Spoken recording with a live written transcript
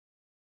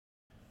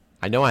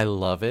I know I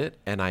love it,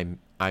 and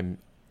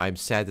I'm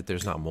sad that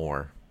there's not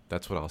more.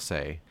 That's what I'll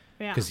say.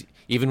 Yeah. Because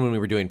even when we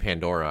were doing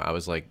Pandora, I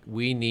was like,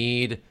 we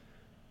need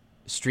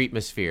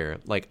Streetmosphere,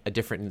 like a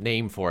different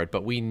name for it,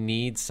 but we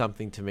need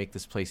something to make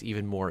this place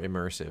even more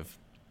immersive.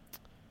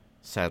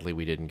 Sadly,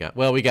 we didn't get.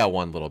 Well, we got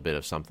one little bit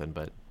of something,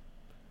 but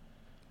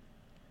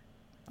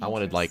I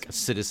wanted like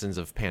citizens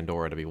of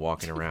Pandora to be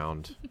walking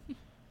around,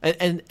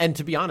 and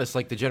to be honest,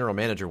 like the general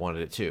manager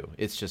wanted it too.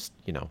 It's just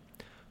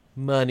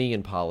money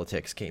and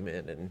politics came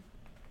in, and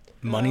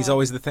money's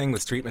always the thing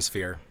with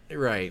Streetmosphere.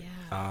 Right.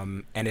 Yeah.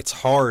 And it's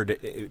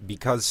hard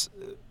because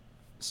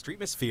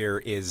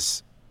Streetmosphere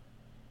is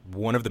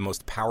one of the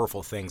most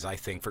powerful things, I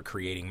think, for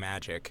creating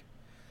magic.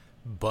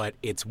 But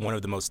it's one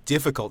of the most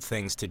difficult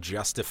things to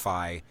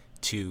justify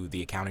to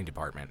the accounting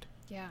department.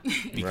 Yeah.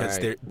 Because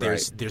Right,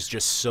 there's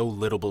just so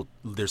little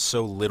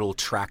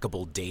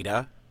trackable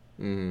data.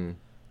 Mm.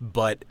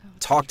 But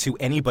talk to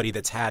anybody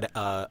that's had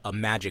a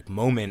magic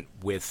moment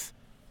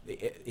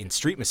in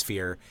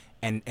Streetmosphere,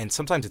 and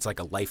sometimes it's like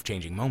a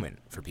life-changing moment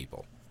for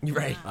people.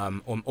 Right.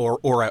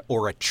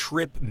 Or a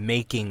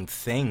trip-making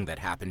thing that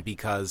happened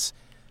because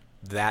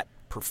that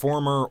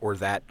performer or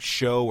that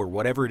show or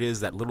whatever it is,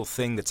 that little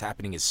thing that's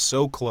happening is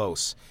so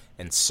close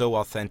and so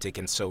authentic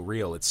and so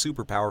real. It's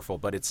super powerful,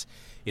 but it's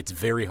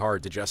very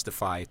hard to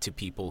justify to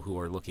people who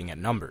are looking at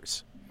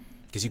numbers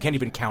because you can't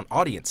even count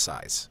audience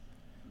size.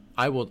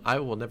 I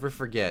will never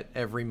forget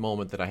every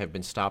moment that I have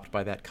been stopped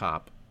by that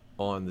cop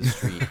on the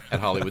street at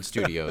Hollywood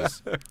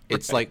Studios.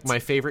 It's like my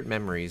favorite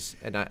memories,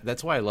 and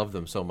that's why I love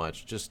them so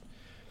much.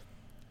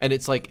 And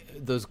it's like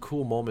those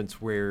cool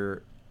moments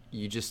where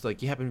you just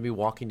like you happen to be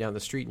walking down the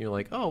street and you're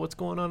like, oh, what's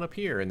going on up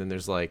here? And then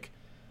there's like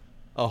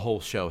a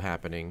whole show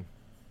happening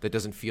that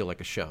doesn't feel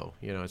like a show.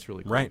 It's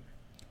really cool. Right.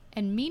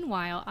 And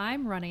meanwhile,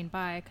 I'm running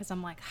by because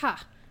I'm like,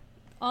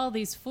 all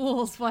these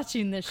fools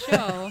watching this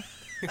show.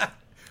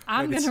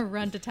 I'm going to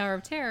run to Tower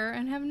of Terror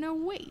and have no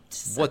wait.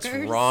 What's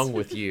Suckers. wrong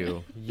with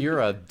you? You're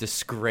a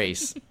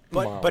disgrace.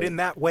 But in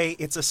that way,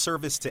 it's a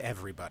service to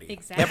everybody.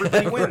 Exactly.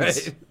 Everybody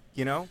wins.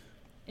 Right.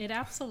 It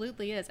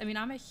absolutely is. I mean,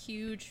 I'm a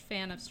huge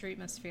fan of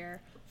Streetmosphere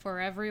for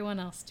everyone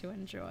else to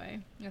enjoy.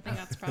 I think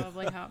that's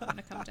probably how I'm going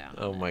to come down.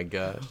 Oh my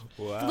god.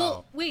 Wow.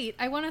 Well, wait.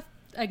 I want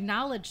to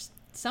acknowledge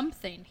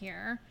something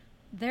here.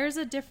 There's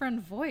a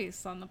different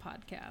voice on the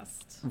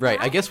podcast. Right.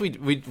 I guess we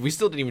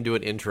still didn't even do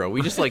an intro.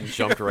 We just like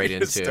jumped right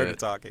into Just started it.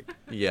 talking.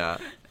 Yeah.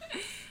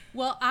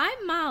 Well,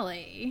 I'm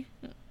Molly.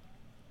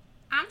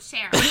 I'm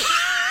Sharon.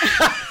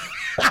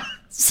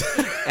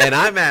 And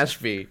I'm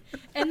Ashby.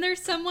 And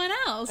there's someone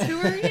else. Who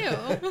are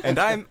you?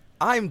 And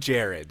I'm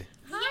Jared.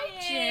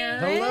 Hi,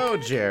 Jared. Hello,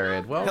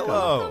 Jared. Welcome.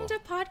 Hello. Welcome to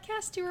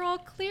Podcast You're All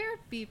Clear,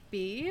 beep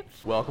beep.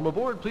 Welcome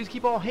aboard. Please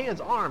keep all hands,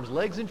 arms,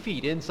 legs, and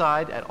feet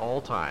inside at all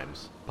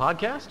times.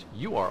 Podcast,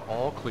 you are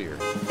all clear.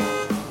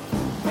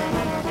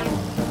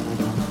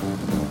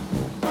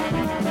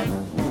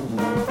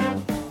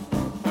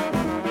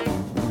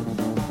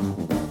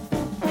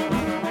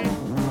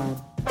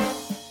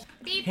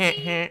 Beep,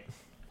 beep.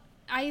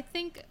 I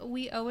think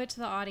we owe it to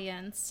the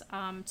audience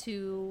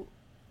to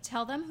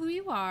tell them who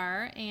you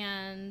are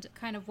and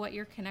kind of what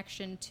your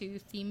connection to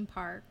theme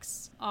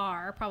parks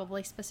are,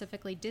 probably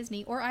specifically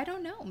Disney, or I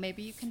don't know,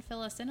 maybe you can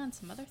fill us in on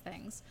some other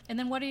things. And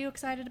then what are you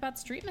excited about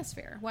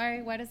Streetmosphere?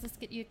 Why does this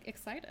get you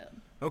excited?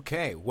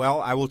 Okay,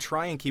 well, I will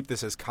try and keep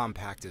this as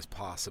compact as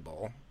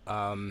possible.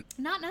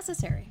 Not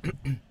necessary.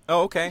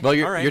 Oh, okay.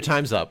 Well, All right. your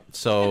time's up,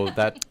 so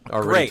that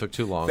already Great. took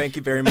too long. Thank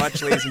you very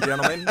much, ladies and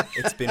gentlemen.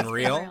 It's been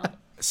real. Real.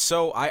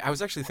 So I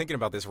was actually thinking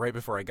about this right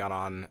before I got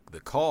on the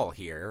call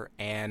here,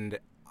 and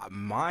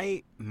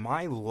my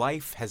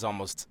life has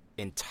almost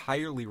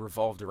entirely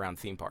revolved around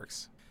theme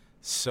parks.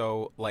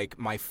 So, like,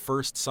 my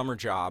first summer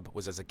job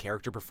was as a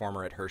character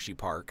performer at Hershey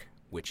Park,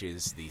 which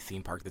is the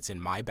theme park that's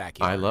in my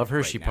backyard. I love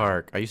Hershey right now.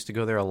 Park. I used to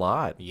go there a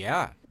lot.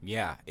 Yeah.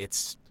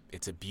 It's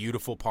a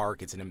beautiful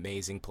park. It's an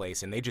amazing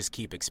place, and they just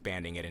keep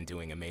expanding it and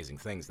doing amazing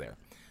things there.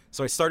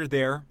 So I started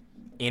there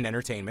in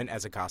entertainment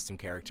as a costume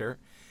character,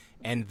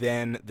 and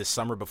then the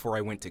summer before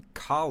I went to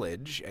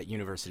college at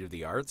University of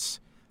the Arts,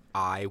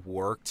 I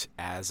worked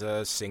as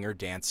a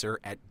singer-dancer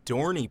at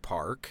Dorney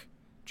Park,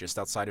 just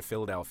outside of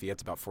Philadelphia.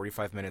 It's about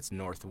 45 minutes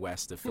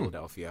northwest of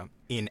Philadelphia,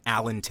 in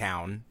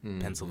Allentown,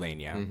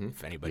 Pennsylvania,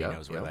 if anybody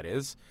knows where that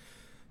is.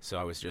 So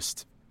I was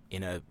just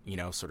in a,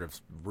 sort of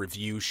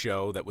review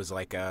show that was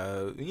like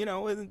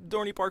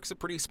Dorney Park's a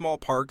pretty small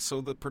park,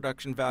 so the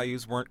production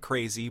values weren't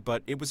crazy,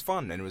 but it was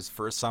fun, and it was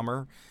for a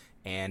summer,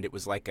 and it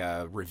was like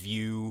a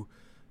review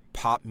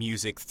pop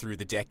music through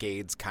the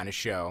decades kind of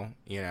show,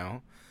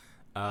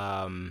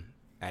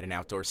 at an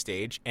outdoor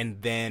stage.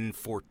 And then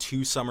for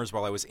 2 summers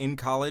while I was in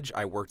college,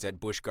 I worked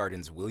at Busch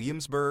Gardens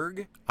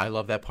Williamsburg. I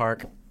love that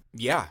park.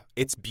 Yeah,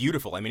 it's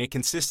beautiful. I mean,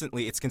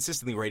 it's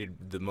consistently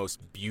rated the most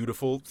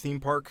beautiful theme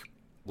park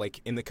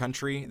in the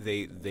country.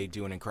 They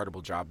do an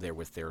incredible job there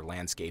with their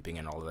landscaping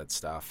and all of that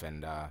stuff.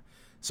 And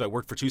So I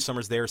worked for 2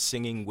 summers there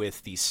singing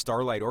with the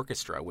Starlight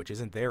Orchestra, which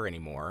isn't there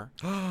anymore.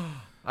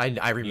 I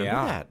remember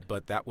that.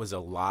 But that was a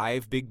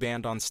live big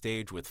band on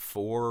stage with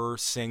 4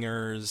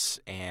 singers,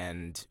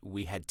 and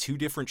we had 2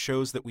 different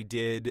shows that we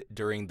did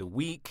during the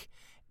week,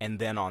 and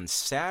then on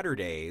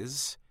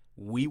Saturdays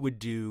we would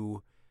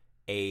do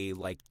a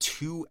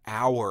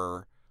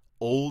 2-hour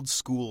old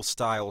school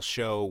style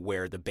show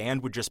where the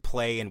band would just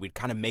play and we'd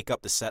kind of make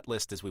up the set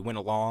list as we went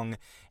along,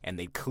 and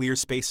they'd clear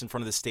space in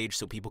front of the stage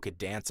so people could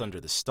dance under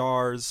the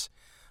stars.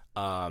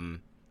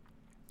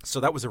 So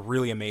that was a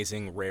really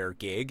amazing, rare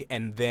gig.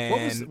 And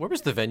then Where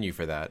was the venue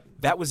for that?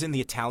 that was in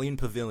the Italian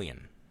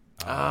Pavilion.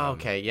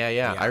 Okay.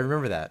 Yeah. I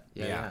remember that.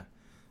 Yeah.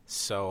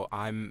 So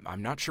I'm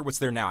not sure what's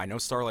there now. I know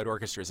Starlight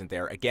Orchestra isn't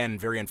there. Again,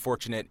 very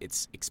unfortunate.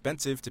 It's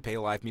expensive to pay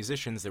live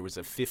musicians. There was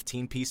a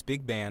 15-piece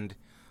big band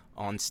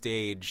on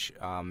stage,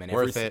 and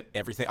Worth it.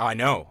 everything. I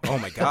know. Oh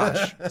my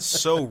gosh,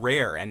 so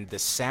rare, and the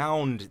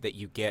sound that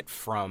you get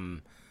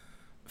from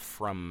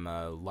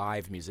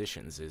live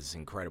musicians is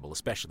incredible,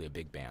 especially a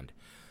big band.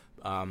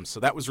 So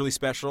that was really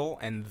special.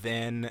 And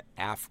then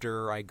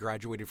after I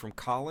graduated from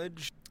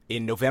college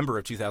in November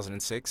of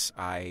 2006,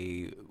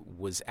 I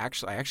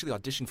actually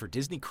auditioned for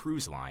Disney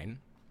Cruise Line.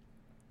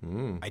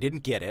 I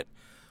didn't get it,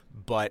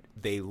 but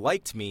they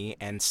liked me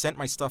and sent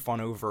my stuff on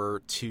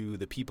over to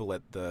the people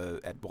at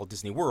Walt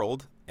Disney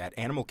World at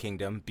Animal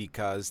Kingdom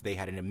because they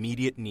had an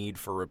immediate need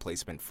for a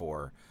replacement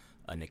for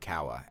a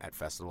Nikawa at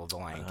Festival of the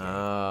Lion King.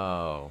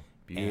 Oh,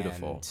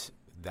 beautiful. And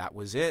that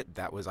was it.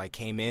 I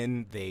came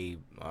in.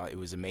 It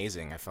was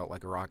amazing. I felt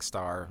like a rock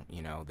star.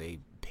 They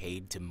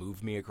paid to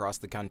move me across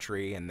the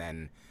country, and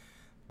then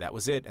that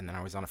was it. And then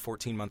I was on a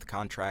 14-month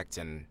contract,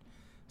 and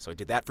so I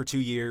did that for 2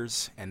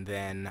 years, and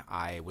then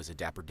I was a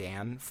Dapper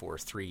Dan for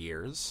 3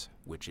 years,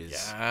 which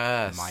is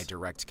my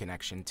direct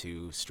connection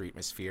to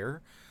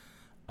Streetmosphere.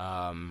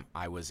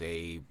 I was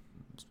a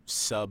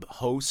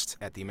sub-host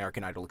at the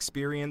American Idol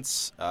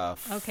Experience.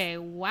 Okay,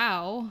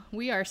 wow.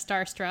 We are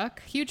starstruck.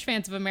 Huge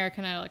fans of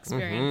American Idol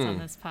Experience on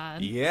this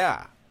pod.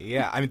 Yeah.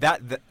 I mean,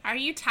 that Are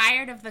you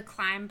tired of The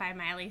Climb by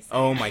Miley Cyrus?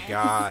 oh my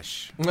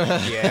gosh.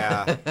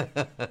 Yeah.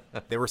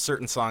 There were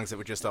certain songs that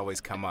would just always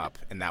come up,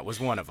 and that was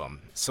one of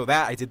them. So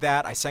I did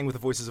that. I sang with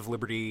the Voices of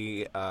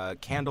Liberty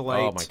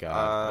Candlelight.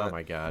 Oh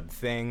my god.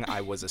 Thing.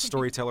 I was a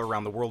storyteller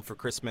around the world for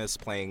Christmas,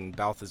 playing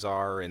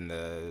Balthazar in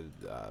the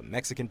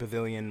Mexican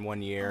Pavilion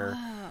one year.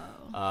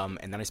 Wow.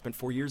 And then I spent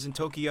 4 years in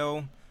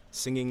Tokyo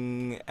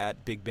singing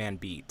at Big Band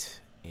Beat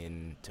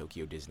in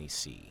Tokyo Disney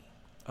Sea.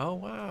 Oh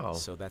wow.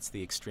 So that's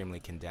the extremely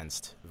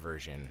condensed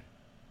version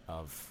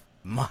of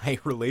my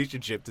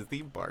relationship to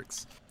theme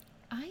parks.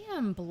 I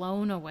am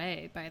blown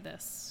away by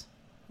this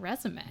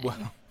resume.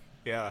 Well,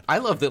 yeah. I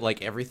love that,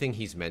 everything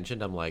he's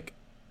mentioned, I'm like,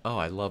 oh,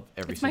 I love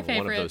every It's my single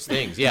one of favorite. those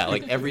things. Yeah,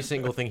 every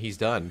single thing he's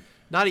done.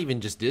 Not even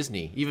just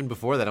Disney. Even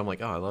before that, I'm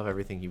like, oh, I love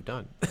everything you've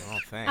done. Oh,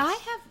 thanks. I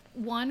have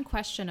one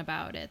question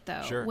about it,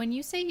 though. Sure. When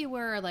you say you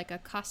were a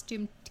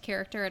costumed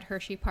character at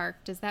Hershey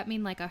Park, does that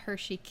mean a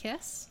Hershey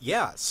Kiss?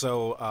 Yeah,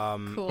 so,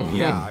 Cool.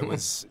 yeah, I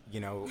was,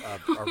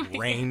 a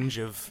range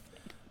of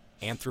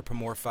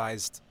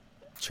anthropomorphized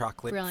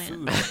chocolate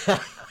Brilliant. food.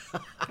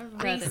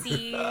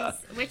 Reese's.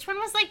 Which one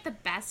was the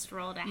best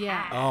roll to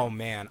Yeah. have? Oh,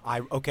 man.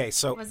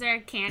 So... Was there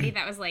a candy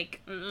that was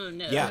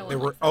no? Yeah, there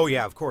were... Oh,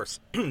 yeah, of course.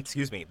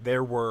 Excuse me.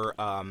 There were...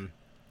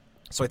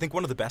 So I think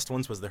one of the best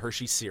ones was the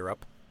Hershey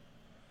syrup.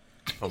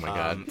 Oh my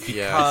god.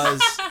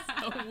 Because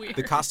So weird.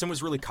 the costume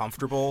was really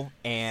comfortable,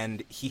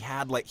 and he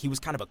had he was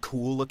kind of a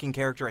cool looking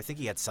character. I think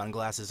he had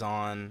sunglasses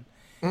on,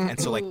 and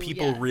so Ooh,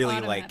 people yeah, really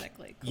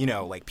automatically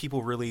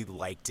people really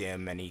liked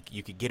him, and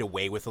you could get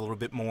away with a little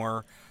bit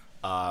more,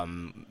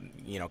 kind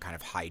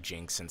of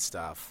hijinks and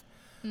stuff.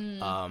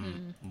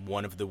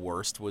 One of the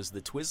worst was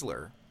the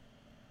Twizzler.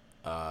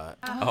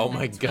 Oh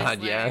my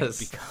god, yes.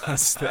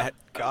 Because that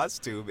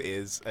costume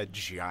is a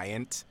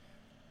giant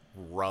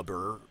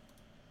rubber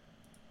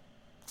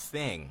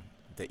thing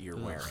that you're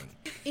wearing.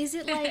 Is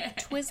it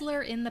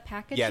Twizzler in the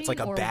packaging? Yeah, it's like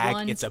a or bag.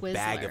 one It's a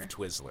bag Twizzler? of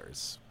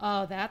Twizzlers.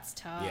 Oh, that's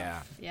tough.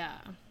 Yeah. Yeah.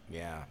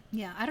 Yeah.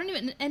 Yeah. I don't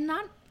even, and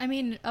not, I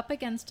mean, up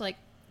against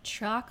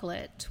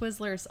chocolate,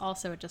 Twizzlers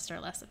also just are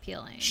less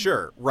appealing.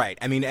 Sure, right.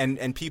 I mean,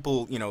 and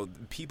people,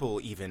 people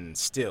even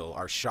still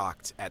are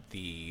shocked at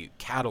the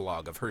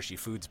catalog of Hershey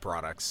Foods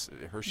products.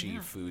 Hershey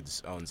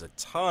Foods owns a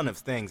ton of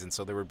things, and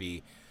so there would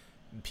be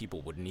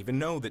people wouldn't even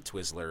know that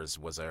Twizzlers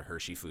was a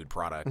Hershey food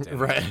product. And,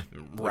 Right.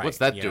 Right. What's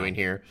that you doing know.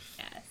 here?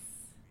 Yes.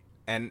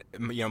 And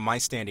my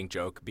standing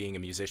joke, being a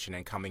musician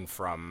and coming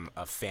from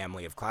a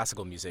family of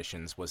classical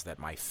musicians, was that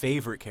my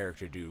favorite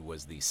character to do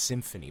was the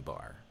Symphony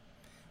Bar,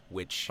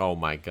 which Oh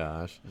my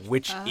gosh.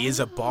 is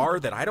a bar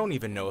that I don't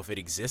even know if it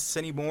exists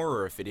anymore,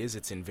 or if it is,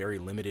 it's in very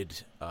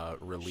limited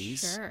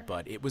release. Sure.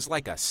 But it was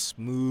like a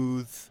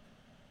smooth.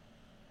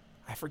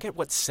 I forget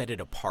what set it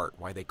apart,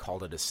 why they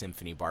called it a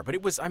symphony bar, but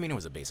it was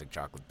a basic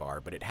chocolate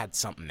bar, but it had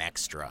something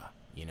extra,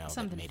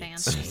 Something that made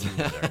fancy. it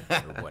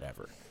smooth or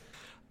whatever.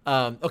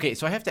 Okay,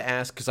 so I have to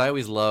ask, because I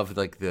always loved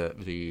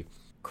the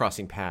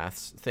crossing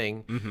paths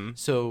thing. Mm-hmm.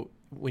 So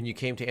when you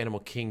came to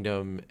Animal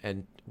Kingdom,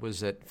 and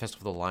was at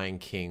Festival of the Lion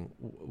King.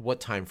 What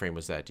time frame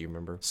was that? Do you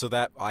remember? So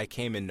that I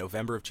came in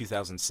November of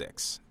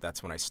 2006.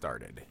 That's when I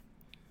started.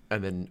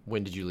 And then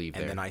when did you leave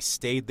there? And then I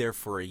stayed there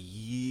for a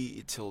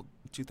year till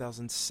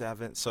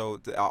 2007.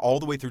 So all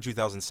the way through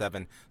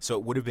 2007. So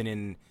it would have been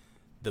in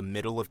the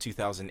middle of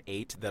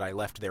 2008 that I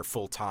left there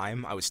full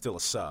time. I was still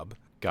a sub.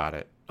 Got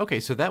it. Okay,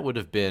 so that would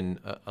have been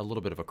a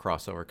little bit of a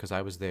crossover because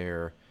I was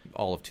there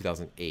all of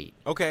 2008.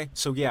 Okay,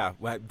 so yeah,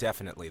 well,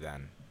 definitely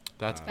then.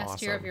 That's Best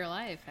awesome. year of your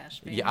life,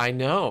 Ashby. Yeah, I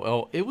know.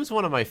 Oh, it was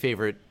one of my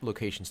favorite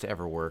locations to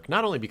ever work.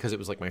 Not only because it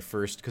was like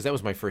because that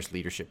was my first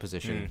leadership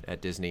position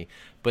at Disney,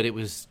 but it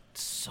was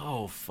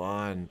so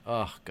fun.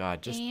 Oh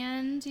God, just.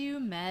 And you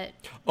met.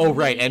 Oh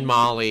right, and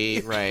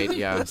Molly. Right,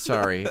 yeah.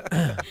 Sorry,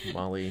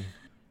 Molly.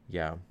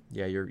 Yeah,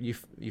 you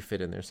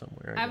fit in there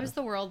somewhere. I was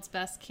the world's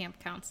best camp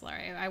counselor.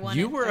 I won.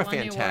 You were I a won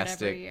the award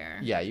fantastic. every year.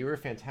 Yeah, you were a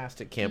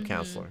fantastic camp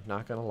counselor.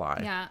 Not gonna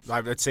lie. Yeah.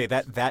 I would say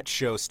that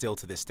show still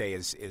to this day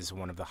is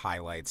one of the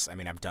highlights. I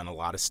mean, I've done a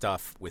lot of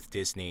stuff with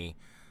Disney.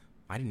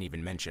 I didn't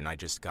even mention I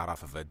just got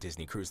off of a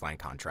Disney Cruise Line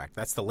contract.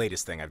 That's the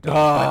latest thing I've done.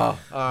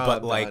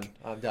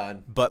 I'm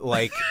done. But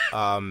like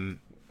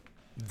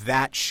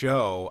that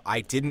show,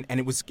 I didn't,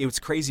 and it was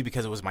crazy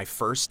because it was my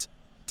first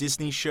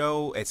Disney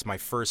show. It's my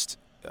first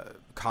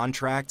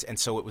contract, and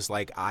so it was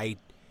like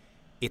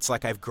it's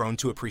like I've grown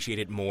to appreciate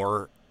it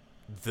more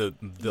the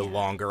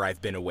longer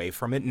I've been away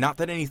from it. Not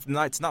that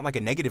it's not like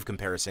a negative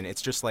comparison. It's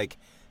just like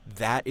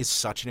that is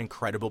such an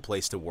incredible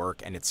place to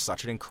work, and it's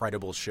such an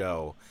incredible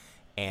show.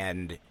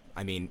 And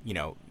I mean, you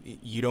know,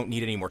 you don't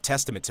need any more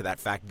testament to that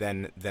fact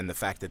than the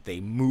fact that they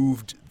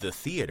moved the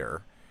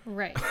theater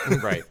Right.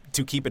 Right.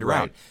 to keep it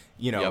around. Right.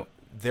 You know, Yep.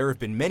 there have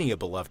been many a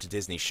beloved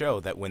Disney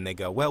show that when they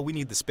go, well, we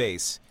need the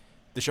space,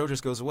 the show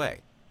just goes away.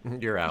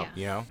 You're out.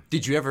 Yeah. You know?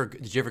 Did you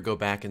ever go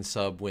back and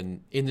sub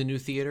when in the new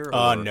theater?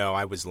 No,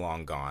 I was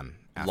long gone.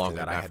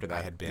 After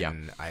that, Yeah.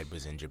 I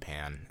was in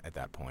Japan at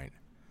that point.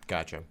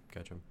 Gotcha.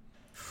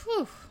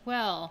 Whew.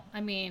 Well,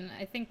 I mean,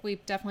 I think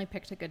we've definitely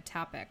picked a good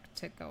topic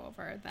to go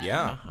over. Then,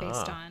 Yeah.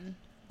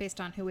 based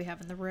on who we have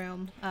in the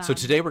room. So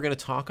today we're going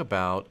to talk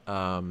about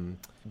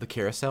the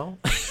carousel.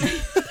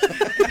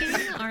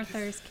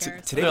 Arthur's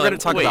carousel. Today we're going to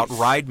talk wait. about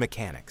ride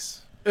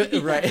mechanics.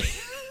 Right.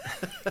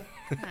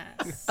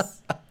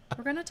 Yes.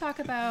 We're going to talk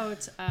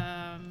about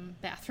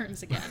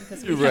bathrooms again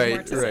because we have Right,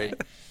 more to right.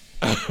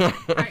 say.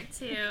 Part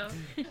 2.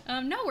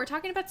 No, we're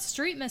talking about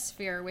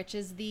Streetmosphere, which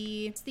is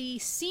the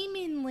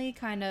seemingly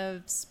kind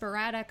of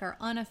sporadic or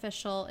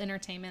unofficial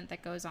entertainment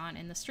that goes on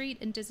in the street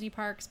in Disney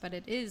parks, but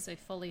it is a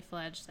fully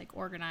fledged, like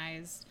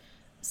organized,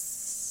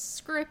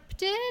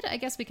 scripted. I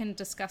guess we can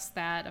discuss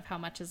that of how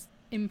much is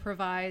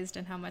improvised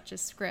and how much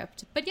is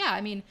script. But yeah,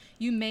 I mean,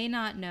 you may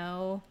not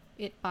know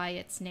it by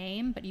its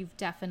name, but you've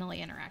definitely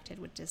interacted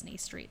with Disney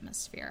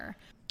Streetmosphere.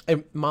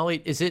 And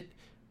Molly, is it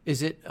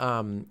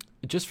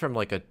just from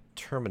like a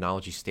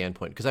terminology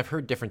standpoint? Because I've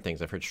heard different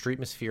things. I've heard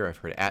Streetmosphere. I've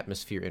heard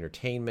atmosphere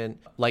entertainment.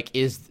 Like,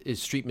 is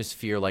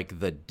Streetmosphere like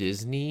the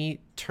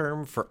Disney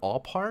term for all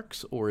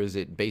parks, or is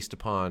it based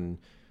upon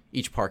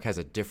each park has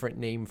a different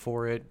name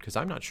for it? Because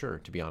I'm not sure,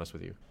 to be honest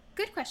with you.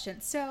 Good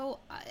question. So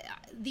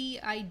the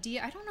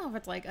idea, I don't know if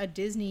it's like a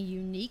Disney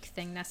unique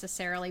thing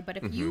necessarily, but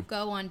if you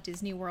go on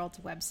Disney World's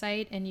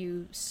website and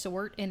you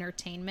sort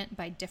entertainment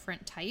by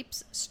different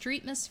types,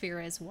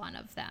 Streetmosphere is one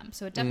of them.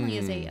 So it definitely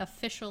is a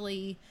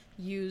officially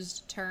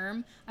used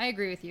term. I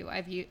agree with you.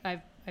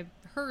 I've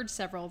heard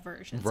several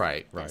versions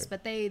Right, of this, right.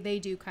 but they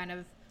do kind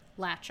of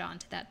latch on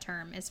to that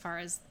term as far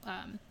as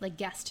like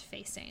guest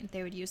facing.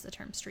 They would use the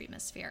term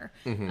Streetmosphere.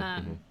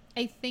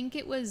 I think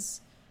it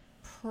was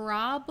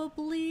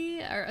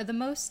probably or the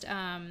most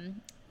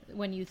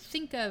when you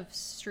think of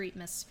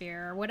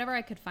Streetmosphere or whatever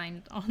I could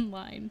find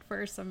online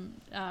for some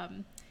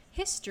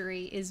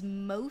history is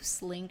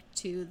most linked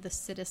to the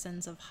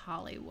Citizens of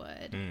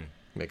Hollywood.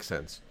 Makes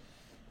sense.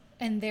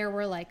 And there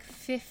were like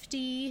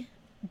 50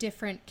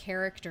 different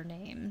character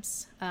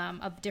names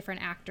of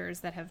different actors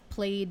that have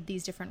played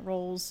these different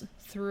roles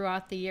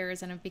throughout the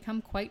years and have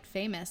become quite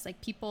famous.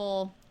 Like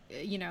people,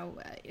 you know,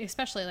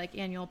 especially like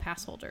annual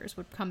pass holders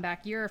would come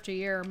back year after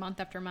year, month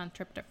after month,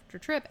 trip after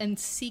trip, and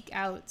seek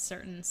out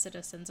certain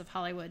citizens of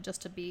Hollywood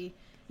just to be,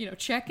 you know,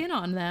 check in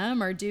on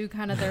them or do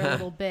kind of their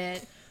little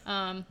bit.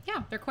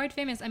 Yeah, they're quite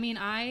famous. I mean,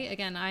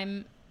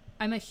 I'm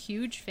a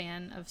huge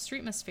fan of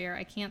Streetmosphere.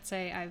 I can't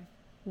say I've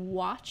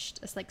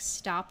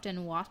stopped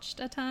and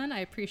watched a ton. I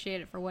appreciate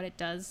it for what it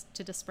does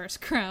to disperse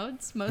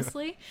crowds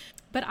mostly.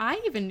 But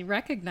I even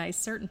recognize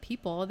certain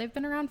people. They've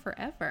been around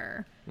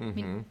forever. I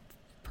mean,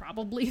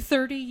 probably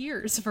 30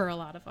 years for a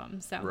lot of them.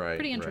 So Right,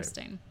 pretty right.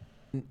 interesting.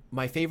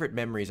 My favorite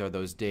memories are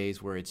those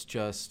days where it's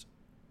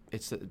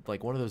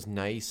like one of those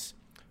nice,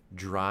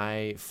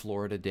 dry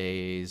Florida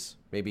days,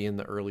 maybe in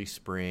the early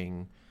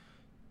spring,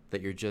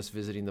 that you're just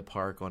visiting the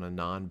park on a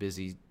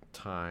non-busy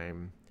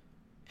time,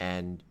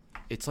 and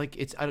it's like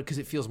because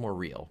it feels more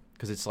real.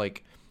 Because it's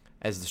like,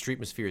 as the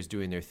Streetmosphere is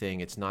doing their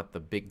thing, it's not the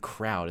big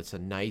crowd. It's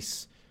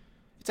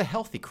a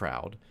healthy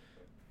crowd,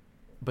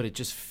 but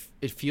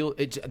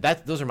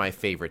those are my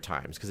favorite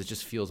times because it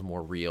just feels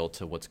more real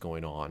to what's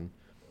going on.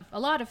 a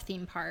lot of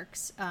theme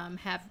parks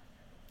have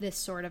this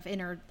sort of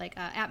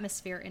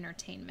atmosphere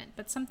entertainment.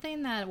 But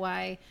something that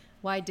why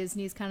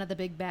Disney's kind of the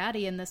big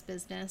baddie in this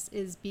business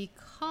is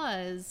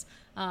because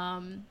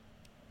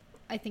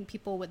I think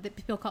people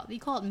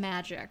call it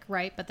magic,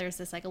 right? But there's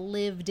this like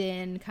lived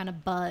in kind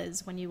of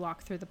buzz when you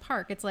walk through the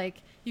park. It's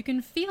like you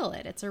can feel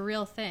it. It's a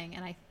real thing.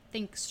 And I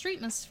think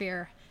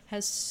Streetmosphere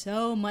has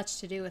so much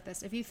to do with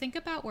this. If you think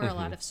about where a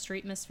lot of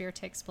Streetmosphere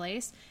takes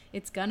place,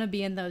 it's gonna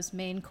be in those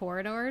main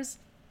corridors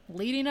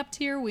leading up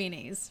to your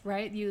weenies,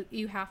 right?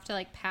 You have to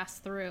like pass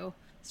through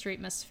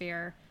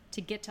Streetmosphere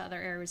to get to other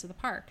areas of the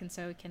park, and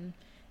so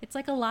it's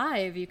like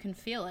alive. You can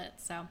feel it.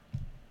 So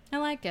I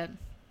like it.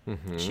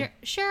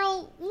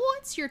 Cheryl,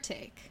 what's your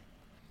take?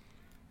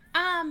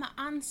 On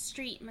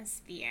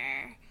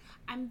Streetmosphere,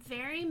 I'm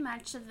very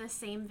much of the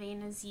same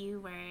vein as you,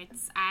 where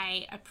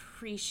I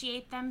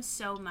appreciate them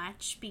so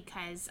much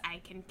because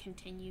I can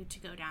continue to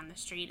go down the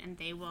street and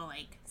they will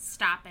like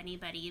stop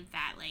anybody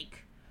that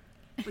like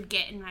would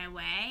get in my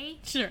way.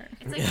 Sure.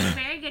 It's like a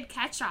very good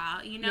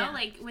catch-all, you know? Yeah.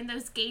 Like, when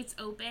those gates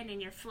open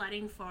and you're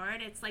flooding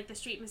forward, it's like the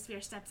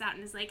Streetmosphere steps out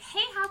and is like,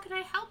 hey, how can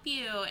I help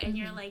you? And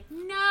you're like,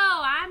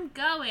 no, I'm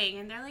going.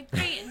 And they're like,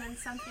 great. And then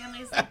some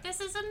families like, this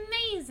is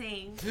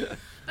amazing.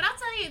 But I'll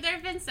tell you, there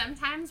have been some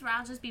times where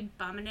I'll just be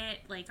bumming it,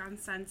 like, on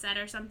Sunset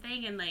or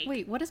something, and like...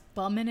 Wait, what does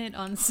bumming it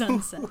on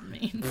Sunset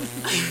mean?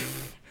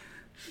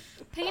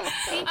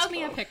 Paint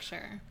me a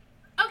picture.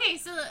 Okay,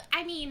 so,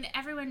 I mean,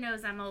 everyone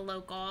knows I'm a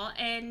local,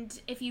 and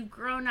if you've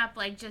grown up,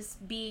 like,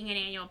 just being an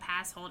annual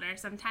pass holder,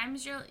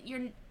 sometimes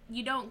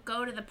you don't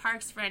go to the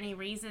parks for any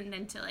reason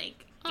than to,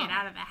 like, get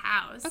out of the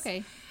house.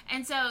 Okay.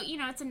 And so, you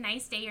know, it's a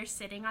nice day, you're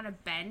sitting on a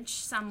bench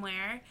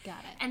somewhere. Got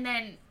it. And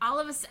then, all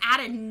of us,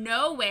 out of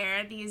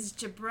nowhere, these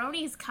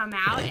jabronis come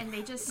out, and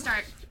they just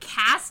start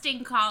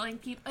casting calling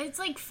people. It's,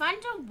 like,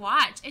 fun to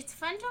watch. It's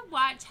fun to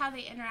watch how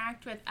they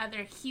interact with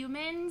other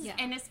humans. Yeah.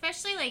 And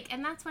especially, like,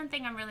 and that's one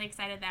thing I'm really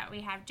excited that we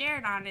have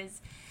Jared on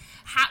is,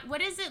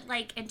 what is it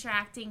like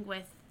interacting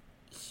with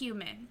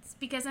humans?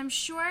 Because I'm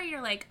sure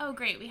you're like, oh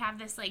great, we have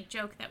this like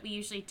joke that we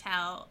usually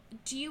tell.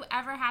 Do you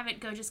ever have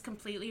it go just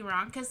completely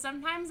wrong? Because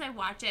sometimes I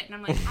watch it and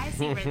I'm like, I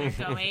see where they're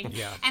going.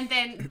 Yeah. And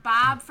then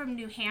Bob from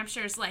New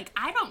Hampshire's like,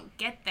 I don't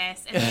get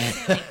this, and they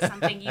say like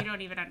something you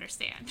don't even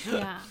understand.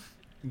 Yeah.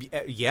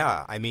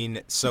 Yeah, I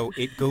mean, so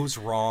it goes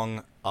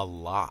wrong a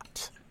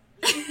lot.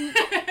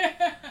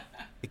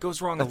 It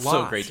goes wrong That's a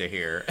lot. so great to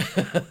hear.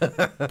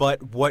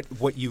 But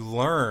what you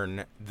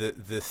learn, the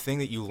thing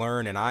that you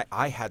learn, and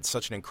I had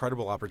such an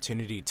incredible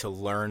opportunity to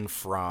learn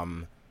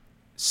from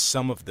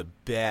some of the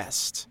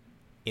best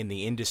in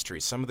the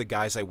industry. Some of the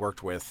guys I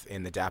worked with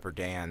in the Dapper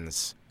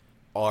Dans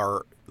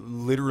are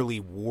literally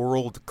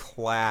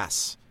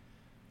world-class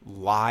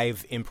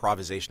live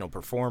improvisational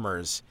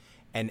performers,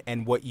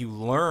 and what you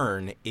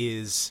learn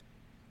is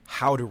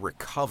how to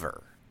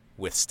recover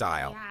with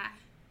style. Yeah.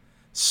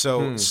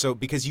 So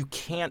because you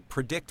can't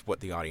predict what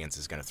the audience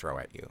is going to throw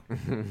at you.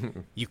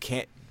 You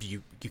can't.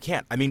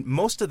 I mean,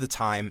 most of the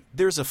time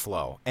there's a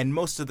flow, and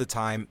most of the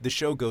time the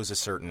show goes a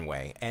certain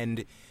way,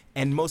 and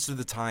most of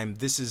the time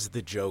this is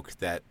the joke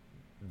that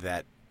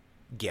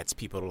gets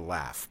people to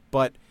laugh.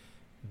 But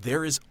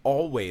there is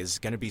always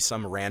going to be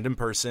some random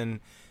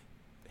person,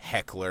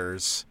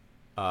 hecklers.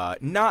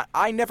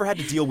 I never had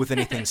to deal with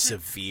anything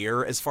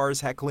severe as far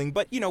as heckling,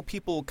 but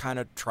people kind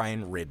of try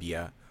and rib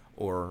you,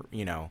 or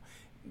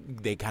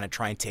they kind of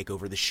try and take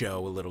over the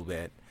show a little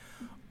bit,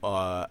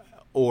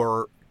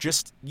 or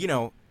just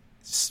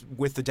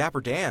with the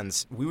Dapper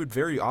Dans, we would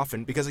very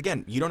often, because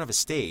again, you don't have a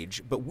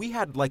stage, but we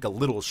had like a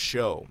little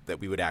show that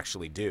we would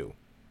actually do.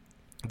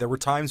 There were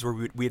times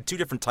where we had two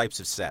different types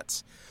of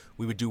sets.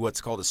 We would do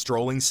what's called a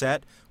strolling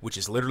set, which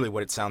is literally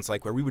what it sounds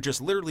like, where we would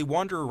just literally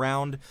wander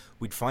around,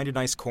 we'd find a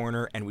nice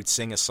corner, and we'd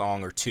sing a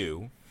song or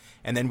two,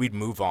 and then we'd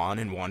move on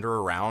and wander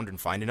around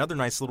and find another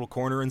nice little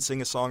corner and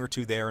sing a song or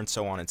two there, and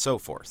so on and so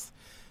forth.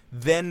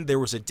 Then there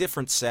was a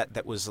different set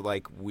that was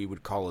like, we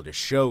would call it a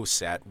show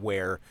set,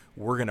 where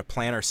we're going to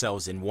plant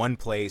ourselves in one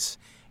place,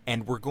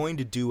 and we're going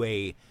to do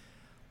a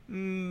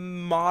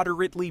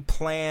moderately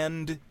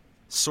planned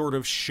sort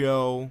of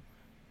show,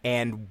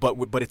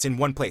 but it's in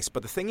one place.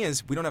 But the thing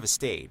is, we don't have a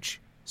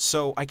stage.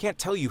 So I can't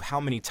tell you how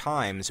many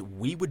times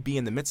we would be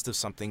in the midst of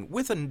something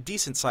with a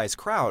decent-sized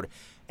crowd,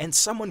 and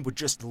someone would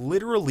just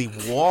literally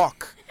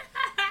walk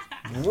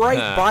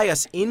right by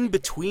us, in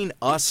between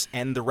us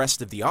and the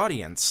rest of the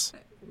audience.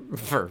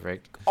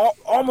 Perfect.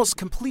 Almost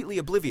completely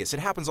oblivious. It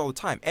happens all the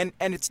time. And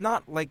it's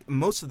not like,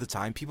 most of the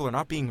time people are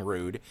not being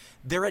rude.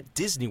 They're at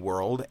Disney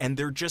World and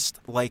they're just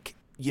like,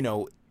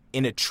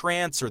 in a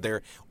trance, or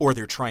they're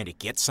trying to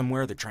get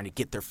somewhere. They're trying to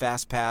get their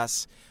fast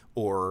pass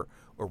or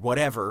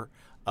whatever.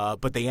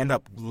 But they end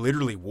up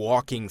literally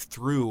walking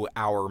through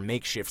our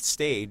makeshift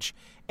stage,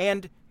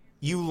 and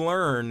you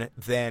learn,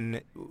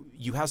 then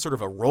you have sort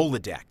of a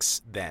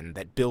Rolodex then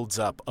that builds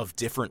up of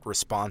different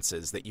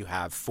responses that you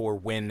have for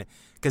when,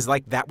 because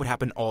like that would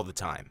happen all the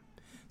time.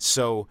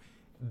 So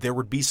there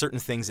would be certain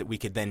things that we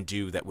could then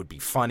do that would be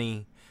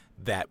funny,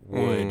 that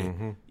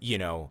would,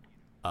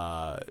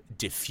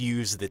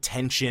 diffuse the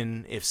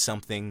tension if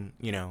something,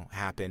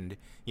 happened.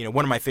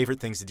 One of my favorite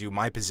things to do,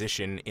 my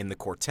position in the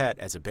quartet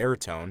as a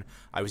baritone,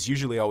 I was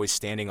usually always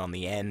standing on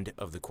the end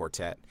of the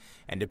quartet.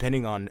 And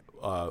depending on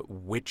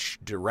which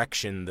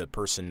direction the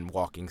person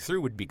walking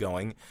through would be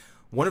going,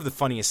 one of the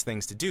funniest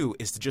things to do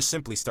is to just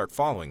simply start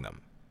following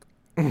them.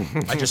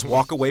 I just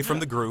walk away from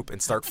the group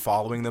and start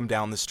following them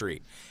down the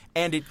street.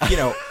 And it,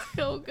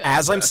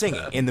 as I'm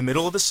singing, in the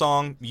middle of the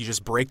song, you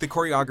just break the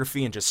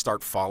choreography and just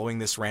start following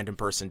this random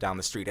person down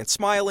the street and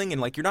smiling, and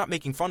like you're not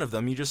making fun of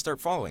them, you just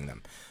start following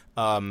them.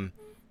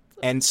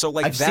 And so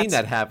like I've seen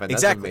that happen.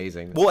 That's exactly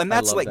amazing. Well, and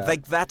that's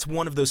like that's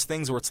one of those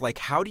things where it's like,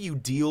 how do you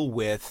deal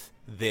with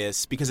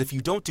this? Because if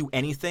you don't do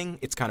anything,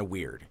 it's kind of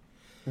weird.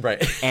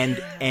 Right.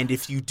 And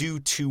if you do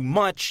too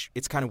much,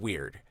 it's kind of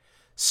weird.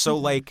 So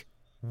like,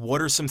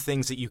 what are some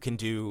things that you can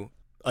do,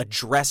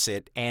 address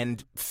it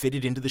and fit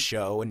it into the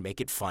show and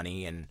make it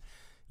funny? And,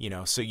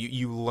 so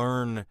you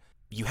learn,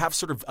 you have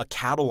sort of a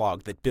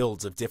catalog that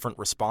builds of different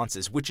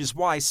responses, which is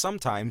why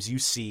sometimes you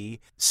see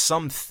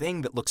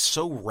something that looks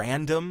so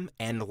random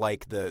and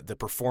like the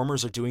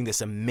performers are doing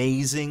this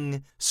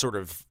amazing sort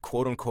of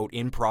quote unquote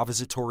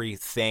improvisatory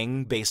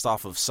thing based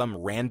off of some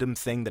random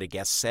thing that a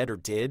guest said or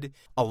did.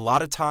 A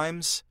lot of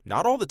times,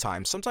 not all the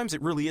time, sometimes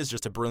it really is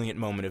just a brilliant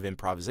moment of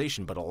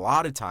improvisation, but a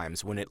lot of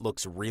times when it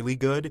looks really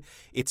good,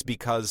 it's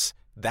because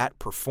that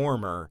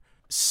performer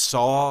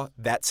saw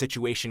that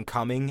situation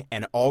coming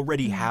and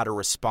already had a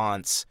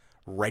response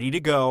ready to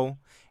go,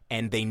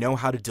 and they know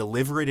how to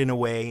deliver it in a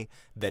way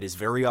that is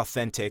very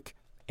authentic,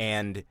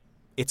 and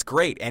it's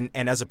great. And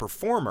as a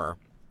performer,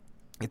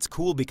 it's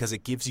cool because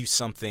it gives you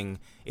something,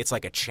 it's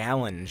like a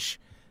challenge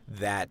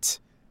that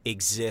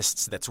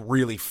exists that's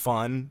really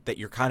fun, that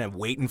you're kind of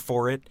waiting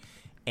for it.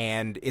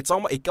 And it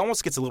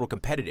almost gets a little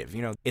competitive.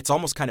 It's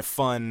almost kind of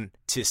fun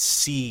to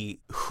see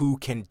who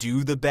can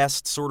do the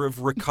best sort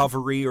of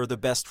recovery or the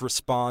best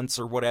response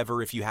or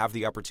whatever if you have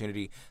the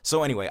opportunity.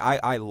 So anyway,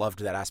 I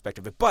loved that aspect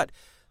of it. But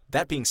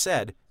that being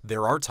said,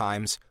 there are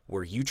times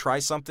where you try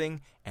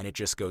something and it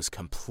just goes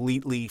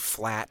completely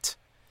flat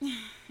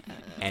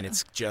and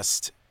it's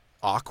just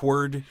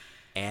awkward,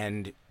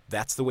 and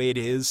that's the way it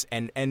is.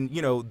 And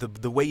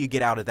the way you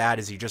get out of that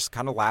is you just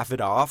kind of laugh it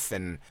off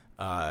and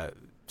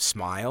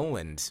smile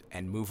and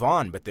move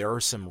on. But there are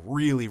some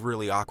really,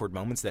 really awkward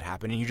moments that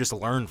happen, and you just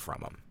learn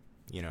from them.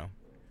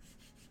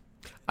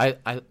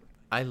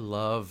 I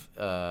love.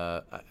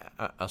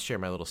 I'll share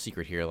my little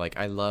secret here. Like,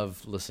 I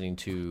love listening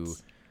to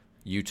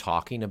you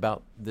talking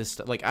about this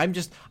stuff. Like, I'm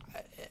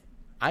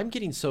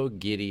getting so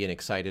giddy and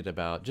excited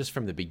about, just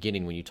from the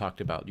beginning when you talked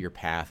about your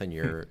path and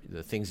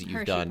the things that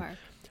you've done.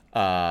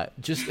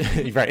 Just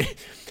right,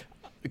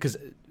 because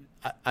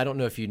I don't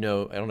know if I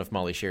don't know if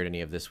Molly shared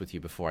any of this with you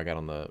before I got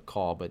on the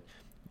call, but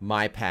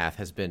my path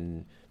has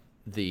been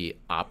the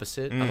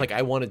opposite. Like,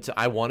 I wanted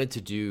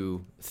to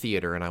do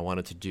theater, and I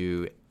wanted to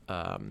do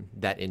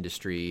that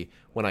industry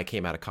when I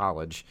came out of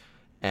college,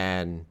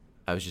 and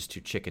I was just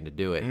too chicken to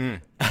do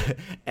it.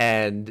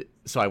 And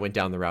so I went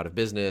down the route of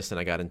business, and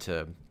I got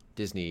into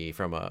Disney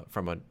from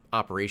an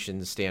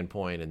operations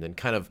standpoint, and then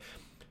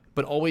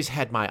but always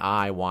had my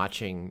eye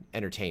watching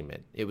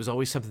entertainment. It was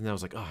always something that I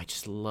was like, oh, I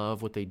just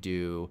love what they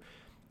do.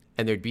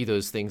 And there'd be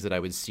those things that I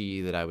would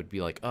see that I would be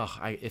like, oh,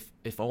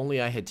 if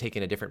only I had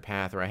taken a different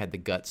path, or I had the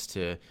guts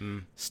to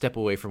step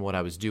away from what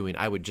I was doing,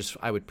 I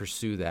would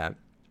pursue that.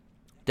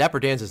 Dapper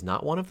Dans is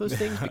not one of those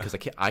things, because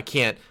I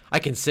can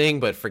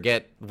sing, but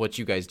forget what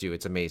you guys do.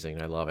 It's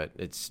amazing. I love it.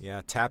 It's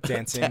tap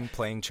dancing,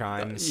 playing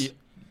chimes.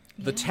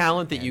 The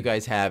talent that you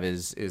guys have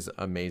is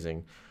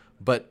amazing.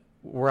 But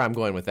where I'm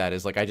going with that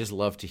is, like, I just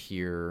love to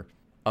hear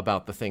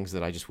about the things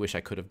that I just wish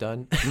I could have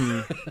done.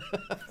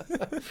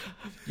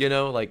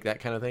 Like that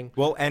kind of thing.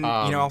 Well, and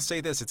I'll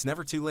say this, it's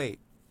never too late.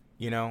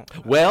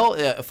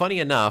 Well, funny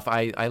enough,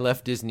 I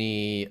left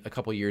Disney a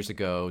couple years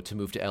ago to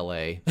move to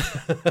LA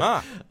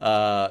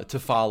to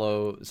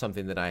follow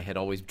something that I had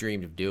always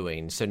dreamed of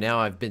doing. So now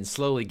I've been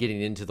slowly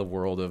getting into the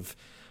world of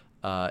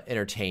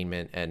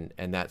entertainment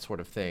and that sort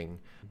of thing.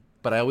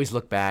 But I always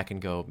look back and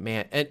go,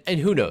 man, and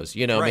who knows,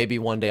 right. Maybe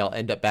one day I'll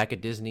end up back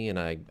at Disney and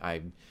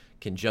I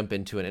can jump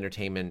into an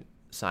entertainment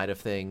side of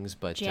things.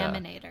 But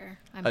Jaminator,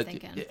 I'm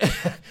thinking.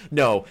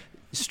 No,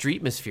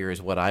 Streetmosphere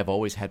is what I've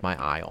always had my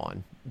eye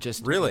on.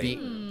 Just really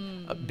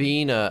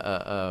being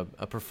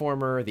a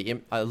performer.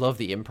 I love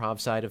the improv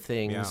side of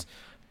things. Yeah.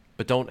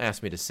 But don't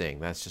ask me to sing.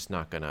 That's just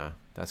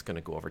that's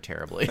gonna go over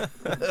terribly.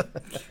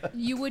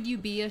 Would you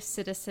be a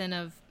citizen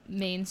of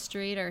Main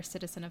Street or a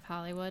citizen of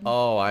Hollywood?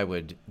 Oh, I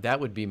would. That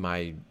would be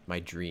my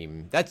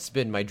dream. That's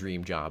been my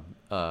dream job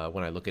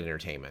when I look at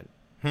entertainment.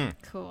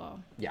 Cool.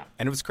 Yeah.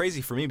 And it was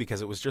crazy for me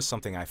because it was just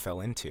something I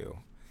fell into.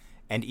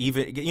 And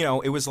even,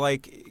 it was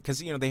like, because,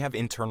 they have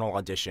internal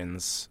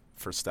auditions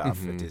for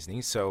stuff at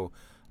Disney. So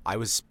I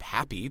was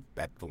happy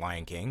at the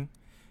Lion King,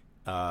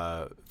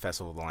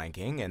 Festival of the Lion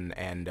King.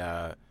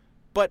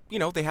 But,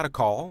 they had a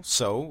call.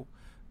 So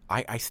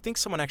I think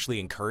someone actually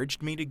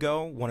encouraged me to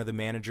go. One of the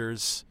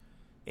managers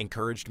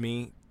encouraged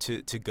me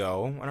to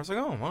go. And I was like,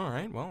 oh, all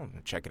right, well,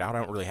 check it out. I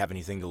don't really have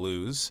anything to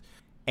lose.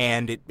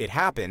 And it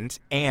happened.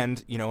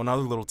 And, you know,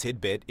 another little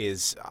tidbit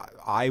is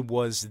I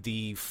was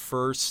the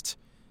first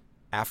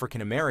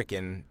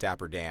African-American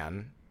Dapper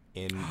Dan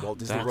in Walt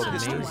Disney That's World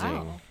history.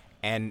 amazing. Wow.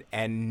 And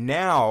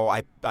now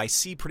I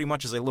see pretty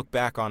much as I look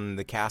back on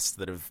the casts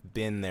that have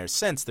been there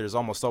since, there's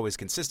almost always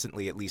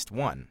consistently at least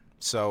one.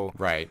 So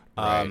Right.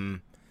 but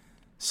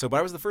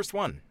I was the first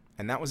one,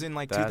 and that was in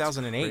like That's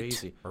 2008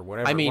 crazy. or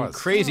whatever. I mean, it was.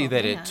 crazy Oh,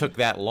 that man. it took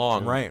that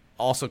long. Right.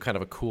 Also, kind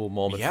of a cool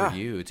moment Yeah. for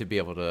you to be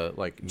able to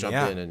like jump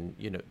Yeah. in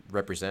and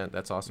represent.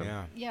 That's awesome.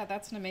 Yeah. Yeah,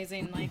 that's an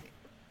amazing, like,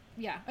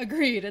 yeah,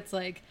 agreed. It's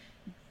like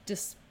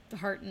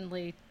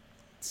dishearteningly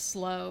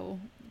slow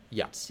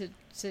Yeah.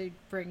 to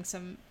bring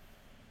some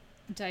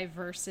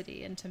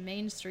diversity into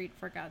Main Street,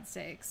 for God's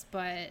sakes,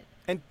 but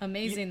And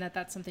amazing that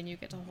that's something you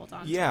get to hold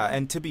on Yeah, to.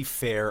 and to be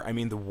fair, I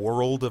mean the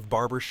world of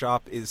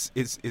barbershop is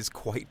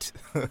quite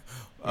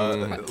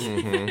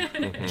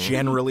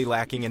generally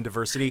lacking in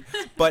diversity,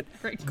 but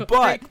Great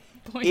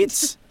point.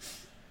 it's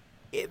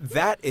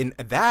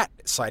that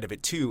side of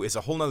it too is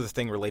a whole other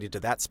thing related to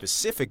that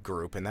specific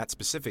group and that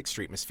specific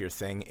Streetmosphere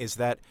thing is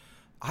that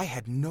I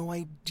had no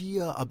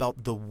idea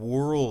about the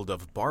world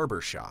of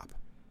barbershop.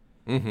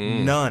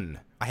 None.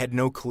 I had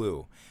no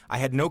clue. I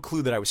had no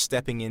clue that I was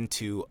stepping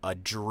into a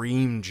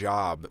dream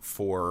job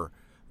for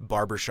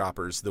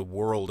barbershoppers the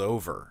world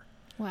over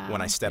Wow.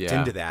 when I stepped Yeah.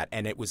 into that.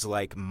 And it was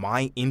like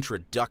my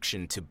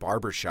introduction to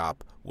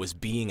barbershop was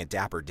being a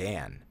Dapper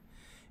Dan.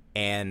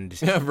 And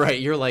Right.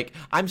 You're like,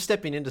 I'm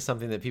stepping into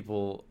something that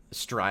people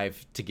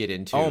strive to get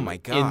into. Oh, my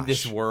In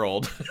this gosh.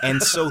 world.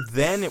 and so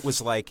then it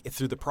was like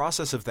through the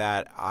process of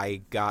that,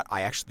 I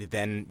actually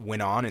then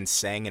went on and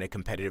sang in a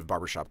competitive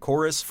barbershop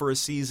chorus for a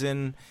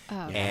season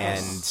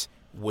and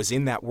was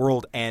in that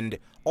world. And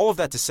all of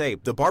that to say,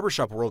 the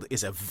barbershop world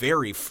is a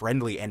very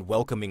friendly and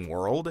welcoming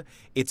world.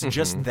 It's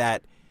just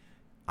that,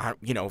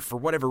 for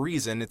whatever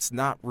reason, it's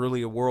not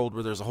really a world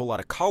where there's a whole lot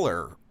of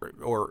color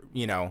or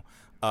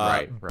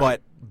Right.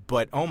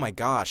 But oh my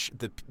gosh,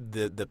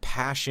 the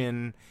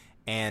passion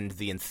and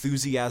the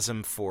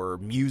enthusiasm for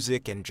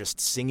music and just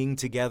singing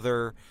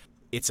together,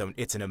 it's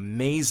an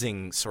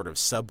amazing sort of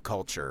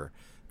subculture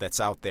that's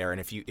out there. And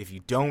if you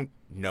don't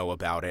know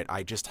about it,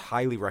 I just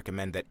highly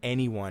recommend that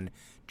anyone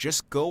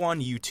just go on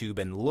YouTube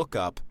and look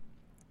up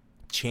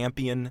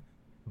Champion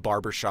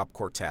Barbershop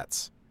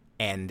Quartets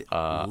and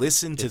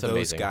listen to it's those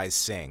amazing. guys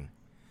sing.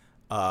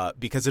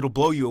 Because it'll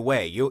blow you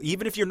away.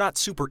 Even if you're not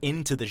super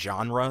into the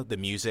genre, the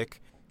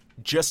music,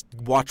 just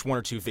watch one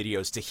or two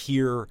videos to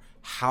hear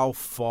how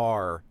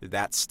far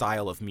that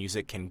style of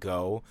music can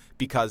go.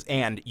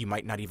 And you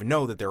might not even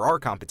know that there are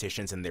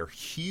competitions, and they're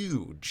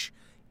huge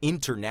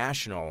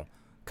international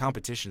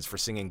competitions for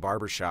singing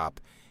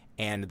barbershop.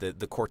 And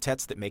the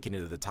quartets that make it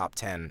into the top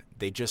 10,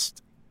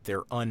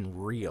 they're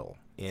unreal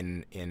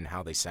in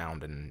how they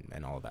sound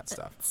and all of that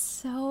stuff.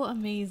 So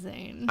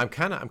amazing. I'm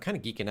kind of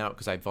geeking out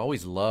because I've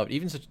always loved,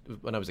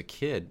 when I was a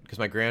kid, because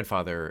my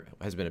grandfather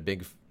has been a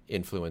big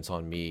influence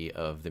on me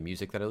of the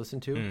music that I listen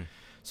to.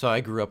 So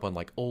I grew up on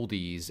like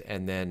oldies,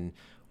 and then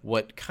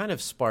what kind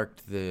of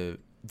sparked the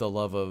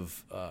love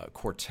of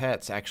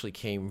quartets actually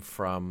came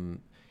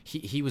from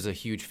he was a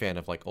huge fan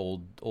of like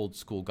old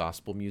school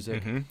gospel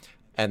music.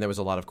 And there was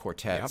a lot of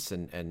quartets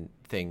and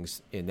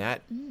things in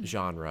that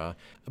genre.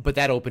 But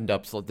that opened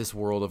up this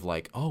world of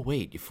like, oh,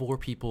 wait, 4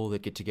 people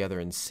that get together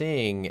and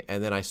sing.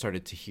 And then I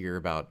started to hear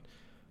about,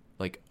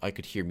 like, I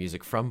could hear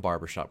music from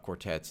barbershop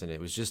quartets. And it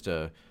was just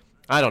I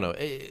don't know.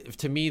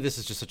 To me, this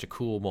is just such a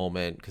cool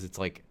moment because it's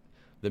like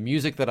the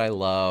music that I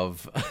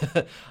love.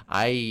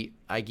 I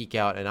geek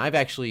out. And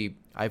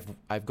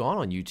I've gone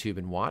on YouTube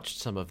and watched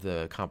some of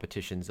the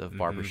competitions of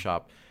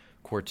barbershop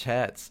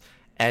quartets.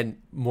 And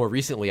more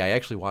recently, I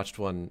actually watched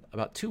one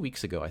about 2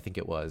 weeks ago, I think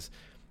it was.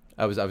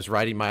 I was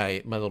riding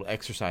my little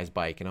exercise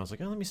bike, and I was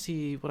like, oh, let me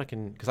see what I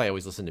can, because I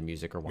always listen to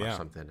music or watch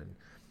something. And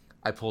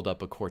I pulled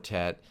up a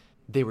quartet.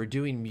 They were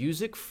doing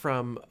music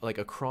from like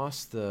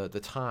across the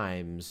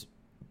times,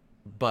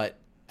 but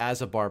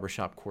as a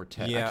barbershop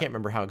quartet. I can't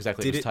remember how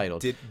exactly it was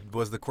titled.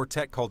 Was the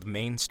quartet called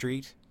Main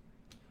Street?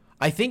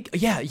 I think,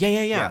 yeah.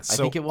 So I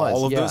think it was.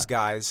 all of those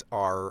guys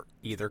are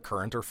either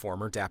current or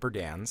former Dapper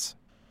Dans.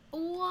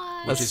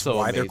 What? Which That's is so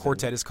why their amazing.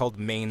 quartet is called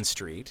Main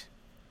Street.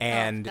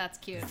 And that's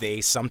cute.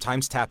 they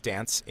sometimes tap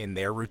dance in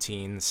their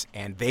routines.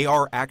 And they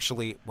are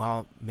actually,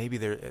 well, maybe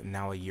they're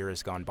now a year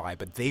has gone by,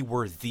 but they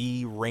were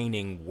the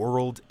reigning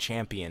world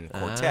champion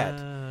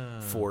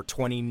quartet for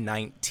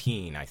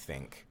 2019, I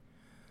think.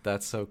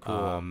 That's so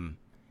cool.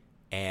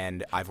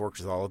 And I've worked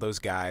with all of those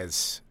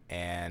guys.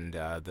 And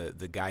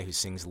the guy who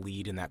sings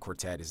lead in that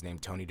quartet is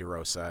named Tony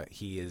DeRosa.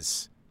 He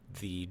is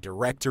the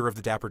director of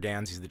the Dapper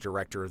Dans. He's the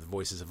director of the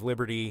Voices of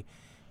Liberty.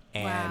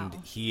 And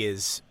Wow. he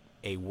is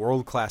a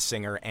world-class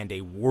singer and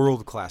a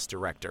world-class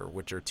director,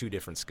 which are two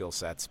different skill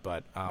sets.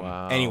 But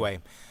anyway,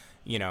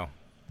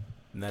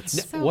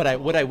 that's... What I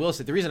will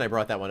say, the reason I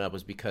brought that one up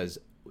was because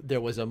there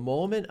was a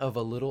moment of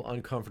a little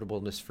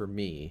uncomfortableness for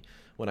me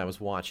when I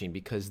was watching,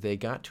 because they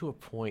got to a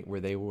point where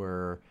they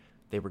were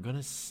going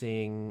to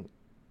sing.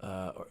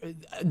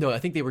 No, I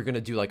think they were going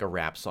to do like a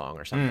rap song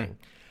or something.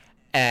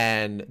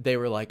 And they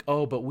were like,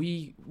 "Oh, but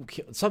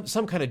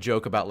some kind of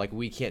joke about like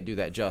we can't do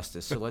that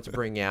justice, so let's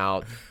bring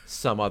out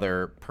some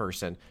other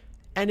person."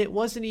 And it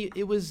wasn't.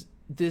 It was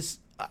this,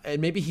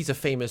 and maybe he's a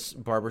famous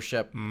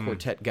barbershop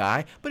quartet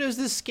guy, but it was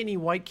this skinny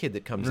white kid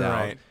that comes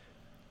out,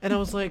 and I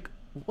was like,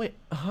 "Wait,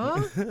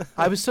 huh?"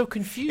 I was so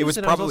confused. It was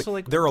and probably I was also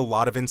like, there are a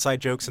lot of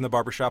inside jokes in the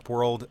barbershop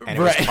world, and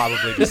it was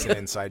probably just an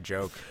inside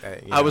joke.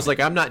 I was like,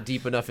 I'm not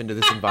deep enough into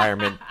this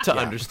environment to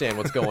understand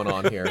what's going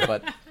on here,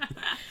 but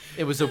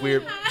it was a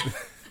weird.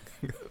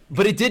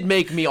 But it did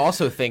make me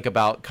also think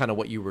about kind of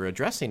what you were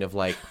addressing of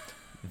like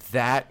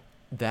that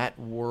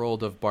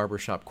world of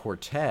barbershop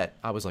quartet.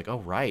 I was like, oh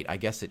right, I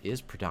guess it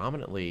is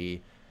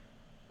predominantly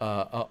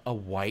a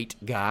white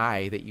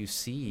guy that you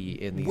see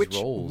in these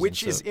roles,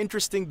 which is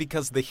interesting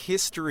because the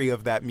history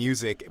of that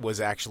music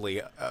was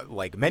actually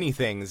like many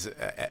things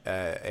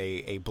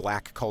a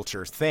black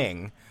culture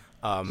thing.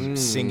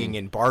 Singing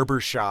in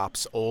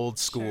barbershops, old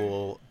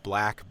school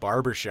black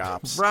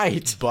barbershops,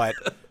 right? But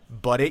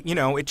it,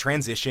 it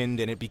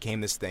transitioned and it became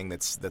this thing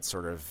that's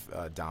sort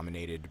of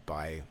dominated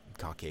by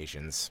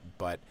Caucasians.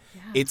 But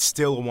it's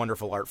still a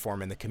wonderful art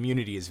form, and the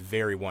community is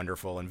very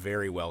wonderful and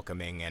very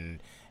welcoming.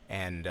 And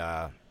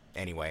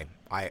anyway,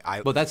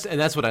 well,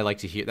 that's what I like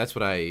to hear. That's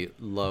what I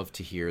love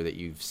to hear that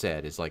you've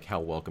said is like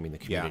how welcoming the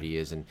community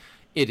is, and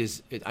it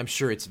is. I'm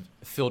sure it's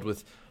filled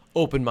with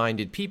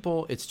open-minded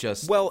people. It's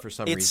just for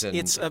some reason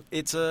it's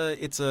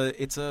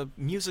a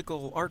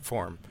musical art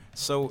form.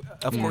 So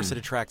of course it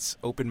attracts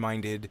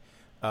open-minded,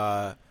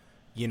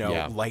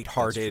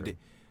 lighthearted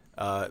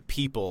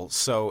people.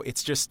 So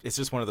it's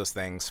just one of those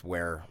things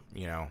where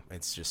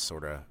it's just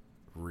sort of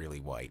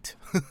really white.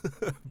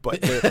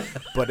 but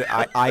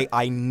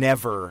I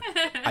never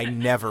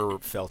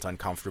felt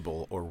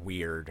uncomfortable or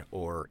weird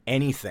or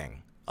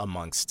anything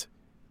amongst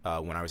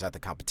when I was at the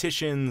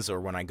competitions or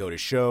when I go to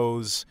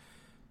shows.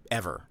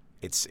 Ever.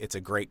 It's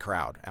a great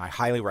crowd. And I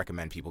highly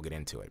recommend people get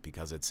into it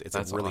because it's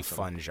a really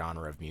fun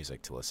genre of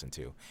music to listen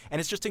to. And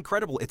it's just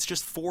incredible. It's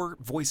just 4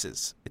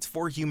 voices. It's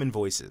 4 human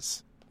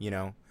voices,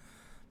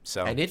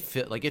 So and it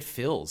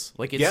fills.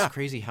 Like it's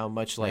crazy how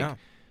much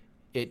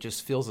it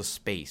just fills a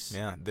space.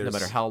 Yeah, no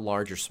matter how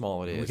large or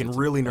small it is. We can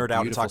really nerd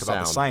out and talk about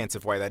the science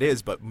of why that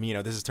is, but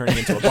this is turning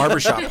into a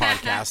barbershop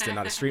podcast and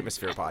not a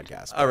Streetmosphere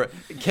podcast. All right,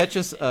 catch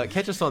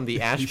us on the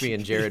Ashby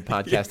and Jared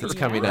podcast that's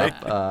coming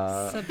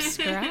up.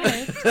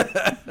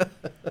 Subscribe.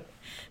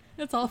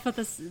 It's all for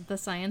the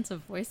science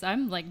of voice.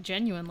 I'm like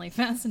genuinely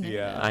fascinated.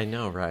 Yeah, I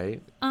know,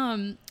 right?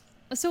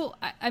 So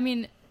I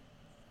mean,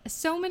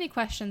 so many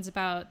questions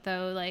about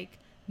though like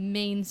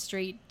Main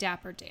Street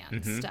Dapper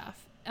Dance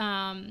stuff.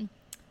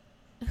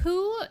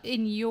 Who,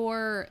 in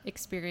your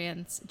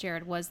experience,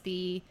 Jared, was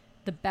the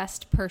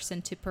best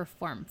person to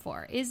perform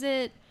for? Is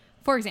it,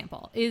 for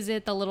example,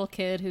 the little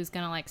kid who's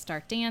gonna like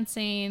start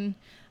dancing,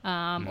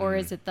 or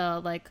is it the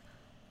like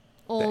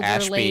older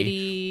Ashby,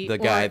 lady, the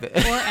guy or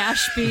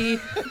Ashby,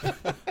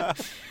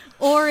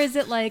 or is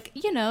it like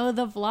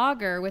the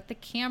vlogger with the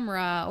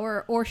camera,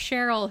 or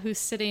Cheryl who's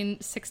sitting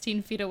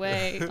 16 feet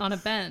away on a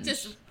bench?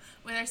 Just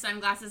with her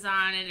sunglasses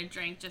on and a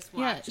drink, just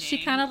watching. Yeah, she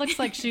kind of looks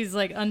like she's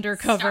like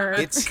undercover.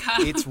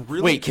 It's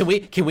really.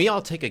 Wait, can we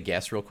all take a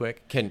guess real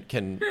quick?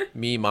 Can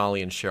me,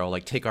 Molly, and Cheryl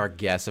like take our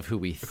guess of who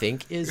we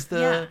think is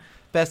the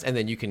best, and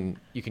then you can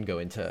go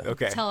into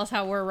tell us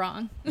how we're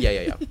wrong.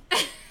 Yeah.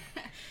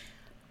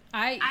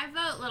 I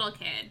vote little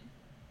kid,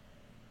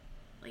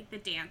 like the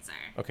dancer.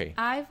 Okay.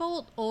 I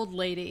vote old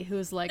lady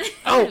who's like,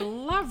 I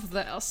love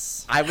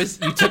this.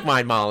 You took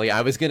mine, Molly.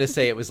 I was gonna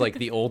say it was like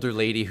the older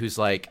lady who's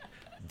like.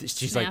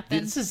 She's snapping.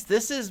 Like,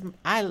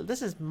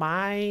 this is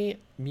my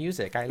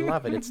music. I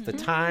love it. It's the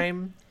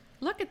time.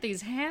 Look at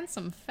these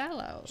handsome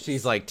fellows.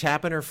 She's like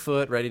tapping her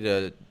foot, ready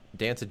to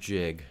dance a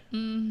jig.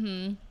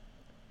 Mm-hmm.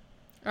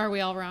 Are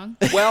we all wrong?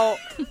 Well,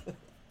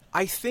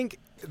 I think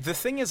the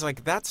thing is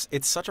like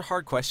it's such a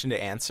hard question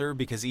to answer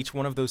because each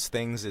one of those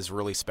things is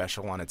really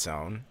special on its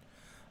own.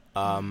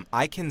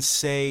 I can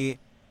say,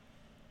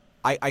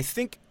 I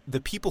think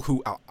the people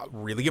who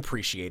really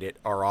appreciate it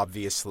are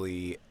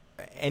obviously.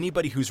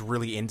 Anybody who's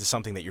really into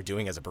something that you're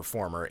doing as a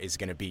performer is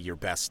going to be your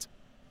best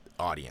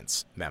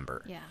audience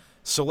member. Yeah.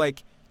 So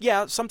like,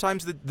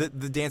 sometimes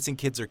the dancing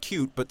kids are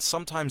cute, but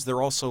sometimes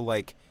they're also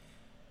like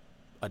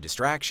a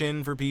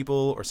distraction for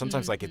people, or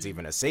sometimes like it's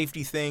even a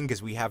safety thing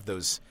because we have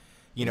those,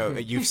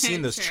 you've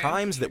seen those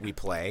chimes that we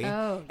play,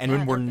 and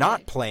when we're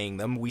not playing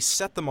them, we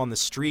set them on the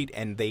street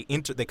and they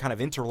kind of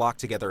interlock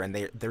together, and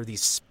they're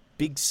these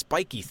big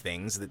spiky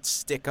things that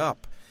stick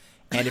up,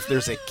 and if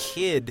there's a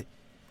kid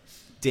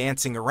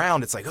dancing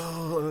around, it's like,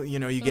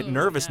 you get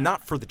nervous,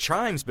 not for the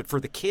chimes, but for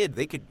the kid.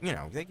 They could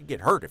get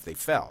hurt if they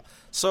fell.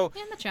 So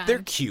they're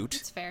cute.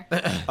 It's fair.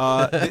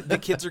 The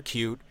kids are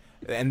cute,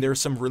 and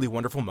there's some really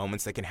wonderful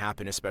moments that can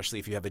happen, especially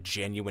if you have a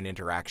genuine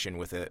interaction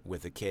with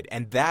a kid.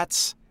 And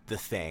that's the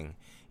thing,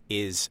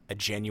 is a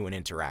genuine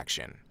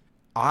interaction.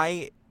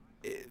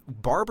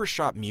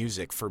 Barbershop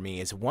music for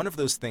me is one of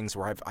those things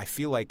where I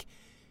feel like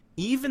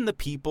even the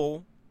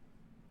people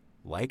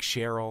like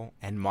Cheryl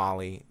and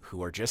Molly,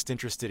 who are just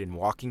interested in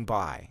walking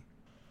by,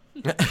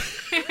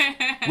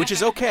 which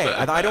is okay.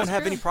 I don't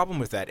have any problem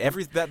with that.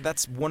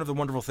 That's one of the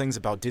wonderful things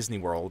about Disney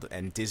World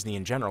and Disney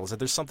in general is that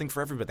there's something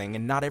for everything,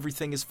 and not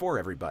everything is for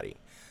everybody.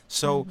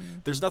 So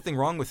there's nothing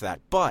wrong with that.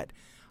 But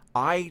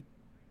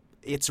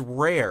it's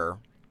rare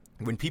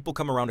when people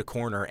come around a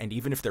corner, and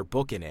even if they're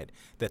booking it,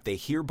 that they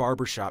hear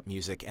barbershop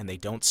music and they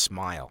don't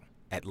smile,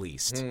 at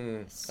least.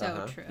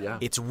 So true. Yeah.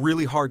 It's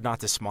really hard not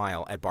to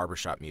smile at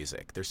barbershop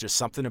music. There's just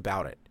something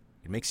about it.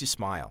 It makes you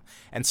smile.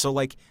 And so,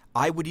 like,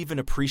 I would even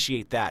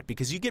appreciate that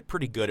because you get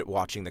pretty good at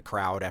watching the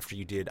crowd after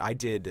I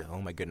did,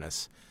 oh my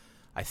goodness,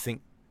 I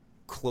think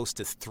close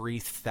to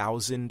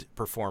 3,000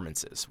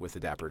 performances with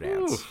the Dapper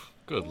Dans. Ooh,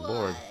 good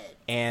Lord.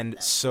 And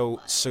so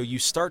you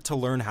start to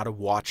learn how to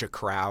watch a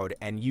crowd,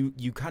 and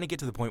you kind of get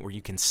to the point where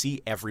you can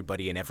see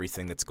everybody and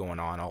everything that's going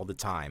on all the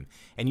time.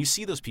 And you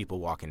see those people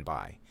walking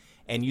by,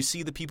 and you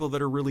see the people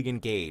that are really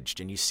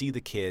engaged, and you see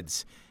the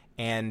kids,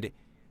 and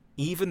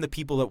even the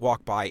people that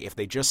walk by, if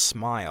they just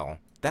smile,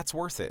 that's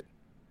worth it.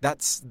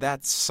 That's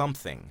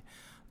something.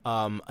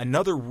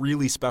 Another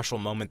really special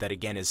moment that,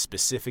 again, is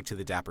specific to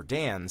the Dapper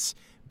Dans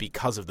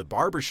because of the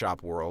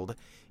barbershop world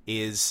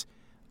is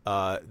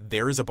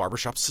there is a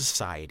barbershop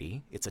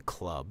society. It's a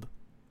club.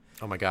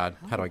 Oh, my God.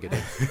 How do I get in?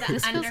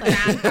 The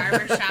Underground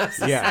Barbershop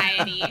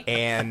Society. Yeah.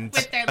 And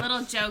with their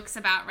little jokes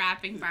about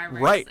rapping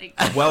barbers. right.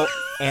 Like, Well,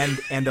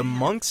 and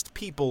amongst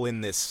people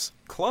in this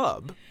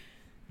club,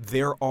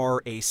 there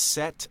are a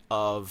set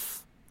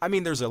of, I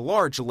mean, there's a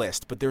large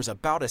list, but there's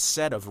about a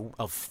set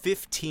of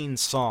 15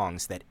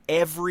 songs that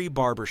every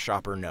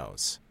barbershopper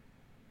knows,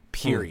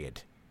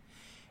 period.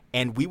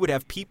 And we would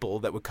have people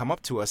that would come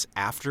up to us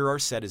after our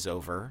set is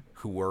over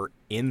who were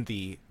in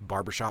the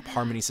Barbershop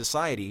Harmony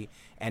Society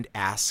and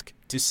ask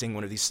to sing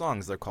one of these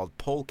songs. They're called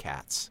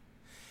polecats.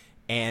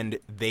 And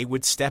they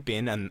would step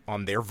in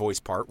on their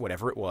voice part,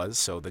 whatever it was.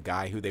 So the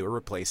guy who they were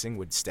replacing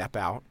would step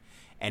out,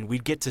 and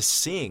we'd get to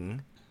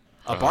sing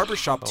a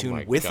barbershop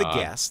tune with a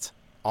guest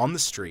on the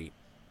street.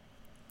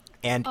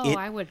 And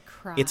I would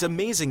cry. it's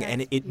amazing,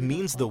 and it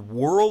means the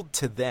world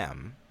to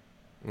them.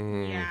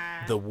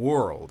 yeah. The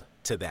world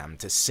to them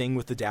to sing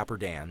with the Dapper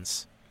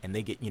Dans, and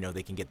they get,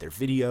 they can get their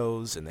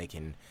videos, and they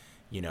can,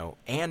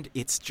 and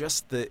it's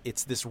just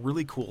it's this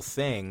really cool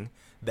thing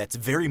that's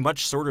very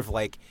much sort of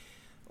like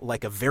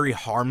a very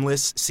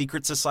harmless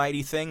secret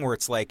society thing where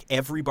it's like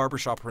every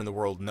barbershopper in the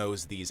world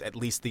knows at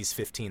least these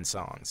 15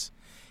 songs.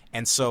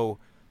 And so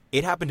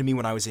it happened to me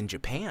when I was in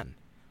Japan,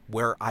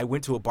 where I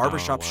went to a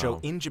barbershop show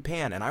in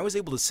Japan, and I was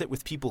able to sit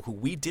with people who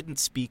we didn't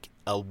speak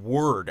a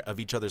word of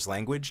each other's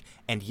language,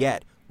 and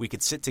yet we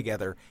could sit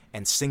together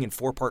and sing in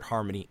 4-part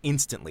harmony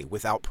instantly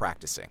without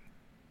practicing.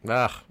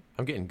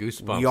 I'm getting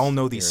goosebumps. We all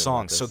know these hearing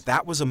songs. about So this.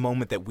 that was a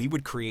moment that we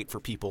would create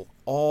for people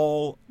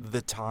all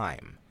the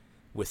time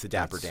with the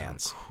Dapper That's so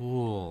Dans.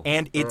 cool.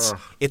 And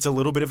it's a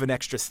little bit of an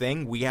extra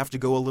thing. We have to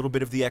go a little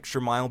bit of the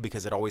extra mile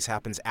because it always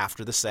happens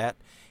after the set,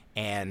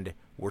 and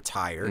we're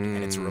tired,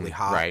 and it's really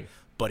hot. right.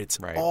 But it's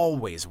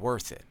always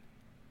worth it.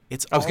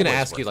 I was going to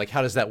always ask you, worth like,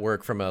 how does that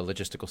work from a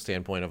logistical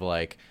standpoint of,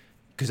 like,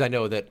 because I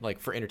know that, like,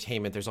 for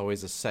entertainment, there's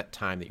always a set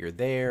time that you're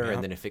there, Yeah.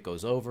 and then if it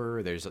goes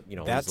over, there's, all these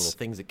little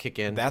things that kick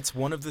in. That's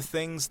one of the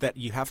things that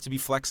you have to be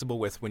flexible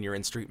with when you're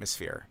in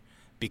Streetmosphere.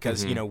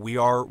 Because,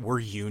 we're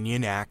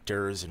union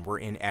actors, and we're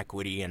in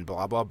equity, and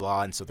blah, blah,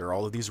 blah. And so there are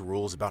all of these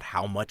rules about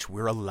how much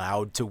we're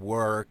allowed to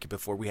work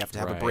before we have to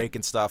have a break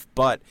and stuff.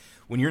 But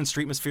when you're in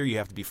Streetmosphere, you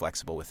have to be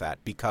flexible with that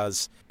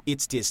because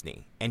it's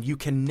Disney. And you're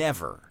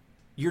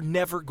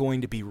never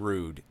going to be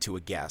rude to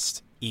a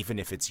guest, even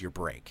if it's your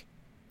break.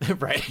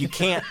 Right. You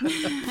can't.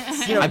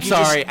 I'm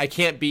sorry. I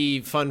can't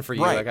be fun for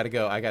you. Right. I got to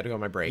go on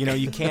my break.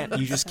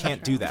 You just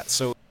can't do that.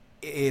 So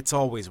it's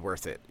always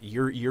worth it.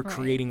 You're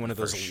creating one of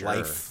those sure.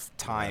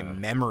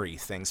 lifetime memory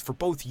things for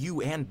both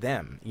you and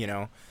them,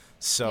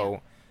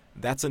 So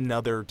that's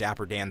another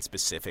Dapper Dan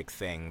specific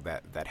thing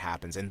that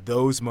happens. And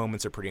those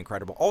moments are pretty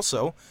incredible.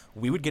 Also,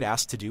 we would get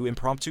asked to do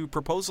impromptu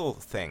proposal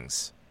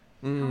things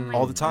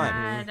all the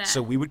time. God.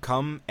 So we would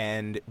come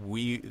and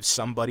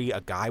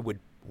a guy would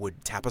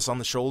tap us on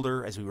the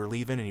shoulder as we were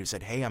leaving, and he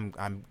said, "Hey, I'm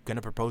going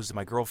to propose to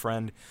my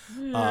girlfriend.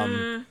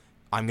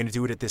 I'm going to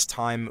do it at this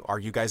time. Are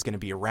you guys going to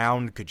be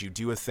around? Could you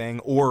do a thing,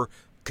 or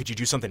could you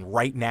do something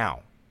right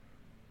now?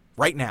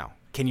 Right now.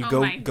 Can you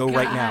go right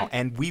now?"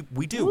 And we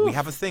do. Oof. We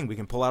have a thing we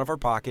can pull out of our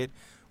pocket.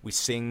 We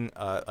sing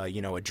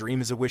a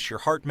dream is a wish your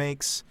heart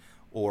makes,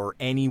 or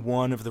any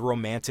one of the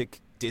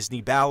romantic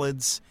Disney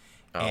ballads.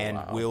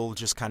 We'll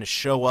just kind of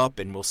show up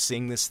and we'll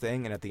sing this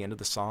thing, and at the end of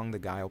the song the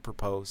guy will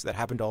propose. That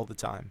happened all the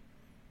time.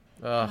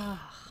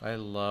 I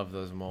love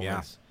those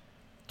moments.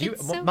 Yeah.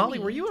 Molly,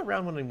 were you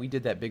around when we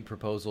did that big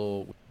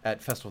proposal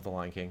at Festival of the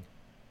Lion King?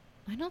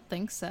 I don't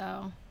think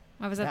so.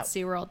 I was at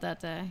SeaWorld that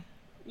day.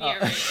 Yeah,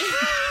 right.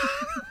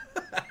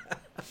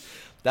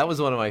 That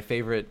was one of my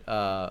favorite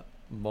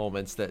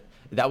moments.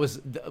 That was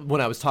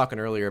when I was talking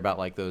earlier about,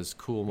 like, those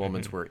cool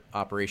moments where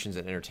operations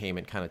and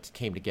entertainment kind of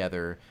came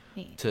together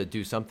to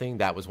do something.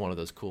 That was one of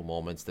those cool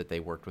moments that they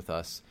worked with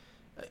us.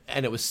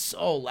 And it was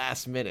so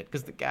last minute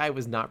because the guy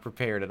was not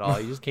prepared at all.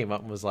 He just came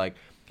up and was like,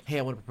 "Hey,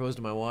 I want to propose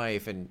to my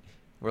wife." And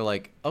we're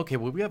like, okay,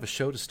 well, we have a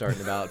show to start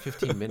in about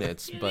 15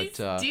 minutes, but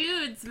These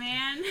dudes,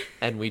 man.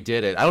 and we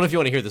did it. I don't know if you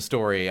want to hear the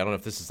story. I don't know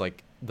if this is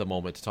like the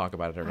moment to talk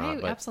about it or not.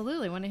 I But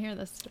absolutely want to hear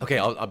this story. okay,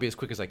 I'll be as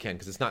quick as I can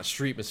because it's not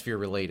Streetmosphere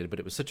related, but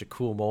it was such a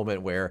cool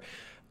moment where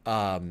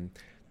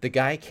the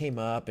guy came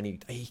up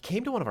and he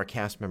came to one of our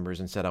cast members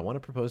and said, I want to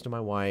propose to my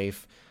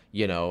wife.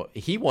 You know,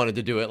 he wanted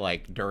to do it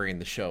like during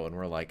the show, and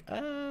we're like,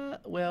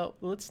 well,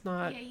 let's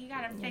not. Yeah, you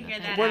gotta figure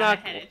that We're out not.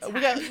 ahead of time.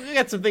 We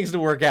got some things to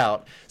work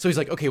out. So he's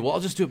like, okay, well,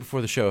 I'll just do it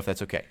before the show if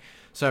that's okay.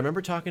 So I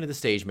remember talking to the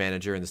stage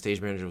manager, and the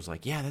stage manager was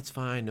like, yeah, that's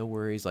fine, no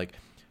worries. Like,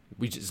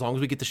 as long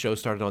as we get the show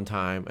started on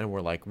time, and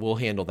we're like, we'll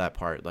handle that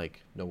part.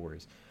 Like, no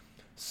worries.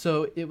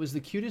 So it was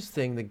the cutest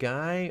thing. The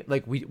guy,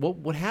 like,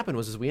 what happened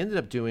was we ended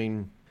up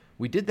doing.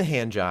 We did the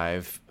hand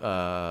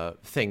jive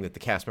thing that the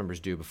cast members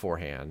do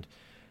beforehand.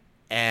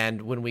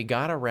 And when we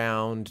got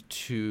around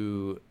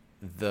to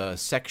the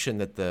section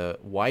that the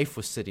wife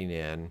was sitting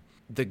in,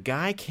 the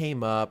guy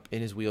came up in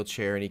his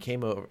wheelchair and he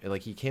came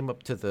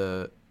up to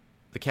the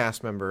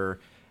cast member,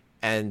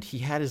 and he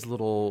had his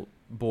little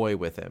boy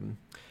with him.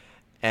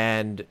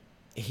 And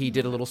he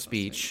did a little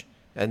speech,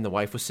 and the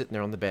wife was sitting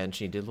there on the bench,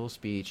 and he did a little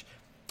speech.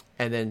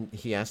 And then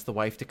he asked the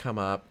wife to come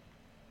up,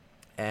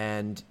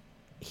 and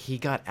he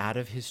got out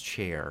of his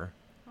chair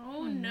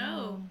Oh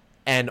no.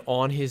 and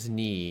on his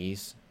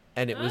knees,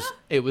 and it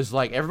was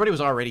like everybody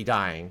was already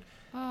dying.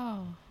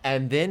 Oh.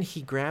 And then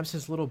he grabs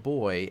his little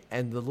boy,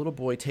 and the little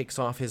boy takes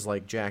off his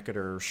like jacket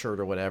or shirt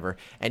or whatever,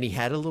 and he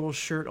had a little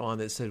shirt on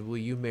that said, "Will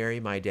you marry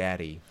my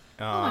daddy?"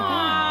 Aww.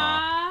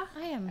 I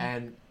am.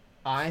 And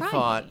I Crying.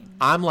 thought,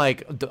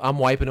 I'm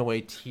wiping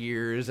away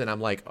tears, and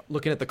I'm like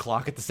looking at the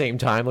clock at the same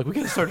time, like we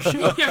gotta start a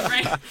show. Yeah,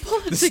 right.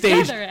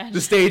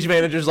 The stage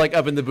manager's like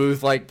up in the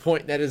booth, like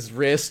pointing at his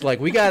wrist, like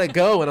we gotta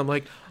go, and I'm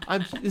like,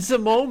 this is a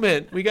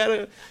moment, we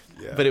gotta.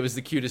 Yeah. But it was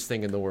the cutest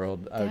thing in the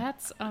world.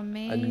 That's I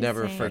amazing.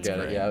 never forget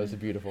it. great. Yeah, it was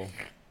beautiful.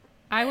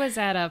 I was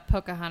at a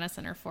Pocahontas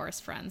and her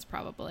forest friends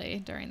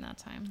probably during that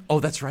time. Oh,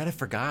 that's right. I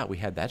forgot. We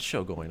had that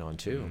show going on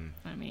too.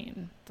 I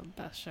mean, the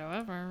best show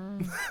ever.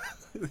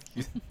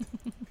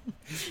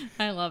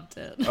 I loved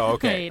it. Oh,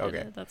 okay, I hated okay.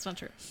 it. That's not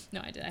true. No,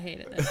 I did. I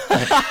hated it.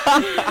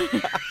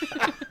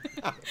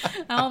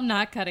 I'm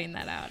not cutting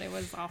that out. It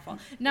was awful.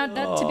 Now,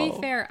 to be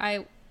fair,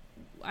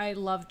 I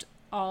loved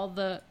all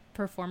the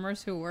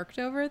performers who worked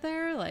over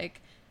there.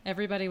 Like,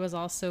 everybody was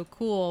all so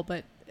cool,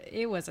 but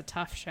it was a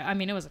tough show. I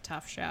mean, it was a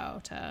tough show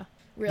to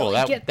really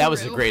Well, get that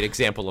was a through. great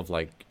example of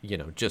like,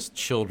 just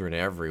children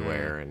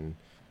everywhere and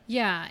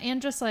Yeah,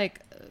 and just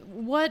like,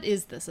 what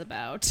is this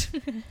about?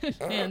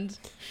 And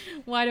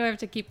why do I have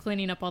to keep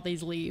cleaning up all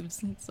these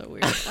leaves? It's so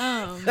weird.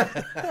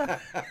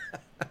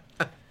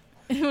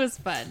 It was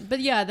fun. But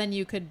yeah, then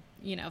you could,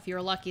 if you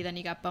were lucky, then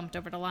you got bumped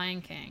over to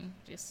Lion King.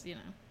 Just,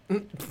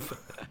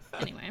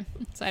 Anyway,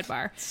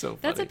 sidebar. So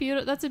That's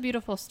funny. that's a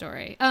beautiful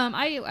story.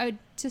 I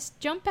just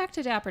jump back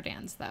to Dapper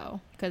Dan's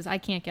though, because I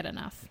can't get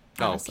enough.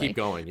 Honestly. keep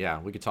going. Yeah,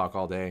 we could talk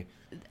all day.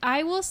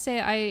 I will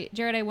say,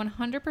 Jared, I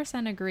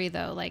 100% agree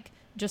though. Like,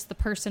 just the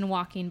person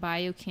walking by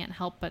you can't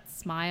help but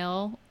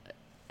smile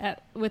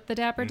with the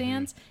Dapper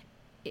Dans.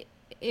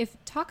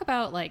 If talk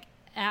about like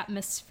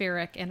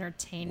atmospheric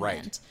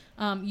entertainment,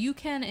 you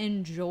can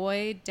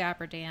enjoy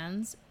Dapper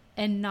Dans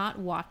and not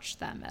watch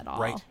them at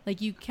all. Right. Like,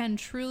 you can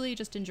truly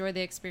just enjoy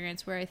the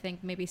experience, where I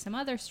think maybe some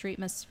other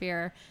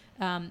Streetmosphere,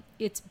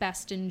 it's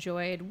best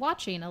enjoyed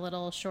watching a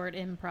little short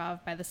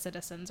improv by the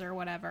citizens or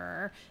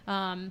whatever.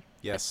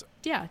 Yes.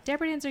 Yeah,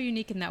 Dapper Dans are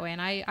unique in that way, and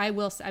I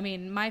will. I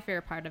mean, my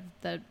favorite part of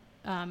the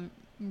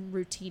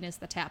routine is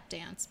the tap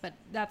dance, but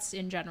that's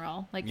in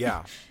general. Like,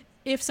 Yeah.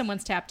 if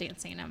someone's tap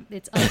dancing,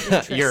 it's of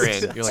interest. You're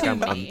in. You're like, to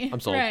I'm me.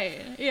 sold.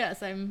 Right?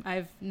 Yes, I'm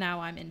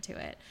into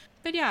it.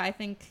 But yeah, I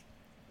think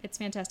it's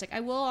fantastic.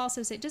 I will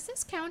also say, does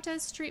this count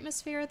as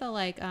Streetmosphere? The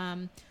like,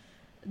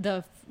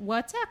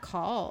 what's that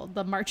called?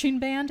 The marching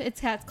band?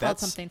 It's called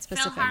That's something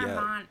specific.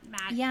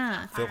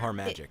 Yeah.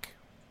 Philharmagic.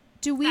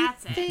 Do we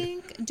That's it.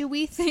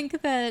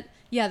 think that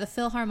the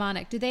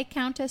Philharmonic, do they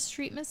count as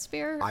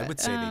Streetmosphere? I would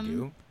say they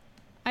do.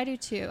 I do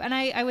too, and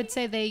I would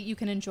say you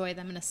can enjoy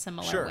them in a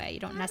similar Sure. way. You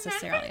don't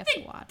necessarily have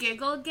to watch.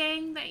 Giggle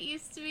Gang that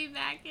used to be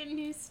back in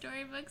New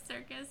Storybook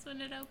Circus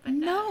when it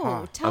opened up. No,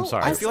 Huh. tell I'm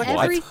sorry. us I feel like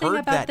everything I've heard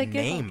about that the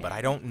Giggle name, Gang. but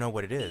I don't know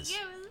what it is.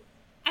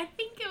 I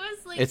think it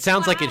was like. It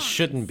sounds like it clowns.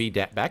 shouldn't be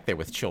back there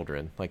with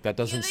children. Like that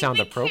doesn't Yeah, sound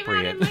they came out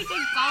appropriate. in like a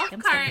golf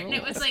Against the cart, and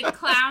it was rules. like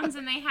clowns,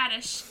 and they had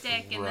a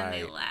shtick, and then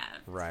they Right. left.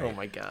 Right. Oh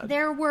my god.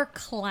 There were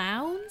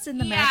clowns in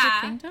the Yeah.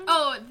 Magic Kingdom.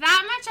 Oh,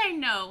 that much I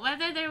know.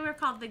 Whether they were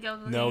called the Giggle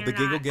Gang No, or the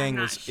Giggle not, Gang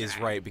I'm not is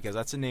sure. right, because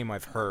that's a name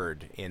I've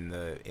heard in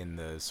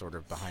the sort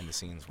of behind the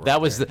scenes work.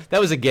 That was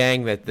a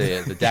gang that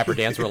the Dapper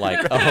Dans were like,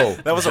 oh,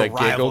 That was the a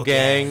rival Giggle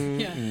Gang.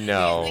 Yeah.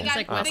 No, They got,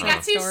 like they West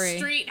got Side too Story.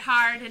 street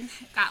hard and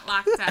got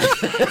locked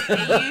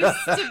up. They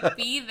used to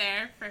be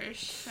there for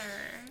sure.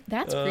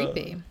 That's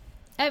creepy.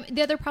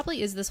 There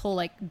probably is this whole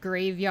like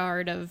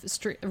graveyard of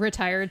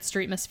retired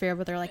Streetmosphere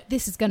where they're like,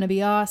 this is going to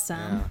be awesome,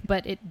 Yeah.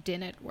 but it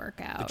didn't work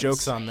out. the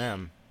joke's on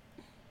them.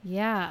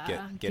 Yeah. Get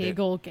it?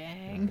 Giggle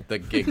Gang. the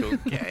Giggle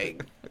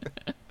Gang.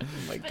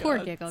 Oh my God. Poor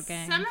Giggle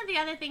Gang. Some of the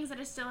other things that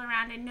are still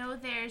around, I know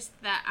there's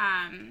the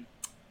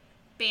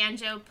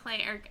banjo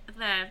player,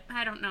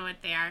 I don't know what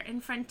they are.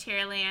 In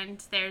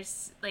Frontierland,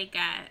 there's like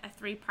a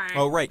 3-part.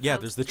 Oh, right. Yeah,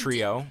 there's the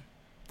trio.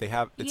 They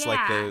have, it's like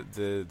Yeah.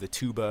 the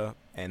tuba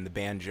and the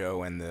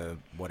banjo and the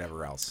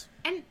whatever else.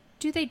 And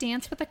Do they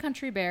dance with the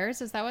Country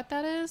Bears? Is that what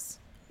that is?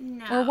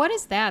 no. Or what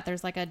is that?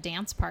 There's like a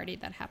dance party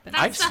that happens.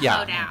 That's the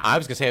hoedown. I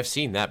was gonna say I've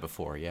seen that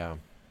before. Yeah.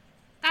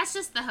 That's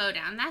just the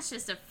hoedown. That's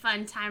just a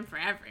fun time for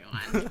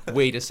everyone.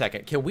 Wait a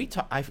second. Can we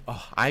talk?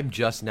 I'm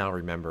just now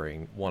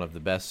remembering one of the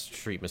best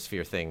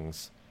Streetmosphere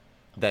things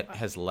that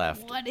has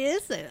left. What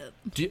is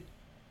it?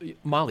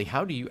 Molly,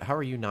 how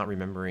are you not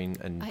remembering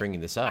and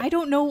bringing this up? I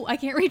don't know. I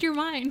can't read your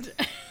mind.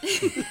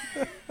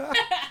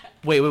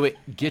 Wait.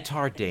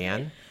 Guitar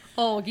Dan.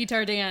 Oh,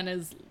 Guitar Dan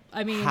is.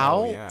 I mean,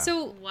 How? Oh, yeah.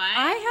 So What?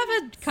 I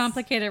have a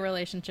complicated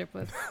relationship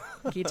with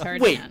Guitar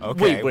Wait, Dan.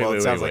 Okay, Wait, well,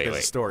 it sounds like wait.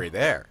 there's a story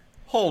there.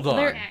 Hold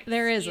on.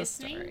 There is a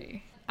Excuse me?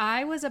 story.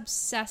 I was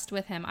obsessed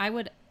with him. I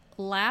would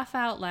laugh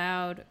out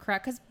loud,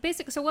 crack. Because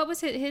basically, so what was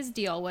his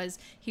deal was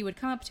he would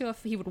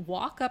he would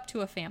walk up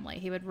to a family.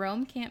 He would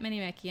roam Camp Minnie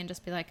Mickey and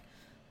just be like,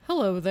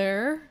 "Hello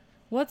there.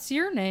 What's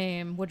your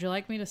name? Would you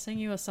like me to sing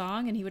you a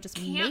song?" And he would just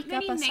Camp make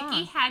up Minnie a Mickey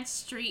song. had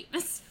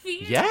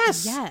Streetmosphere.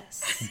 Yes.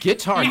 Yes.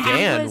 Guitar He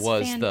Dan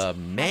was the fantastic.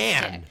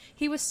 man.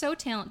 He was so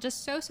talented,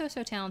 just so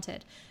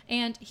talented,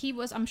 and he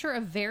was, I'm sure,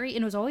 and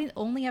it was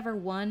only ever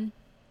one.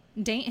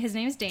 His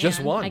name is Dan.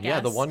 Just one. I Yeah,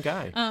 the guess. one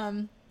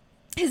guy.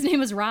 His name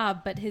was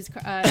Rob, but his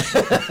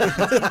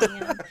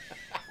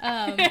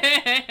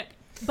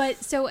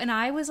but so, and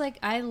I was like,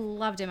 I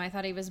loved him. I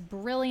thought he was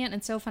brilliant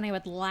and so funny. I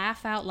would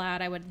laugh out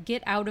loud. I would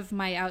get out of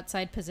my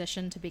outside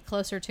position to be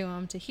closer to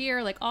him, to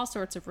hear like all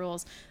sorts of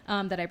rules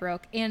that I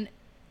broke. And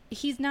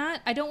he's not,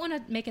 I don't want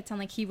to make it sound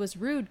like he was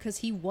rude, because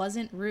he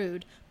wasn't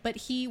rude, but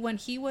when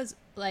he was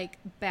like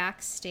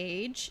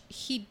backstage,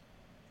 he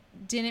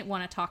didn't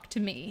want to talk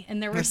to me,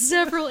 and there were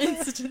several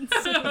instances.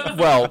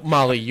 Well,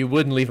 Molly, you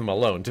wouldn't leave him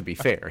alone. To be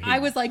fair, I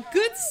was like,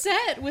 "Good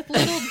set with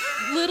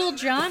little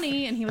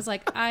Johnny," and he was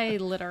like, "I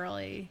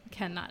literally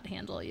cannot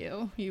handle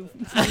you, you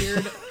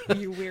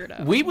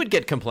weirdo." We would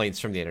get complaints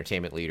from the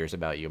entertainment leaders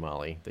about you,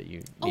 Molly, that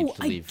you need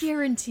to I leave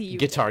guarantee you,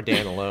 Guitar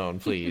Dan alone,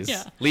 please.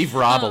 Yeah. Leave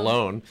Rob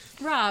alone.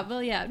 Rob.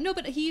 Well, yeah, no,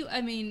 but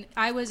I mean,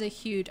 I was I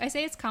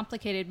say it's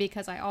complicated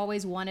because I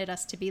always wanted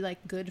us to be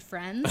like good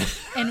friends,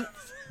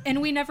 and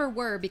we never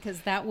were,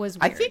 because that was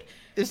weird. I think,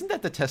 isn't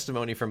that the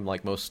testimony from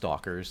like most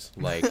stalkers?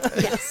 Like,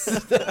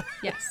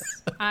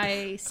 yes,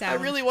 I sound.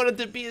 I really wanted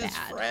to be his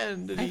bad.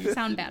 friend. And I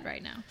sound bad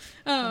right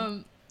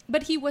now.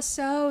 But he was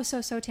so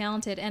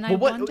talented, and I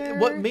Well, wonder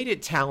what made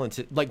it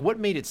talented? Like, what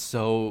made it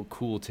so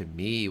cool to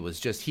me was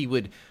just he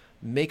would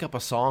make up a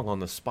song on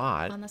the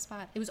spot. on the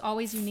spot. It was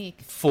always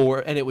unique.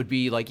 And it would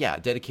be like, yeah,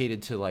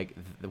 dedicated to like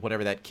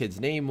whatever that kid's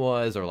name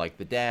was, or like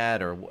the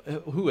dad, or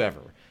whoever.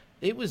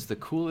 It was the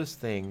coolest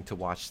thing to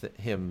watch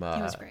him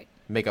was great.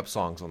 make up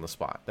songs on the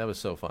spot. That was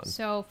so fun.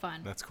 So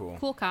fun. That's cool.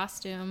 Cool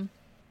costume.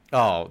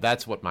 Oh,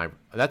 that's my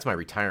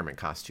retirement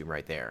costume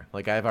right there.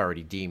 Like, I've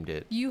already deemed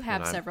it. You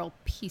have and several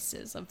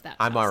pieces of that.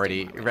 I'm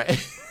already costume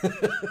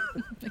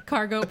right.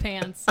 cargo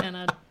pants and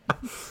a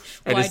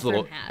And his wide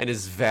little brim hat. and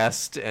his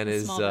vest and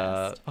his Small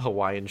vest.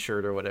 Hawaiian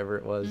shirt or whatever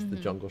it was, the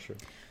jungle shirt.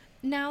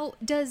 Now,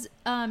 do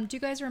you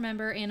guys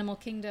remember Animal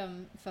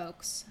Kingdom,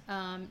 folks?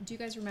 Do you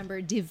guys remember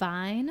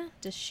Divine?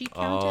 Does she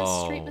count as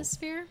Oh.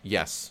 Streetmosphere?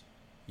 Yes,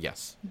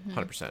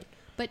 100%.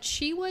 But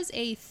she was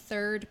a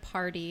third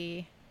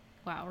party.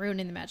 Wow,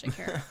 ruining the magic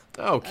here.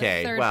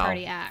 Okay,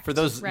 third-party well, act, for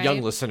those right?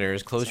 young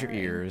listeners, close Sorry.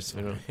 your ears.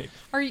 You know.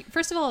 Are you,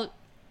 first of all,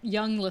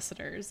 young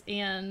listeners,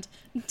 and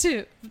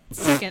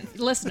second,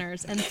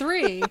 listeners, and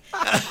three,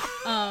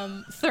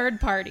 third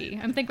party.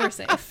 I think we're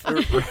safe.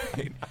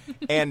 Right.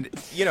 And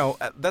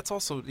that's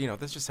also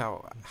that's just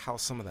how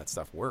some of that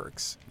stuff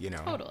works.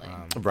 Totally.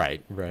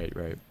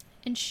 Right.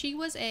 And she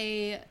was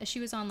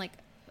on like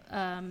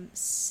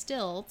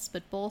stilts,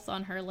 but both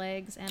on her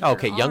legs and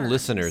Okay, her young arms.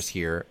 listeners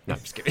here. No, I'm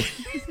just kidding.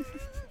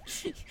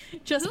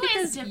 Just Who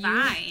because is you-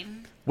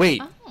 Divine?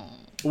 Wait, Oh.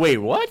 wait,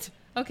 what?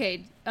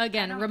 Okay,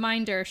 again,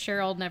 reminder: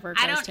 Cheryl never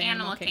goes I don't to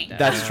Animal Animal Kingdom. Kingdom.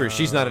 That's true.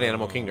 She's not an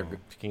Animal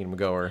Kingdom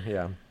goer.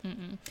 Yeah.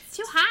 It's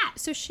too hot.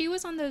 So she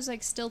was on those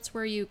like stilts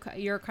where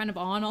you're kind of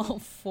on all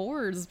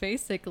fours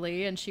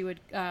basically, and she would.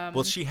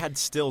 Well, she had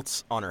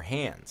stilts on her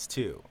hands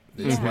too.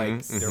 It's Yeah.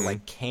 like they're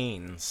like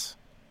canes.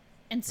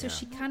 And so Yeah.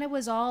 she kind of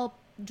was all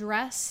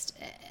dressed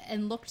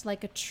and looked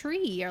like a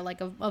tree or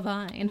like a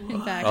vine,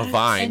 in fact. A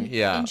vine, and,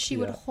 yeah, And she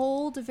would yeah.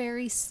 hold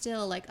very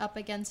still, like up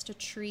against a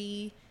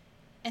tree,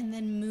 and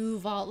then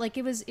move all like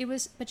it was.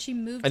 But she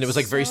moved, And it was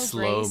like very so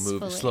slow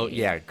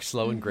gracefully.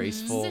 slow and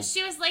graceful. So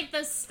she was like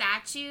those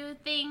statue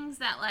things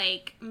that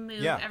like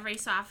move Yeah. every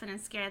so often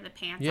and scare the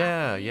pants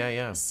Yeah, off.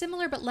 yeah.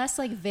 Similar, but less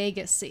like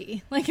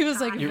Vegas-y. Like it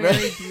was like You're very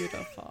right.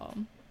 beautiful.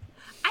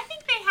 I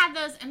think they had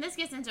those, and this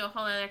gets into a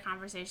whole other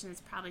conversation.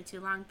 It's probably too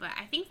long, but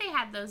I think they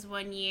had those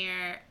one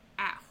year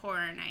at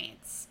Horror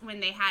Nights when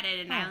they had it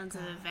in Oh, Islands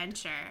of God.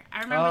 Adventure. I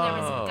remember there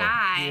was Oh, a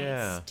guy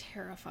yeah. It's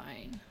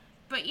terrifying.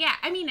 But yeah,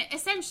 I mean,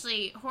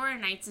 essentially, Horror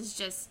Nights is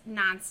just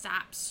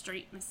nonstop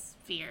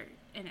streetmosphere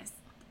in a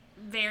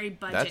very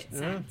budget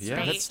sense, yeah,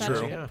 right? that's Such true.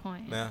 a good Yeah.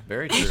 point. Yeah.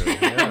 Very true.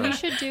 Yeah. We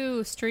should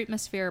do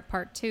Streetmosphere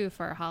Part 2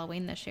 for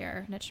Halloween this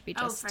year, and it should be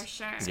Oh, just for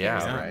sure. Yeah,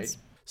 sounds. right.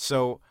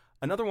 So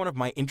another one of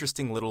my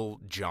interesting little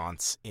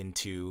jaunts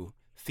into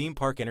theme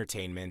park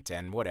entertainment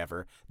and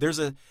whatever. There's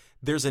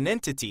an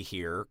entity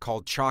here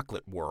called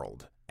Chocolate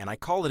World, and I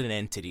call it an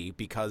entity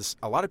because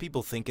a lot of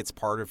people think it's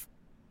part of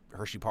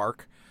Hershey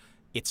Park.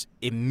 It's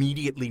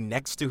immediately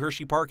next to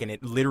Hershey Park, and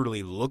it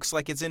literally looks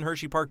like it's in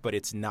Hershey Park, but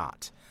it's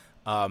not.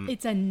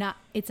 It's a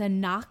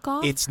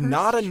knockoff. It's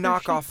not a Hershey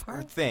knockoff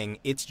Park? thing.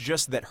 It's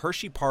just that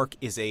Hershey Park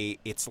is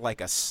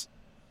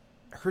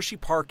Hershey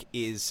Park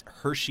is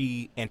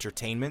Hershey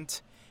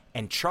Entertainment,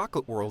 and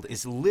Chocolate World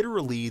is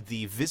literally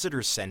the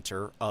visitor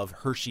center of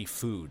Hershey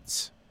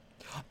Foods.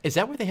 Is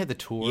that where they had the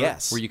tour?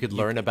 Yes. Where you could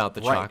learn about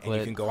the Right, chocolate? and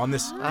you can go on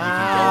this. Oh,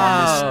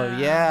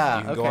 yeah.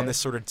 You can go on this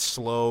sort of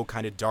slow,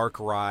 kind of dark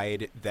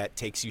ride that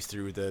takes you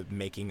through the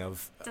making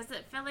of. Does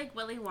it feel like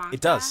Willy Wonka?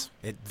 It does.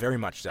 It very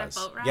much does.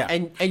 boat ride? Yeah.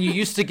 And you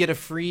used to get a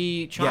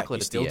free chocolate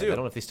you at still the end. do. I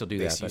don't know if they still do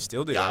Yes, that. you but-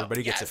 still do. Oh,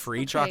 Everybody gets a yes.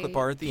 free chocolate Okay.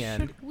 bar at the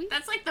end. Should we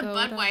That's like the go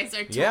to-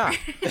 Budweiser tour. Yeah.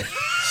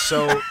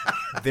 So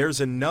there's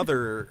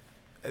another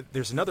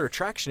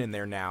attraction in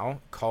there now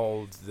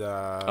called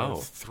the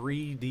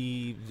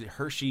 3D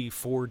Hershey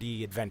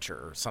 4D Adventure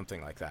or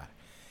something like that.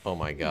 Oh,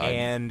 my God.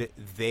 And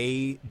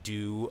they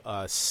do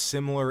a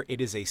similar. It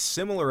is a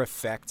similar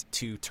effect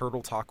to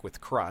Turtle Talk with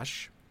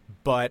Crush,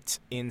 but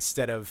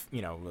instead of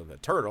the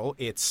turtle,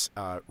 it's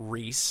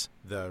Reese,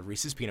 the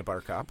Reese's Peanut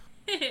Butter Cup,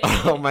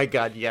 Oh, my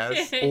God,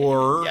 yes.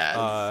 or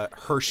Yes.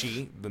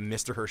 Hershey, the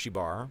Mr. Hershey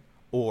bar,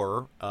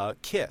 or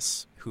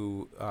Kiss,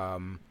 who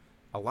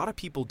a lot of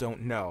people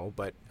don't know,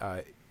 but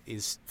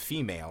is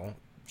female.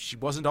 She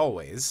wasn't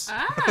always,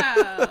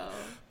 Oh.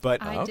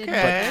 but I did know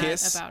Okay. that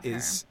Kiss about her.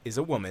 is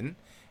a woman,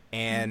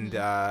 and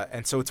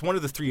so it's one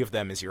of the three of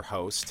them is your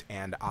host,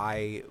 and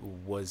I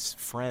was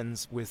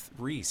friends with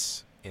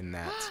Reese in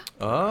that.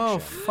 Oh,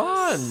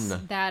 attraction.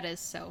 fun. That is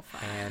so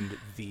fun. And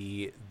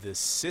the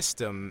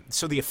system,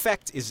 so the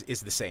effect is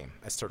the same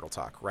as Turtle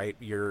Talk, right?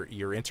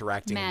 You're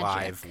interacting Magic.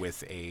 live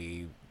with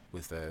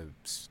a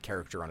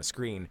character on a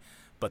screen,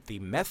 but the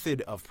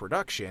method of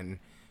production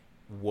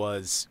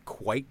was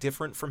quite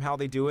different from how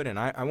they do it, and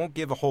I won't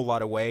give a whole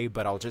lot away,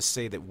 but I'll just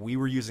say that we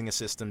were using a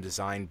system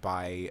designed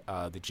by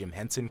the Jim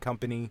Henson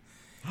Company,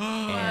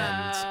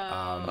 and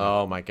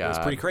Oh, my God. it was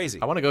pretty crazy.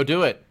 I want to go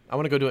do it. I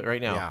want to go do it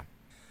right now. Yeah,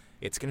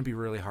 it's going to be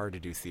really hard to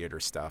do theater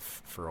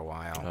stuff for a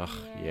while. Ugh,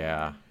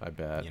 yeah, I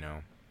bet.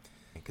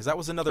 Because that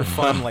was another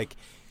fun like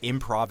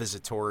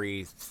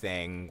improvisatory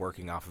thing,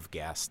 working off of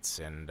guests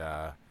and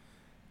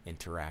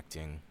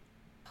interacting.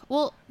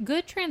 Well,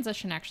 good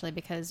transition actually,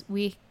 because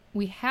we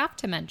have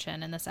to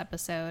mention in this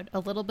episode a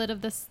little bit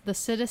of the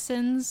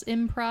Citizens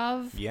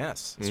Improv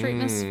Yes.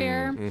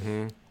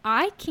 Streetmosphere.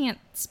 I can't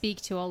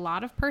speak to a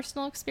lot of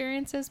personal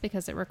experiences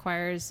because it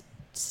requires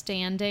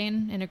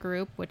standing in a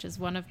group, which is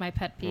one of my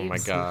pet peeves. Oh, my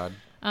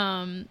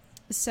God.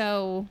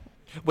 So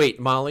Wait,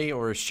 Molly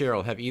or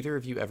Cheryl, have either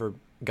of you ever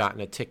gotten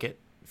a ticket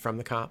from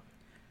the cop?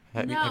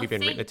 Have No, you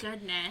been thank written a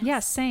goodness. yeah,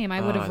 same. I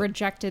would have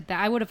rejected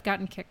that. I would have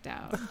gotten kicked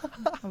out.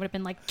 I would have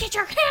been like, "Get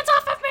your hands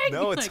off of me!"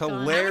 No, it's Like,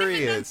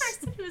 hilarious.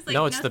 Person who was like,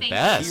 No, it's the thank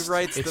best. He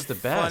writes It's the the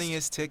best.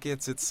 funniest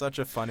tickets. It's such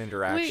a fun Wait,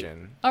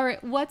 interaction. all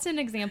right. What's an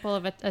example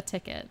of a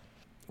ticket?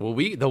 Well,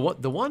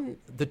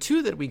 the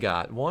two that we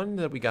got. One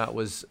that we got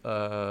was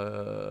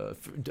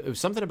it was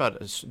something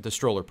about the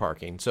stroller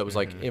parking. So it was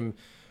like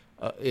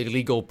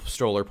illegal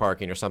stroller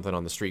parking or something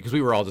on the street because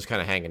we were all just kind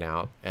of hanging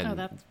out and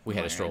that's we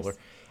had a hilarious. stroller.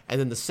 And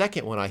then the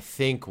second one I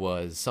think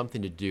was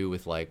something to do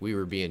with like we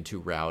were being too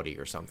rowdy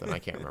or something. I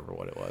can't remember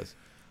what it was.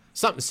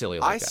 Something silly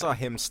like I that. saw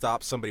him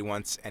stop somebody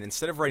once, and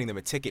instead of writing them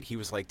a ticket, he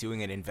was like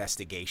doing an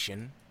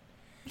investigation.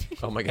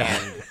 Oh my God.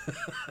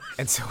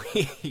 And so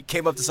he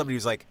came up to somebody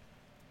who's like,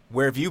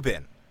 "Where have you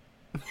been?"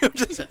 Oh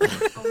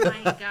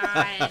my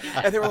god.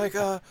 And they were like,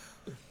 "Well,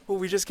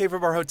 we just came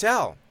from our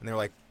hotel." And they were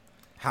like,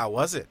 "How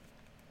was it?"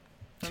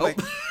 I'm like,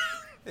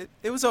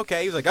 it was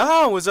okay. He was like,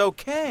 "Oh, it was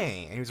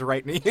okay." And he was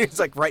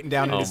writing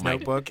down in Oh his my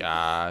notebook,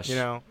 gosh.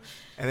 And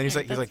then he's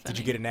like, that's "Did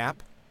you funny. get a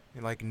nap?"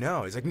 You're like,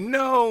 "No." He's like,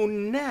 "No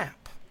nap."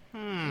 Oh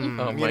You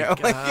my know,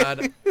 like,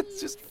 God. It's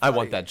just I funny.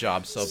 want that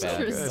job so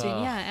bad. Interesting.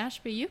 Ugh. Yeah,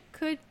 Ashby, you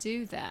could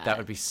do that. That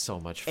would be so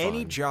much fun.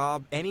 Any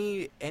job,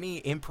 any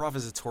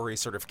improvisatory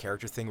sort of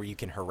character thing where you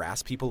can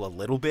harass people a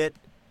little bit,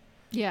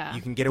 Yeah.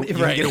 you can get you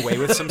Right. can get away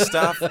with some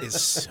stuff is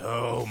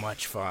so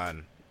much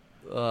fun.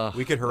 Ugh,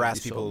 We could harass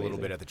that'd be so people a little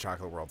amazing. bit at the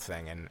Chocolate World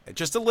thing, and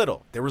just a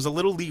little. There was a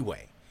little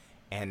leeway,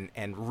 and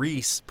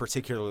Reese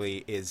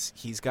particularly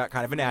he's got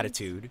kind of an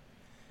attitude,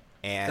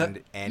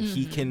 and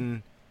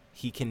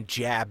he can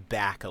jab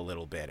back a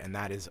little bit, and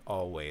that is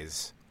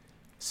always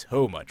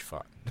so much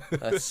fun.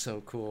 That's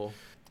so cool.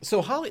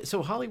 So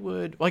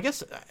Hollywood. Well, I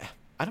guess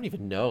I don't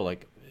even know.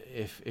 Like,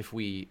 if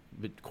we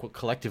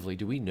collectively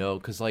do we know?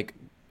 Because like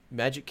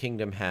Magic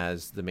Kingdom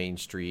has the Main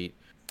Street,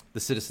 the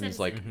Citizens,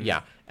 like Mm-hmm.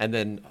 yeah, and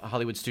then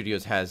Hollywood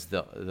Studios has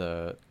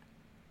the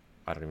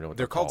I don't even know what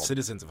They're called called.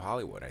 Citizens of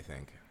Hollywood, I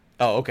think.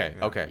 Oh, okay,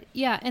 okay.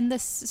 Yeah, and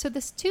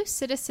this two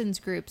citizens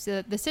groups,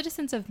 the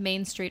citizens of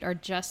Main Street are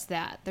just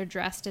that. They're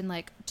dressed in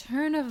like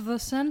turn of the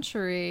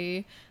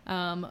century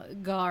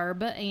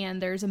garb,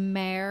 and there's a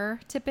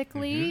mayor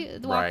typically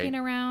walking Right.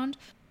 around.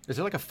 Is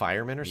there like a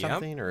fireman or Yep.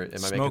 something, or am I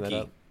Smokey. making that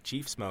up?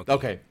 Chief Smokey.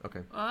 Okay.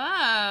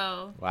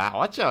 Whoa. Wow,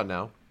 watch out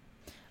now.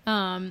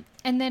 And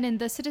then in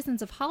the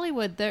Citizens of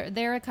Hollywood,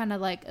 they're kind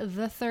of like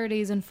the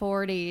 30s and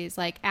 40s,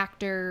 like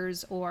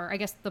actors, or I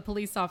guess the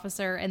police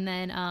officer, and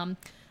then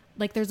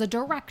like there's a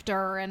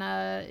director and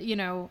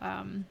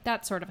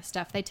that sort of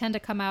stuff. They tend to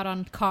come out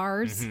on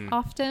cars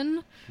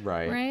often,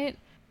 right?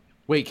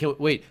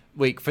 Wait.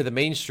 For the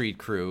Main Street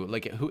crew,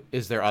 like, who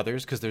is there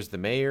others? Because there's the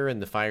mayor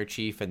and the fire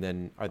chief, and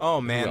then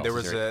Oh who man, else there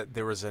is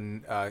was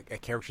there? a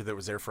character that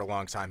was there for a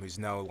long time who's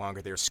no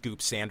longer there.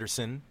 Scoop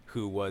Sanderson,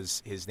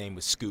 his name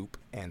was Scoop,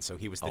 and so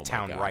he was the my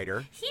town God.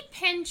 writer. He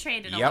pin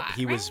traded a Yep, lot.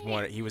 he was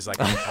right? He was like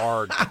a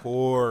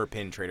hardcore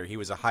pin trader. He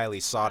was a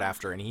highly sought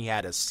after, and he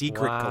had a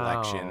secret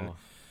collection. Wow.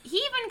 He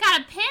even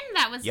got a pin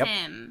that was Yep.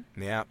 him.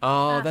 Yeah,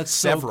 Oh, that's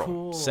several, so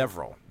cool.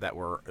 several that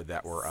were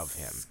of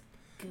him.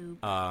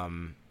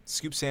 Scoop.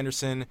 Scoop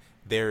Sanderson.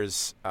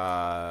 There's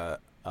a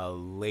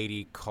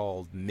lady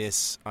called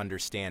Miss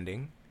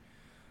Understanding.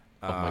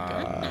 Oh my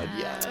God!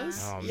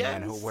 Yes. Oh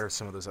yes. man, what are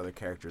some of those other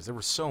characters? There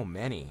were so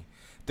many.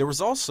 There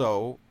was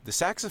also the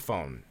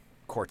saxophone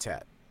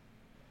quartet.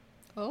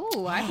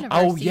 Oh, I've never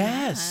Oh, seen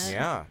yes. that.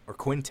 Yeah, or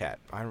quintet.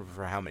 I don't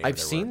remember how many. I've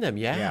there seen were. them.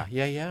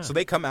 Yeah. So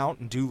they come out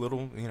and do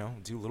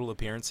little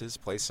appearances,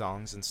 play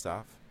songs and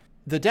stuff.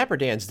 The Dapper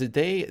Dans, did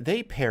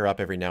they pair up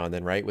every now and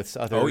then, right? With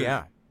other. Oh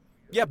yeah,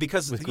 yeah.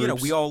 Because With we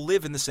groups. all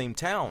live in the same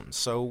town,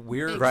 so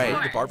we're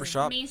Right. the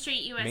barbershop, Main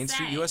Street USA. Main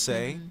Street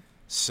USA.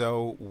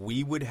 So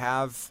we would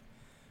have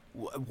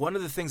one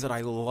of the things that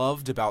I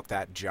loved about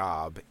that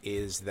job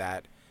is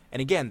that,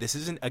 and again, this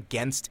isn't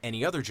against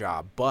any other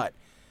job, but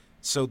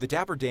so the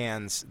Dapper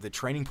Dans, the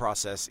training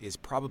process is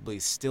probably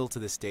still to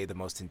this day the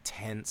most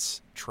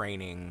intense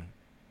training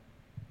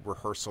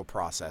rehearsal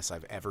process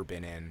I've ever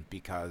been in,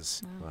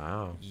 because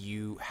Wow.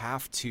 you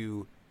have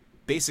to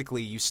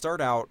basically, you start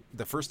out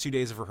the first 2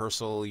 days of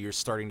rehearsal, you're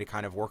starting to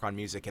kind of work on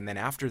music, and then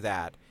after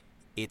that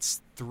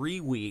it's 3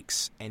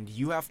 weeks and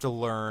you have to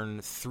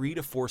learn 3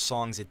 to 4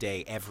 songs a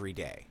day every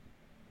day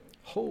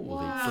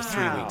Holy for 3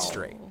 cow. weeks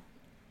straight,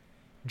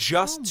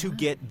 just to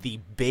get the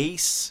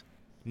base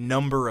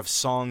number of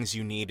songs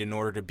you need in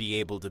order to be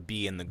able to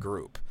be in the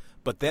group.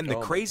 But then the Oh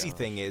my crazy gosh.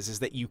 thing is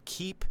that you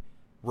keep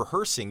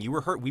rehearsing.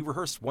 We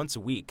rehearsed once a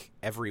week,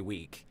 every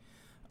week.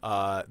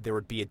 There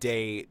would be a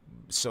day,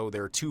 so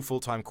there are 2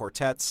 full-time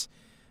quartets.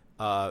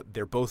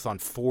 They're both on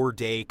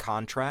 4-day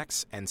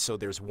contracts, and so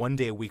there's 1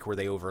 day a week where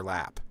they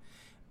overlap.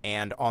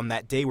 And on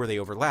that day where they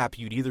overlap,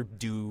 you'd either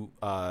do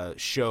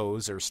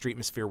shows or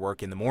streetmosphere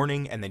work in the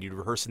morning, and then you'd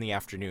rehearse in the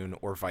afternoon,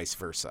 or vice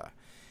versa.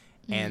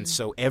 And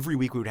so every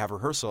week we would have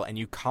rehearsal, and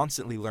you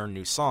constantly learn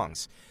new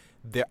songs.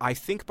 I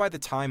think by the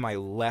time I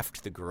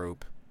left the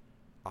group,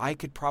 I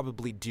could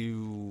probably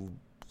do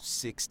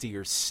 60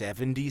 or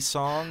 70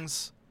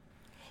 songs.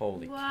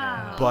 Holy Wow.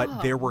 cow.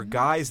 But there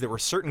were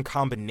certain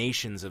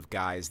combinations of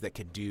guys that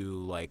could do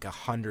like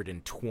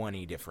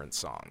 120 different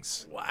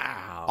songs.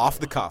 Wow. Off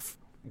the cuff,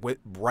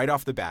 right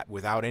off the bat,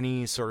 without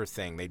any sort of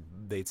thing.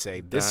 They'd say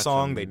this That's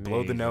song, they'd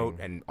blow the note,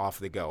 amazing. and off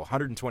they go.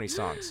 120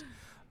 songs.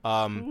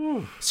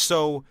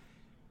 So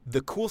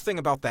the cool thing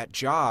about that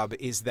job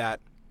is that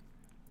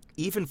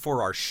even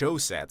for our show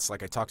sets,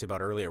 like I talked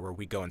about earlier, where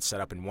we go and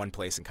set up in one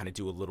place and kind of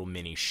do a little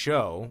mini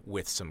show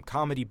with some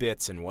comedy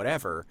bits and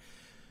whatever,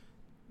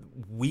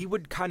 we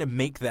would kind of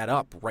make that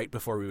up right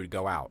before we would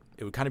go out.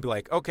 It would kind of be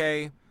like,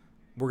 okay,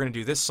 we're going to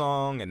do this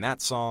song, and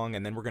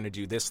then we're going to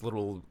do this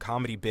little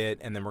comedy bit,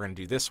 and then we're going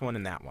to do this one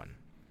and that one.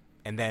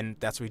 And then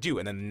that's what we do.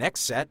 And then the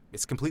next set,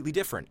 it's completely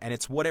different, and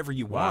it's whatever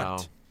you Wow.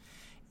 want.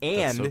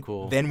 And so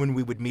cool. then when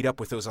we would meet up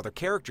with those other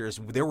characters,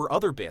 there were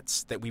other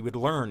bits that we would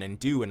learn and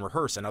do and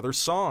rehearse, and other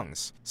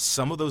songs.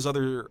 Some of those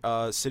other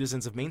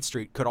citizens of Main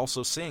Street could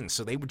also sing,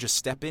 so they would just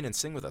step in and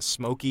sing with us.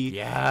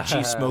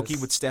 Chief Smokey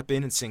would step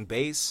in and sing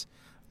bass.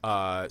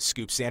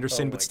 Scoop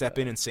Sanderson would step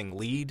in and sing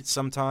lead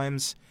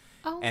sometimes.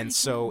 Oh my And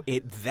so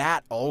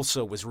that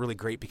also was really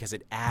great because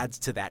it adds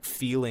to that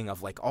feeling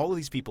of like all of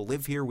these people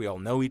live here, we all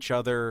know each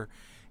other,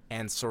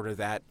 and sort of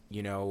that,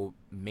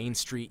 Main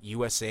Street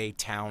USA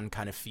town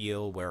kind of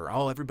feel where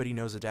everybody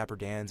knows the Dapper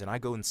Dans, and I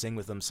go and sing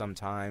with them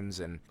sometimes.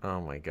 And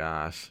Oh my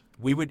gosh.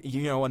 we would,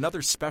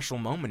 another special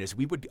moment is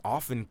we would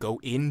often go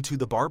into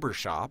the barber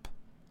shop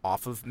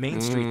off of Main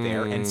Street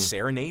there and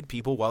serenade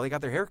people while they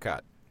got their hair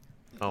cut.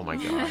 Oh my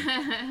god.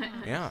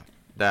 Yeah.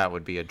 That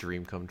would be a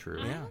dream come true.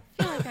 Yeah.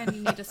 I feel like I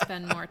need to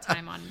spend more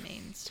time on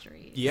Main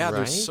Street. Yeah,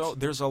 Right?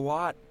 there's a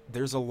lot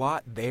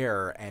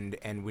there,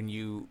 and when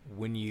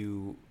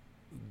you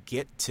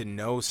get to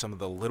know some of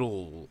the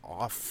little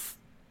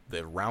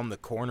around the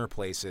corner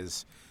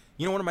places,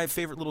 one of my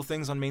favorite little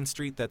things on Main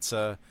Street that's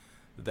a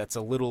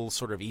little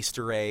sort of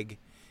Easter egg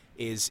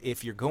is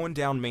if you're going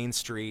down Main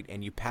Street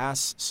and you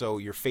pass, so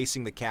you're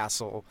facing the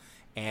castle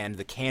and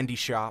the candy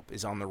shop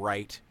is on the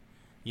right,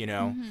 you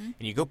know, and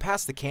you go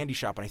past the candy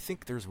shop, and I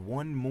think there's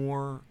one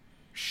more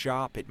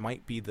shop. It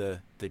might be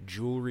the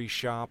jewelry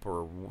shop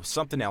or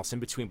something else in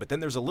between, but then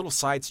there's a little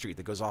side street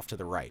that goes off to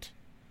the right.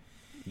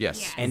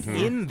 Yes. Yes. And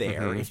in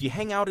there, if you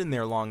hang out in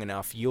there long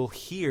enough, you'll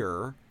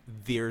hear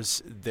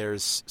there's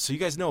so you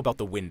guys know about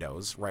the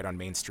windows right on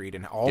Main Street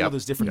and all of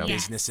those different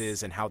Yes.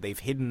 businesses and how they've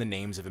hidden the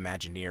names of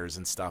Imagineers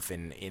and stuff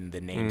in the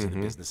names of the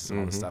businesses and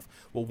all this stuff.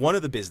 Well, one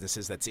of the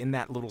businesses that's in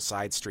that little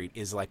side street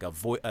is like a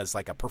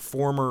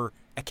performer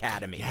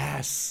academy.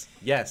 Yes.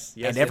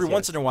 And every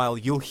once in a while,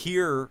 you'll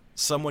hear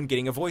someone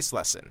getting a voice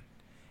lesson,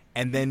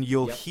 and then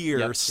you'll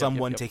hear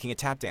someone taking a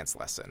tap dance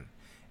lesson.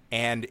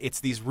 And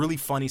it's these really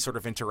funny sort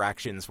of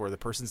interactions where the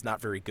person's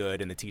not very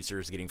good and the teacher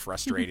is getting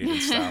frustrated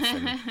and stuff.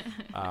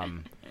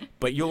 And,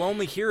 but you'll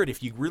only hear it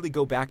if you really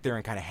go back there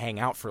and kind of hang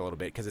out for a little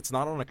bit, because it's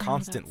not on a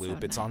constant that's so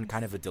loop. It's on nice.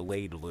 kind of a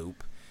delayed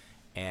loop.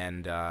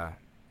 And,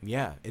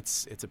 yeah,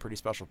 it's a pretty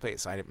special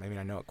place. I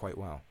know it quite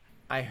well.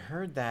 I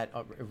heard that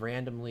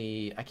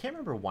randomly. I can't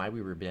remember why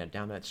we were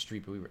down that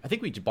street, but I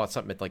think we bought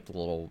something at like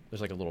there's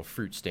like a little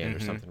fruit stand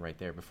or something right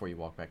there before you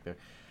walk back there.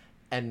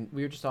 And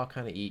we were just all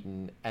kind of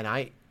eating, and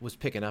I was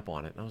picking up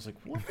on it, and I was like,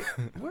 "What?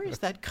 Where is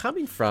that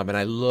coming from?" And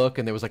I look,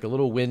 and there was like a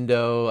little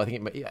window. I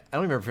don't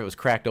remember if it was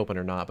cracked open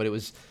or not, but it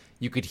was.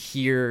 You could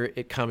hear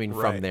it coming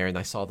from there, and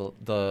I saw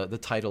the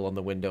title on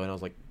the window, and I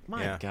was like,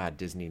 "My God,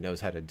 Disney knows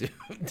how to do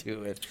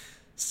it,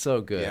 so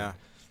good." Yeah.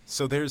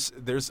 So there's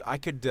I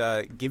could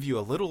give you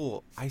a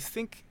little. I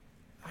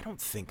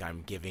don't think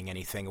I'm giving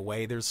anything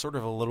away. There's sort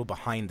of a little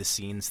behind the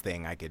scenes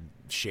thing I could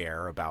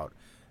share about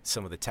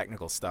some of the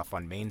technical stuff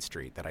on Main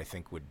Street that I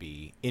think would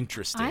be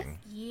interesting.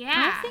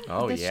 Yeah. I think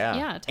Oh, yeah.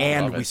 Yeah, totally.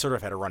 And Love we it. sort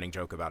of had a running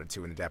joke about it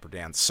too in the Dapper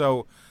Dance.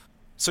 So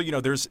you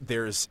know, there's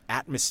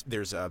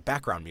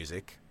background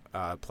music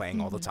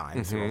playing all the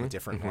time through all the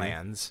different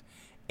lands.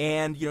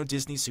 And, you know,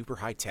 Disney's super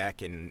high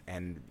tech and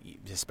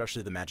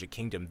especially the Magic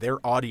Kingdom,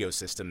 their audio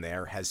system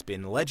there has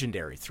been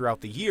legendary throughout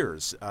the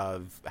years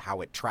of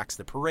how it tracks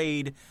the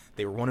parade.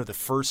 They were one of the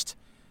first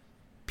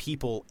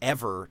people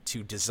ever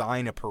to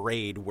design a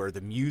parade where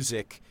the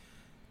music,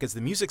 because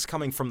the music's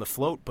coming from the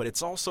float, but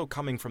it's also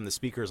coming from the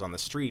speakers on the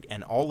street,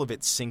 and all of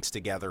it syncs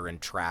together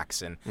and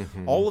tracks, and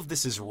all of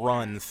this is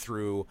run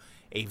through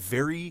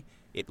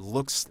it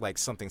looks like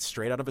something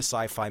straight out of a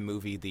sci-fi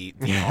movie, the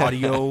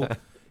audio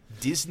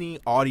Disney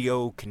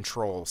Audio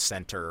Control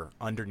Center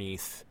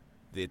underneath.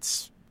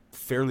 It's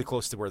fairly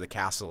close to where the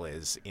castle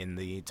is in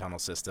the tunnel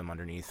system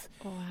underneath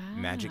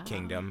Magic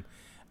Kingdom.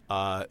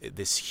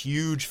 This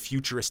huge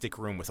futuristic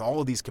room with all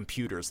of these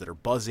computers that are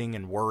buzzing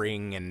and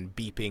whirring and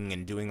beeping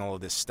and doing all of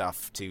this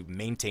stuff to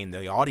maintain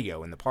the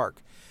audio in the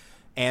park.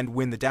 And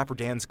when the Dapper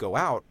Dans go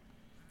out,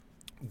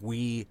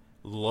 we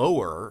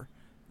lower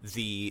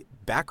the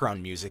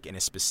background music in a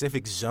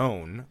specific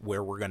zone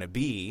where we're going to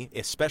be,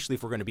 especially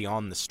if we're going to be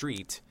on the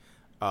street,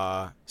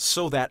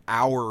 so that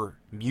our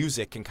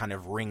music can kind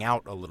of ring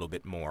out a little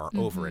bit more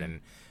over it.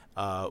 And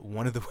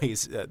one of the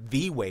ways,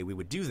 the way we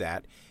would do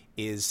that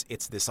is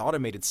it's this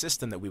automated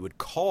system that we would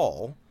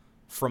call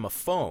from a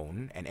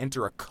phone and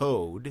enter a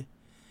code,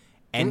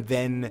 and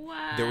then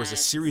there was a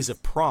series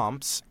of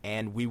prompts,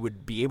 and we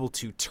would be able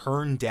to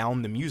turn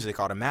down the music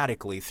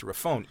automatically through a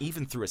phone,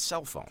 even through a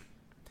cell phone.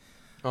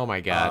 Oh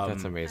my God,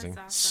 that's amazing.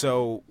 That's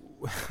awesome.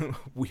 So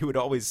we would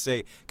always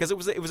say, because it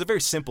was a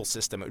very simple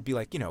system. It would be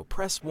like, you know,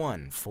 press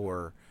 1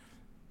 for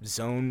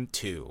zone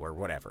 2 or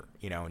whatever,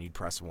 you know, and you'd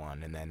press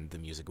 1, and then the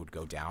music would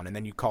go down, and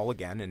then you'd call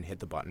again and hit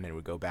the button, and it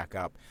would go back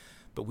up.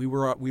 But we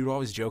would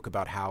always joke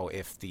about how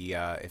if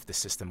the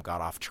system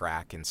got off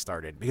track and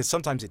started, because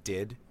sometimes it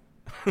did.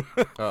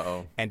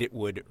 And it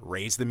would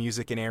raise the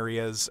music in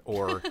areas,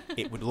 or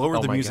it would lower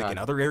the my music God. in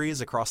other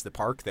areas across the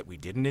park that we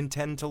didn't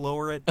intend to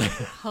lower it.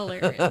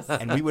 Hilarious.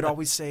 And we would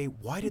always say,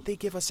 why did they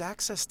give us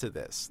access to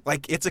this?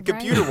 Like, it's a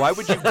computer. Why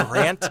would you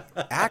grant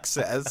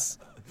access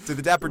to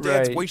the Dapper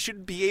Dance? Right. We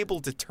should be able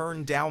to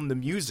turn down the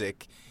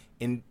music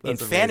in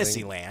That's amazing.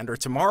 Fantasyland or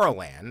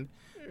Tomorrowland.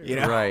 You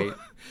know? Right.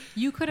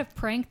 You could have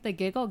pranked the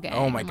Giggle Gang.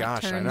 Oh my and,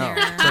 like, gosh, I turned know.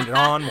 their- Turned it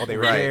on while they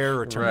were Right, there,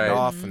 or turned right. it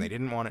off and they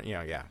didn't want it. You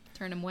know, yeah.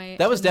 turn them way.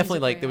 That was turn the definitely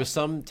music like way there was up.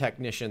 some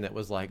technician that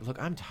was like, "Look,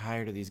 I'm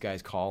tired of these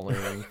guys calling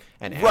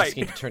and Right.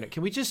 asking to turn it.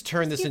 Can we just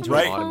turn this give into them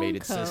an a phone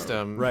automated code."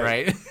 system?" Right.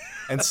 Right.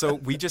 And so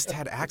we just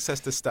had access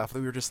to stuff that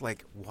we were just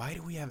like, why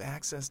do we have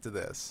access to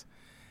this?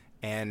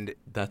 And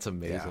That's yeah,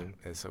 amazing.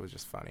 so it was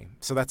just funny.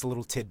 So that's a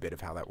little tidbit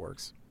of how that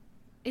works.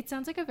 It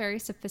sounds like a very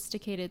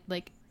sophisticated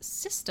like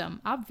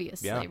system,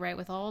 obviously, Yeah. right,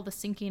 with all the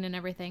syncing and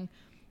everything.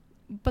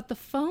 But the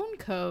phone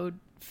code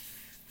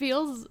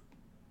feels,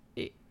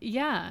 it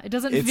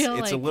doesn't feel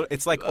It's like a little.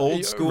 It's like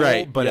old school,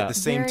 right, but yeah. at the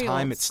same Very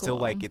time, old it's still school.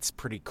 like it's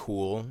pretty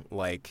cool.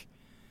 Like,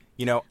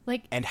 you know,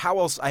 Like- and how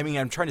else? I mean,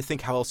 I'm trying to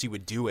think how else you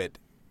would do it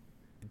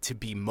to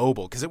be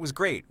mobile, because it was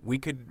great. We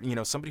could, you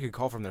know, somebody could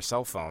call from their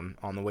cell phone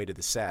on the way to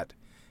the set,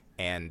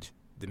 and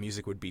the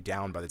music would be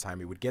down by the time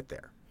we would get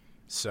there.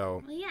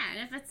 So Well, yeah,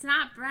 and if it's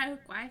not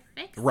broke, why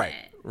fix Right.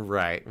 it?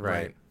 Right.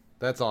 Right.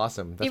 That's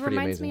awesome. That's it pretty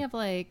reminds amazing. me of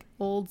like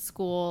old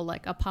school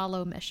like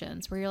Apollo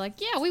missions where you're like,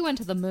 yeah, we went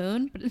to the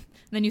moon, but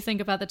then you think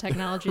about the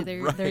technology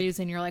they're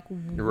using, you're like,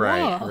 whoa.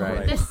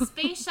 Right. The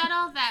space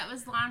shuttle that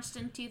was launched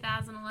in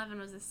 2011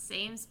 was the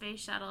same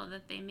space shuttle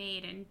that they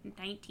made in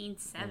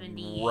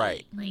 1970.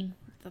 Right. Like,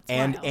 That's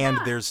And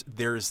wild.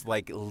 there's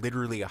like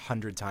literally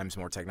 100 times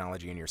more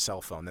technology in your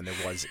cell phone than there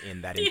was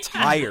in that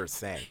entire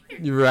thing.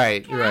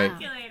 Right.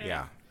 calculator.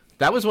 Yeah.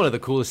 That was one of the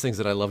coolest things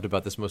that I loved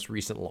about this most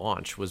recent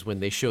launch was when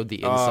they showed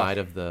the inside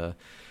of the,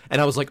 and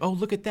I was like, oh,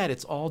 look at that.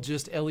 It's all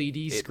just LED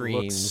It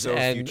screens. looks so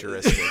and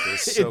futuristic. It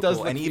was so it does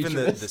cool. look And even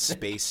the futuristic.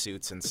 space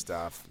suits and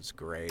stuff was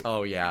great.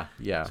 Oh, yeah.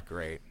 Yeah.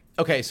 Great.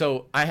 Okay,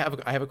 so I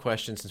have a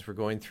question since we're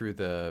going through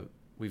the,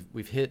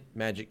 we've hit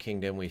Magic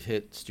Kingdom, we've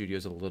hit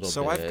studios a little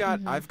So bit.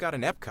 I've got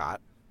an Epcot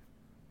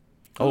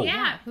Oh,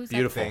 Yeah. Who's that?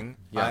 beautiful. thing.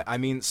 Yeah. I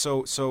mean,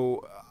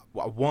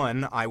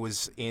 one, I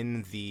was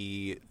in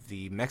the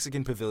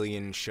Mexican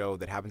Pavilion show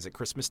that happens at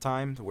Christmas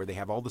time, where they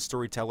have all the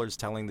storytellers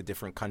telling the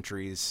different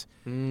countries'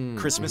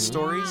 Christmas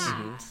stories.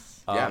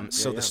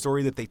 So the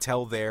story that they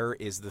tell there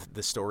is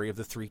the story of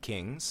the Three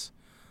Kings.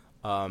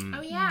 Oh,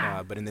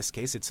 yeah. But in this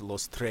case, it's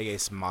Los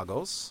Tres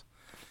Magos,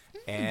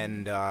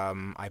 and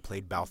I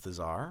played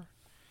Balthazar,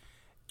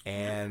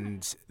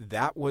 and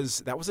that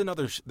was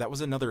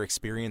another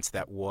experience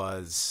that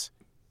was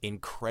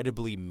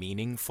incredibly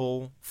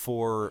meaningful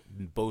for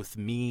both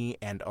me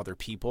and other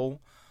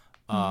people.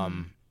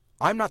 I'm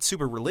not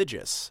super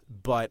religious,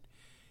 but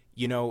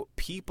the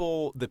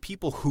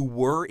people who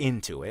were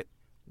into it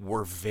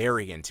were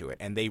very into it,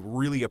 and they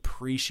really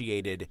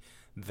appreciated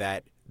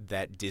that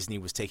Disney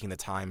was taking the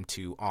time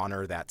to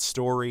honor that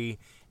story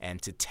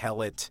and to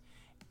tell it.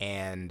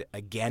 And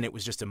again, it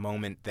was just a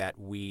moment that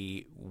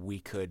we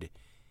could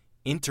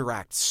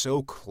interact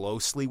so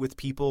closely with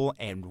people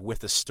and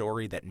with a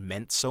story that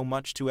meant so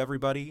much to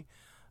everybody.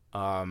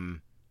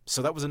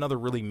 So that was another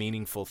really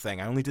meaningful thing.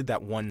 I only did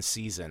that one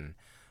season,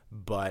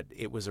 but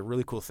it was a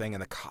really cool thing.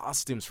 And the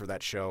costumes for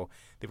that show,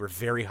 they were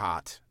very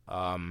hot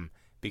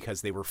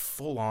because they were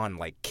full on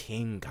like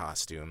king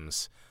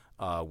costumes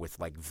with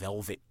like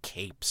velvet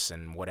capes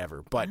and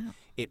whatever. But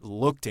it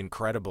looked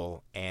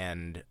incredible,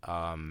 and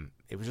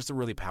it was just a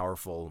really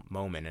powerful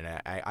moment. And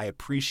I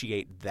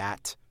appreciate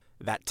that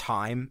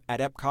time at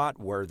Epcot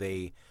where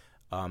they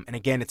and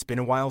again, it's been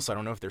a while, so I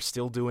don't know if they're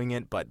still doing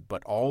it, but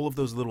all of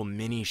those little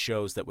mini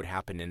shows that would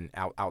happen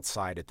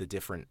outside at the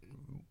different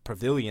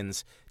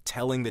pavilions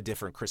telling the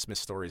different Christmas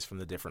stories from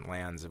the different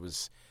lands,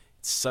 it's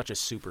such a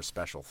super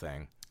special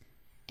thing.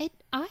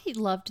 I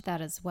loved that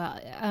as well.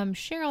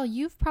 Cheryl,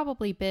 you've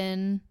probably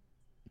been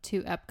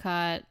to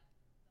Epcot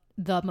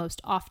the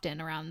most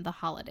often around the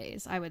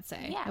holidays, I would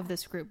say, Yeah. of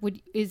this group.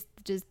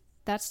 Does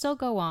that still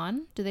go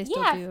on? Do they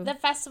still Yeah, do? the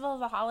Festival of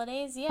the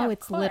Holidays. Yeah, Oh, of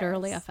it's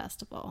literally a course.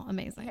 festival.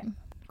 Amazing.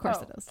 Of course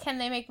Oh, it is. Can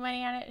they make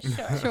money on it?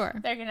 Sure. Sure.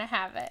 They're going to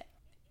have it.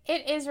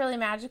 It is really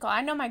magical.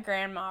 I know my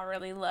grandma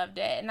really loved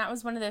it, and that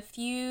was one of the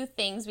few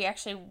things we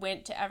actually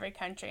went to every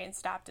country and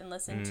stopped and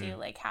listened to,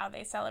 like how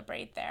they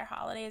celebrate their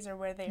holidays or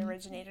where they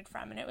originated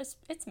from, and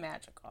it's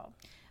magical.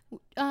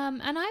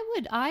 And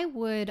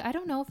I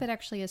don't know if it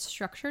actually is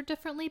structured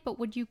differently, but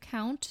would you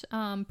count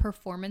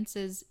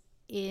performances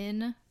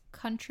in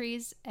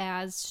countries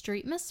as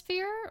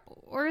Streetmosphere,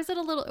 or is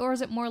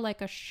it more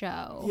like a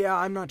show? Yeah,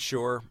 I'm not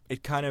sure.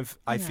 It kind of,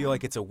 I feel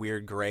like it's a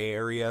weird gray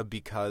area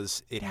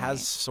because it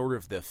has sort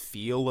of the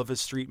feel of a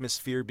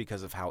Streetmosphere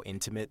because of how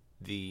intimate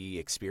the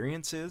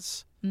experience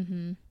is.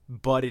 Mm-hmm.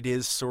 But it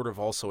is sort of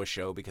also a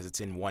show because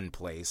it's in one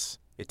place.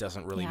 It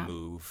doesn't really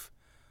move.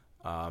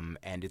 And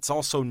it's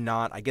also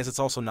not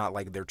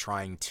like they're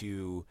trying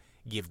to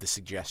give the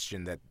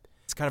suggestion that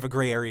it's kind of a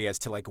gray area as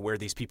to like where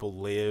these people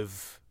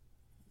live,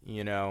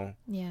 Yeah.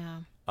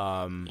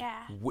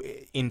 Yeah.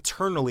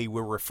 Internally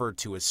we're referred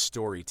to as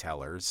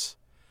storytellers,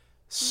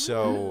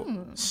 so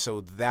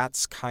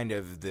that's kind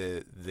of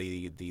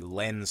the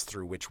lens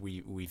through which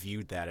we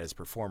viewed that as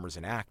performers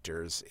and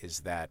actors, is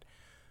that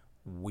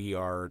we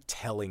are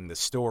telling the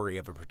story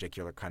of a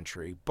particular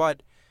country,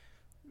 but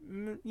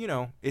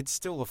it's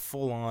still a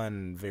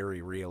full-on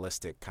very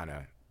realistic kind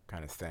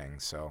of thing.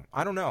 So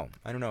I don't know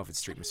if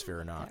it's Streetmosphere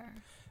or not.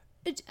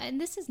 And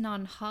this is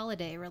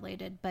non-holiday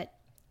related, but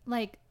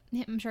like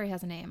I'm sure he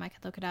has a name. I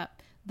could look it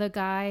up. The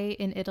guy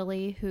in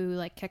Italy who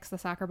like kicks the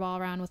soccer ball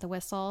around with a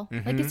whistle.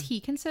 Like, is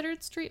he considered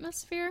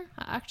Streetmosphere?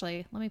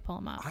 Actually, let me pull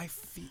him up.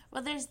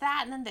 Well, there's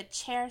that, and then the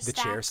chair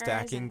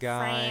stacking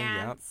guy.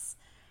 France.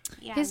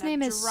 Yeah, His the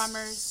name is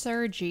drummers.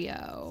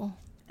 Sergio.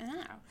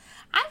 Oh.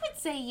 I would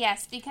say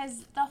yes,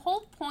 because the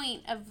whole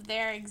point of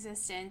their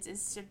existence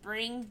is to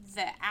bring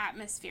the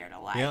atmosphere to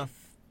life. Yeah.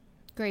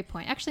 Great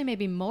point. Actually,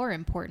 maybe more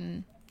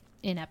important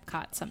in Epcot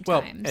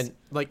Well, sometimes. and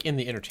like in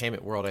the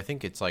entertainment world, I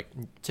think it's like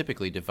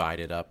typically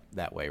divided up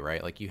that way,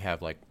 right? Like you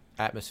have like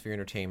atmosphere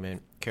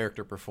entertainment,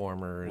 character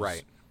performers,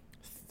 Right.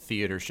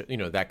 theater,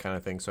 that kind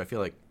of thing. So I feel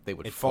like they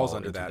would It falls fall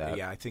under into that.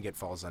 Yeah, I think it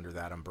falls under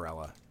that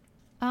umbrella.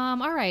 all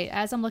right.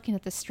 As I'm looking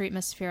at the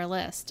Streetmosphere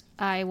list,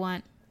 I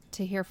want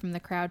to hear from the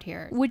crowd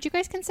here. Would you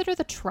guys consider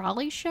the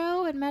trolley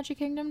show at Magic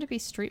Kingdom to be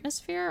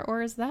Streetmosphere,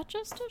 or is that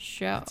just a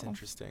show? That's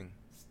interesting.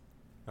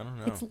 I don't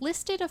know. It's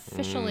listed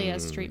officially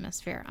as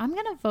Streetmosphere. I'm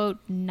going to vote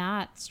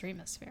not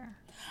Streetmosphere.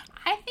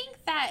 I think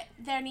that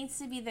there needs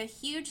to be the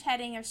huge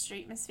heading of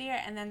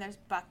Streetmosphere, and then there's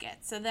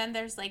buckets. So then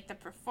there's like the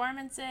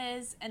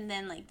performances, and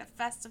then like the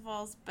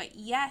festivals. But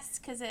yes,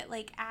 because it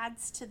like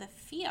adds to the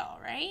feel,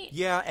 right?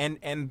 Yeah,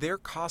 and their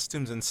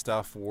costumes and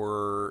stuff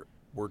were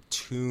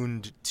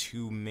tuned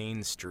to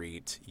Main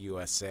Street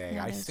USA.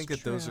 That I is think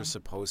that those true. are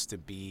supposed to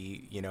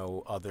be,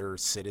 other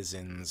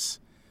citizens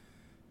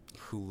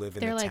who live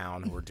in They're the like-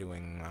 town who are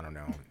doing, I don't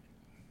know.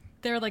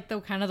 They're like the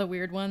kind of the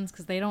weird ones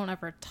because they don't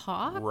ever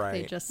talk. They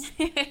Right. just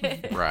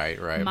Right.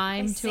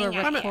 mime They to a sing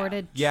at you.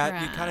 recorded Yeah,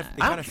 track. it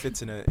kind of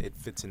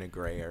fits in a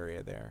gray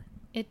area there.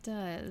 It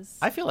does.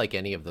 I feel like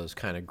any of those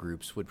kind of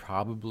groups would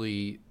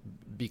probably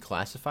be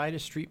classified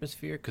as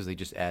Streetmosphere because they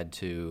just add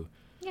to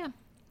Yeah.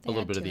 a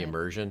little bit of the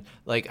immersion.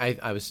 Like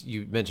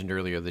you mentioned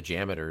earlier, the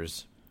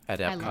Jameters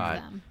at I Epcot. love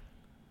them.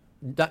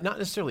 Not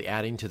necessarily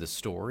adding to the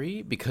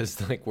story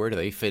because like where do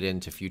they fit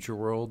into Future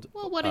World?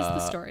 Well, what is the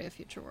story of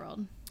Future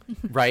World?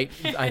 Right,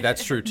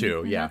 that's true too.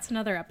 And Yeah, that's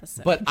another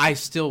episode. but I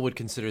still would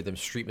consider them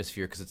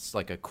Streetmosphere because it's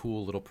like a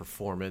cool little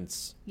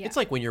performance. Yeah. It's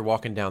like when you're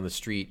walking down the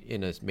street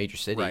in a major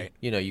city. Right.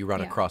 You run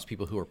Yeah. across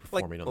people who are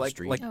performing on the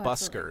street. Like Oh,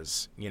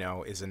 buskers,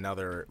 is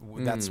another.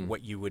 That's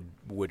what you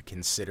would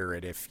consider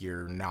it if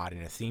you're not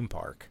in a theme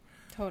park.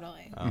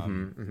 Totally.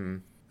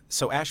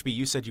 So Ashby,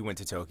 you said you went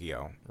to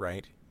Tokyo,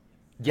 right?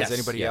 Yes, Has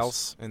anybody yes.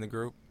 else in the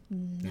group?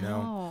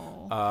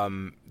 No.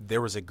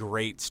 There was a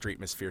great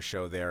Streetmosphere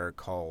show there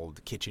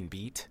called Kitchen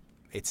Beat.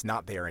 It's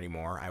not there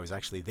anymore. I was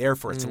actually there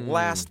for its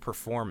last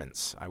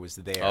performance. I was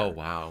there. Oh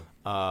wow.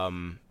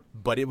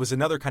 But it was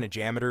another kind of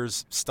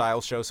Jameters style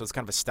show, so it's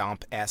kind of a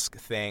Stomp-esque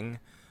thing.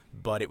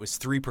 But it was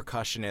 3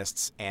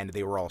 percussionists, and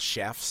they were all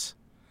chefs.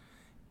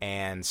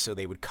 And so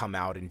they would come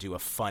out and do a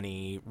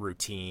funny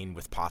routine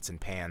with pots and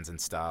pans and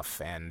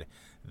stuff. And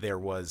there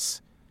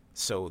was...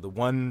 So the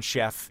one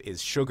chef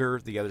is Sugar,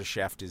 the other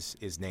chef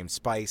is named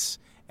Spice,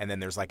 and then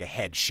there's like a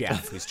head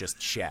chef who's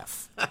just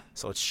chef.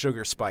 So it's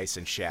Sugar, Spice,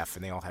 and Chef,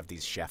 and they all have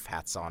these chef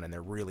hats on, and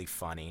they're really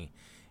funny.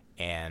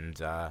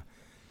 And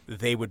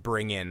they would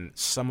bring in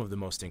some of the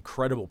most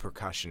incredible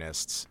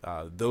percussionists.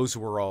 Those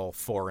were all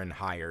foreign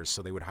hires,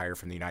 so they would hire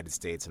from the United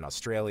States and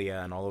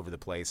Australia and all over the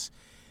place.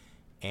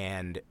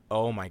 And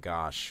oh my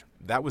gosh,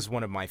 that was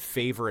one of my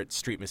favorite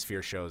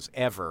Streetmosphere shows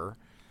ever,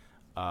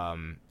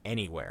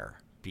 anywhere.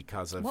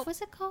 Because of What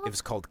was it called? It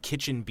was called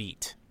Kitchen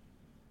Beat.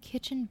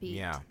 Kitchen Beat.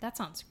 Yeah. That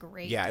sounds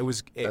great. Yeah, it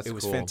was That's it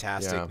was cool.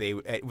 fantastic.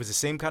 Yeah. It was the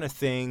same kind of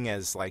thing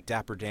as like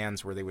Dapper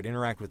Dan's, where they would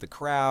interact with the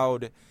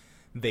crowd.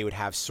 They would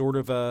have sort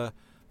of a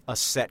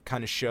set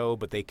kind of show,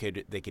 but they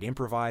could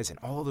improvise, and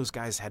all those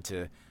guys had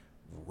to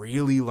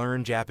really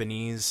learn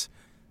Japanese.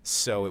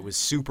 So it was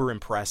super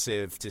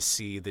impressive to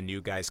see the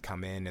new guys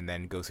come in and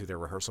then go through their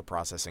rehearsal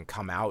process and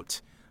come out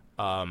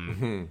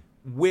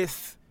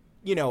with.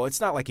 It's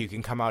not like you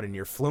can come out and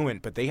you're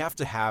fluent, but they have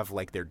to have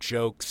like their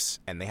jokes,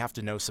 and they have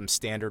to know some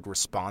standard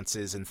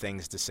responses and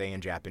things to say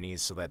in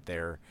Japanese so that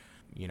they're,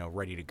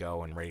 ready to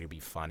go and ready to be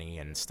funny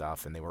and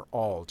stuff. And they were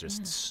all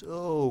just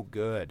so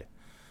good.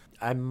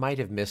 I might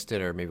have missed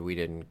it, or maybe we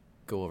didn't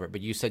go over it. But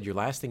you said your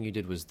last thing you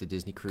did was the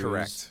Disney Cruise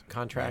Correct.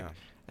 contract,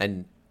 Yeah.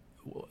 and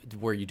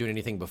were you doing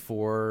anything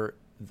before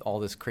all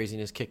this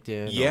craziness kicked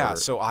in? Yeah, or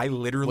so I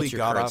literally what's your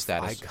got current off.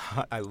 status?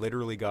 I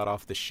literally got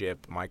off the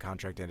ship. My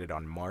contract ended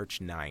on March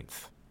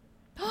 9th.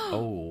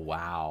 Oh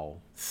wow!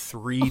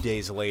 3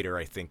 days later,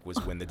 I think, was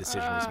when the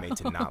decision was made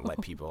to not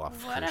let people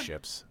off What cruise a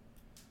ships.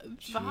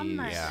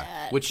 Bummer.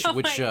 Yeah. Which ship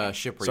were you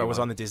So I was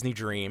on? on the Disney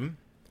Dream,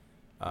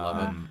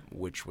 Love it.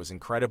 which was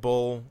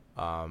incredible.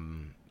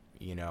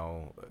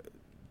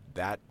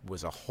 That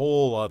was a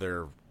whole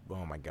other.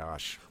 Oh my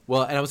gosh!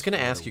 Well, and I was going to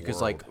ask you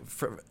Another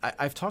because, like,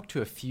 I've talked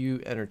to a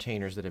few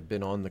entertainers that have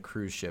been on the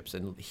cruise ships,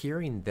 and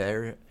hearing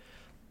their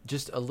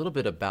just a little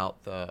bit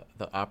about the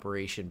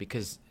operation,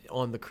 because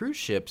on the cruise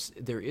ships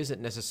there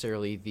isn't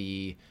necessarily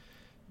the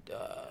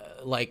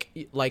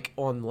like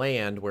on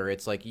land where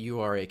it's like you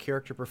are a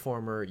character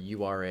performer,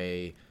 you are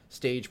a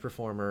stage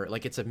performer,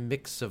 like it's a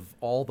mix of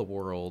all the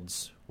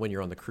worlds when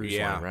you're on the cruise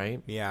line,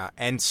 right? Yeah.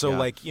 And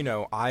so,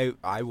 Yeah.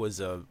 I was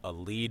a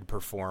lead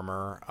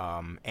performer,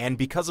 and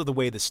because of the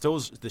way the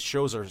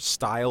shows are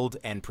styled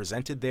and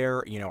presented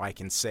there, I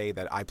can say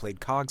that I played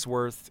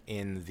Cogsworth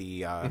in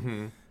the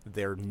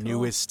their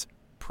newest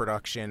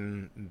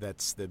production.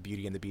 That's the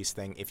Beauty and the Beast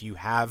thing. If you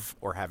have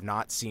or have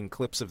not seen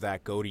clips of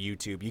that, go to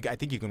YouTube. I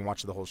think you can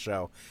watch the whole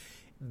show.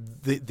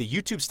 The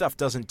YouTube stuff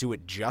doesn't do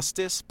it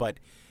justice, but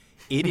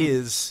it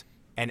is,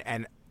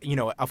 and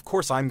of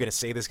course I'm going to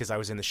say this because I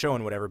was in the show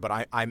and whatever,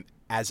 but I'm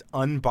as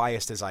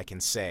unbiased as I can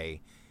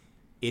say.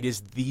 It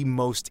is the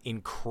most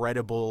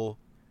incredible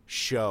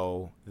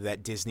show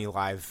that Disney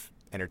Live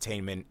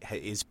Entertainment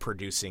is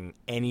producing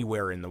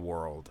anywhere in the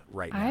world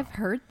right now. I've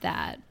heard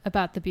that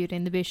about the Beauty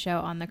and the Beast show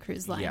on the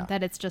cruise line, Yeah.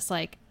 that it's just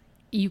like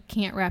you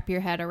can't wrap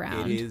your head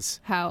around It is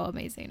how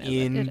amazing it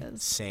is.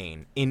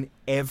 insane in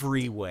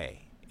every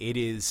way. It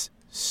is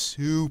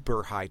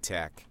super high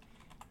tech,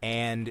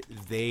 and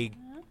they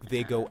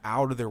go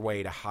out of their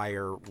way to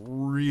hire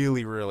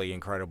really, really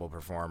incredible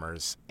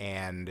performers.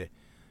 And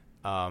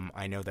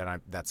I know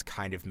that that's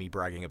kind of me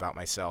bragging about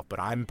myself, but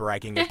I'm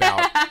bragging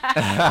about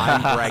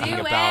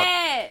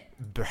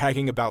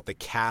bragging about the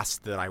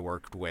cast that I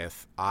worked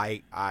with.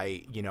 I've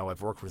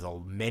worked with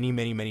many,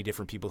 many, many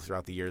different people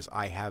throughout the years.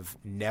 I have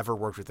never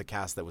worked with a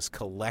cast that was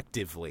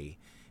collectively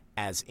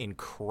as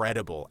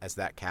incredible as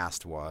that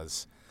cast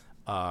was.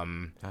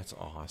 That's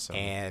awesome.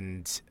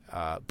 And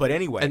but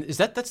anyway, and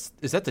that's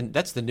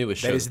the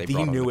newest show. That is they the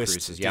brought on newest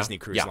cruises, Disney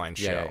Cruise Line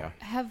show. Yeah.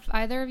 Have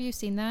either of you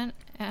seen that,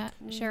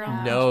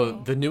 Cheryl?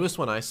 No, the newest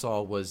one I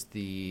saw was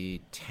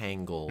the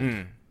Tangled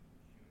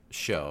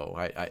show.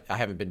 I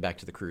haven't been back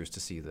to the cruise to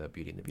see the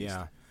Beauty and the Beast.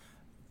 Yeah,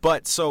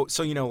 but so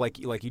like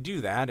you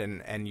do that,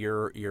 and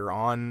you're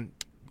on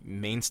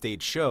main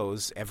stage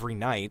shows every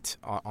night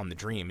on the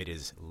Dream. It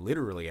is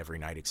literally every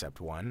night except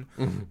one.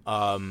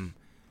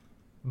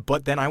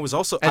 But then I was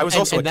also a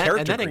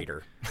character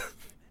creator.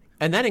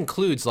 And that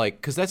includes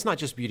because that's not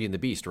just Beauty and the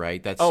Beast,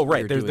 right? That's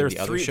right. There's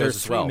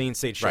three well. main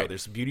stage shows. Right.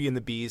 There's Beauty and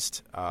the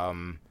Beast. Oh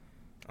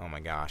my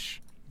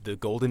gosh, the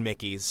Golden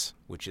Mickeys,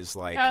 which is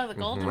like the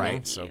Golden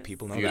right. Mickeys. So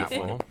people know Beautiful.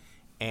 that one.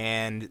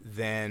 And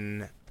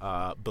then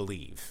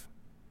Believe,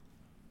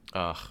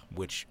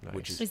 which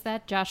is Is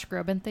that Josh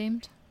Groban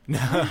themed?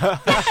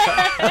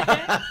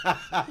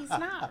 He's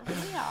not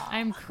real.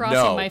 I'm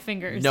crossing my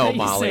fingers. No, that you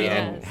Molly, say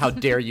and yes. how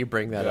dare you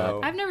bring that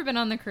up? I've never been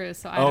on the cruise,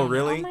 so I don't know.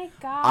 really? Oh my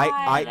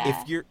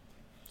god.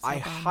 I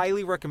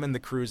highly recommend the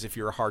cruise if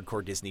you're a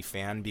hardcore Disney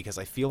fan, because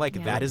I feel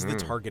like that is the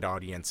target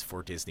audience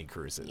for Disney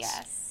cruises.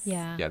 Yes.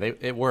 Yeah. Yeah,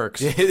 it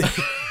works.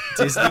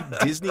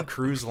 Disney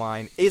Cruise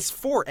Line is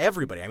for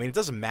everybody. I mean, it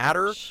doesn't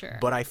matter, Sure.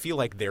 but I feel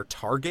like their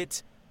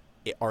target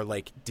are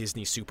like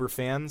Disney super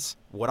fans.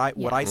 What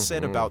I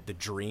said about the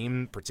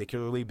Dream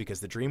particularly, because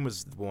the Dream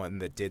was the one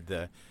that did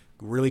the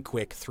really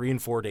quick 3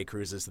 and 4 day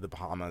cruises to the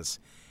Bahamas,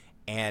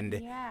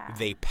 and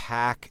they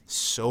pack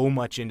so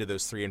much into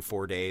those 3 and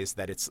 4 days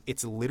that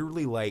it's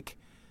literally like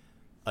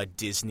a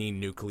Disney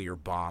nuclear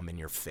bomb in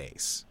your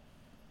face.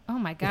 Oh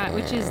my god,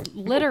 which is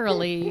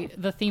literally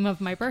the theme of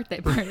my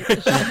birthday party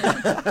this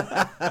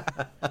year.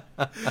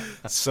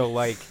 So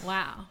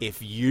Wow.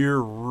 if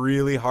you're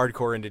really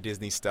hardcore into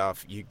Disney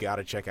stuff, you got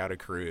to check out a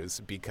cruise,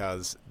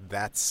 because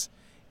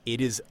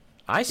it is.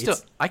 I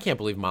can't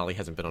believe Molly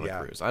hasn't been on a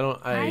cruise. I'm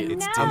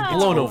know.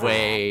 blown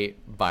away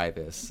by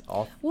this.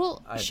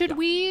 Should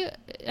we?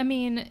 I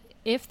mean,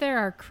 if there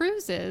are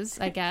cruises,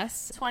 I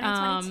guess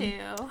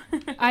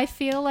 2022. I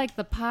feel like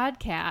the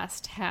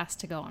podcast has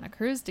to go on a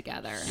cruise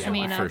together. Yeah, I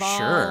mean, for of all,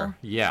 sure.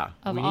 Yeah,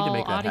 of we need to all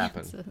make that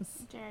audiences. happen.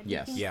 Jared,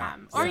 Yes. you can Yeah.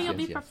 come. Or Yes, you'll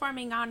be yes.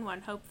 performing on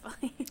one,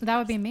 hopefully. That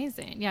would be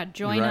amazing. Yeah,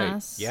 join Right.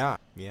 us. Yeah.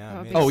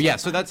 would be Oh so yeah,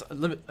 so fun.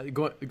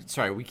 that's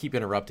sorry, we keep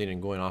interrupting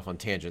and going off on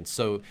tangents.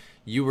 So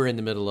you were in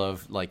the middle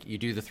of you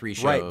do the 3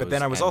 shows, Right, but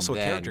then I was and also a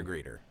then- character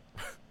greeter.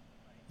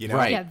 You know?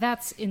 Right. Yeah,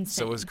 that's insane.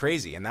 So it was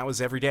crazy, and that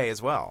was every day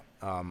as well.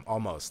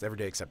 Almost every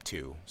day except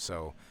 2.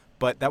 So,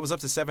 but that was up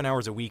to 7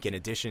 hours a week in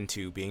addition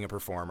to being a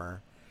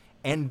performer.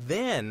 And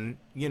then,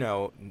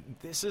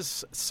 this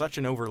is such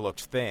an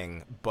overlooked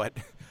thing, but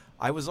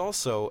I was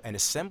also an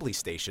assembly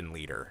station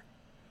leader,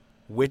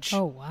 which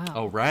Oh wow.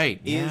 Oh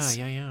right, is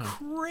yeah.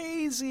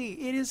 crazy.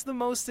 It is the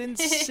most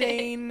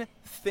insane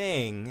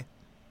thing.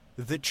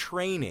 The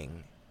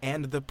training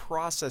and the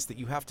process that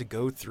you have to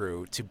go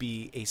through to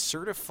be a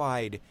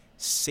certified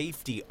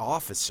safety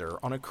officer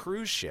on a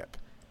cruise ship.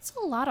 It's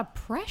a lot of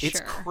pressure. It's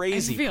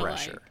crazy I feel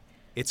pressure. like.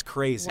 It's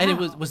crazy. And it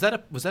Wow. was that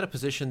a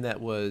position that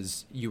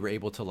you were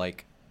able to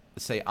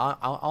say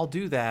I'll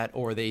do that,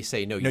 or they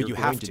say no, you're you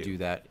going have to to. do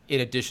that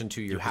in addition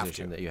to your You have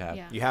position to. that you have.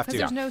 Yeah. You have to.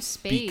 There's no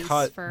space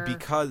for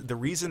because the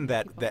reason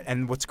that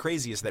and what's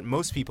crazy is that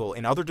most people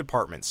in other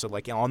departments, so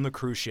like on the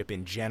cruise ship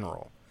in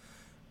general,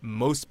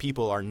 most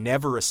people are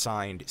never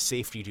assigned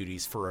safety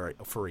duties for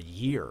a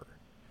year,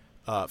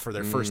 for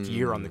their first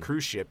year on the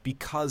cruise ship,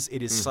 because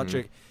it is such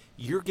a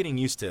you're getting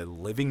used to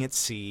living at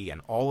sea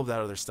and all of that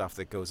other stuff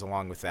that goes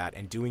along with that,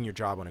 and doing your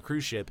job on a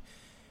cruise ship.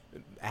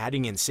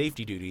 Adding in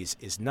safety duties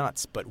is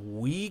nuts, but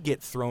we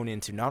get thrown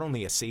into not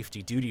only a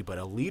safety duty but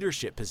a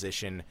leadership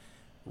position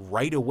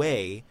right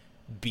away,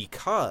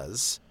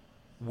 because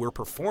we're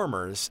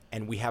performers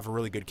and we have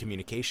really good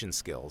communication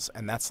skills,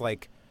 and that's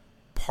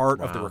part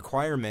of the Wow.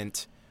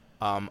 requirement.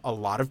 A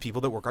lot of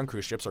people that work on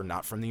cruise ships are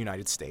not from the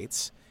United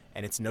States,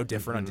 and it's no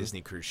different on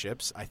Disney cruise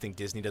ships. I think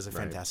Disney does a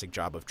fantastic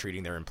job of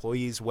treating their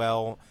employees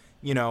well,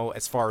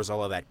 as far as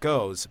all of that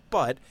goes,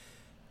 but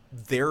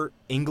their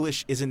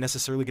English isn't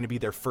necessarily going to be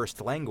their first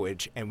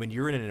language, and when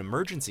you're in an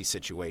emergency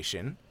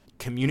situation,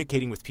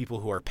 communicating with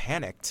people who are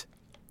panicked,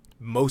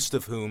 most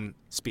of whom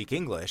speak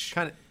English,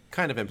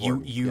 Kind of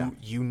important.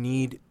 you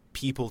need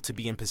people to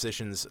be in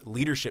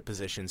leadership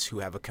positions, who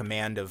have a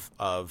command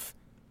of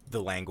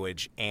the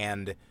language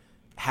and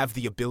have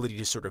the ability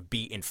to sort of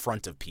be in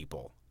front of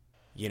people,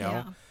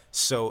 Yeah.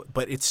 So,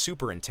 but it's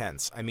super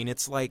intense. I mean,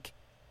 it's like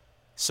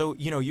So,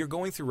 you're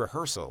going through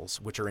rehearsals,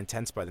 which are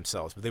intense by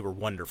themselves, but they were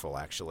wonderful,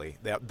 actually.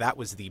 That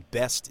was the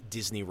best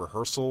Disney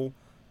rehearsal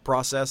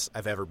process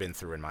I've ever been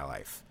through in my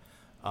life.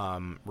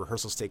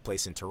 Rehearsals take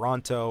place in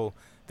Toronto.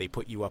 They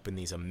put you up in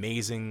these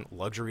amazing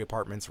luxury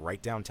apartments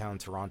right downtown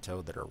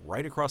Toronto that are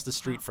right across the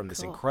street from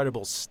this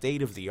incredible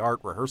state-of-the-art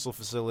rehearsal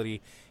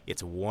facility.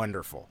 It's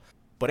wonderful.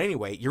 But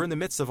anyway, you're in the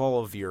midst of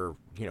all of your,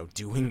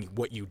 doing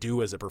what you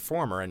do as a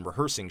performer and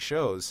rehearsing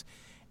shows.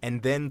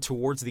 And then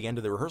towards the end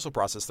of the rehearsal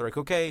process, they're like,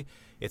 okay,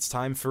 it's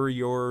time for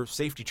your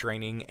safety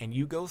training. And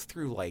you go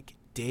through like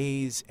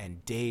days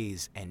and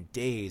days and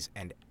days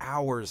and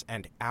hours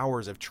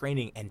of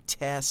training and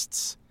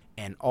tests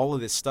and all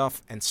of this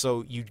stuff. And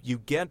so you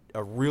get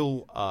a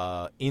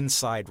real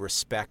inside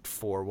respect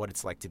for what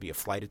it's like to be a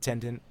flight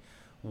attendant,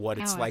 what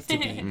it's like to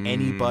be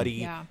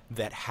anybody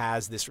that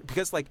has this.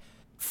 Because like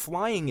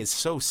flying is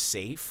so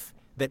safe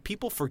that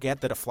people forget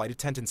that a flight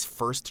attendant's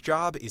first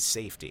job is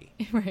safety.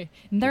 Right.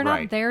 And they're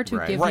not there to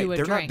give you a drink.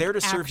 They're not there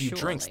to serve you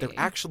drinks. They're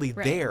actually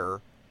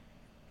there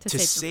to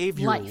save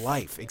your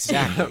life.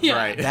 Exactly.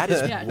 Right. That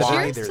is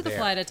why Cheers they're to the there.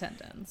 flight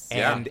attendants.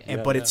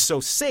 But it's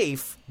so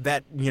safe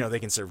that, they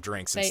can serve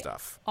drinks and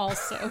stuff.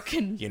 Also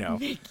can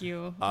make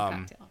you a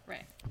cocktail.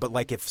 Right. But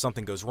like if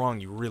something goes wrong,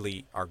 you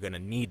really are going to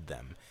need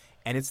them.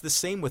 And it's the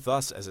same with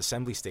us as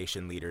assembly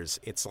station leaders.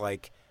 It's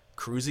like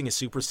cruising is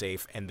super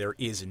safe, and there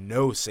is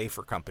no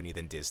safer company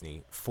than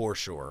Disney, for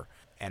sure.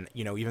 And,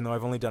 even though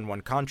I've only done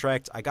one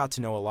contract, I got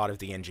to know a lot of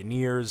the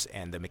engineers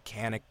and the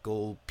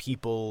mechanical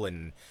people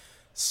and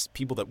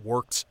people that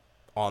worked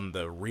on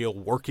the real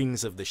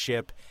workings of the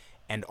ship.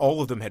 And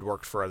all of them had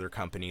worked for other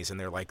companies, and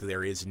they're like,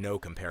 there is no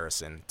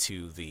comparison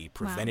to the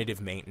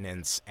preventative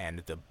maintenance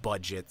and the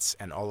budgets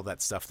and all of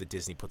that stuff that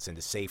Disney puts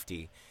into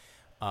safety.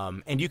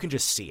 And you can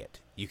just see it.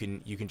 You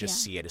can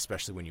just see it,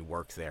 especially when you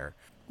work there.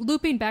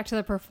 Looping back to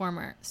the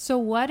performer. So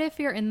what if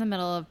you're in the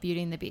middle of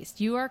Beauty and the Beast?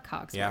 You are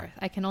Cogsworth. Yeah.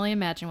 I can only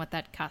imagine what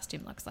that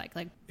costume looks like.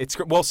 It's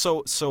well,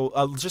 so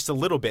just a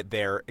little bit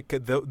there.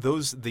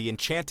 The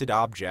enchanted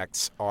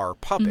objects are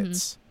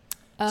puppets.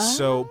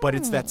 So, but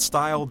it's that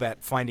style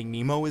that Finding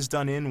Nemo is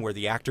done in, where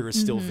the actor is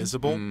still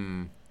visible.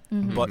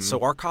 But so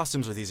our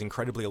costumes are these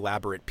incredibly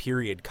elaborate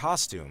period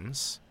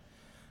costumes.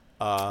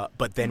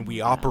 But then we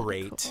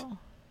operate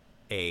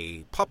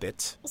a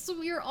puppet.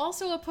 So you're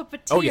also a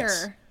puppeteer. Oh,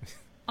 yes.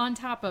 On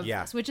top of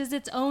this, which is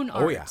its own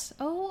art. Oh, yeah.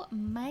 Oh,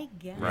 my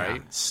God.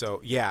 Right. So,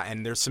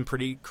 and there's some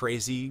pretty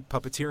crazy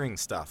puppeteering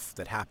stuff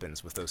that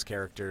happens with those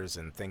characters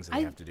and things that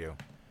they have to do.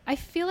 I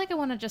feel like I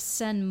want to just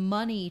send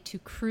money to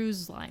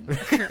cruise line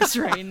workers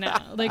right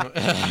now.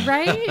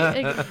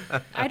 Right?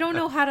 I don't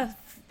know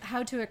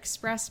how to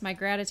express my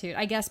gratitude.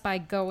 I guess by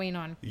going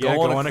on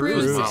Go on a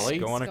cruise, Molly.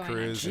 Go on a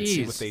cruise and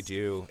see what they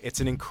do. It's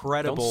an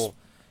incredible...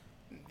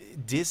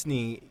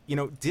 Disney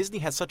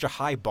has such a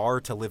high bar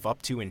to live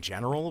up to in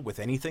general with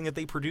anything that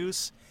they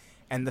produce,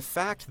 and the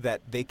fact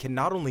that they can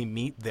not only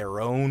meet their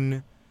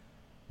own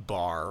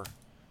bar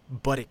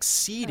but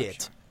exceed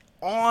it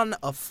on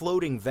a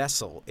floating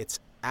vessel, it's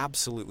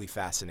absolutely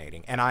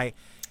fascinating. And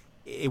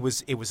it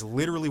was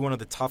literally one of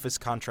the toughest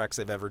contracts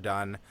I've ever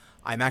done.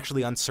 I'm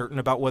actually uncertain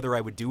about whether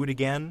I would do it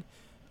again,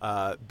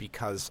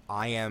 because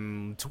I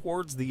am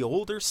towards the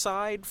older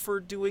side for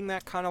doing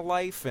that kind of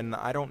life, and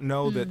I don't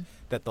know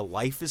that the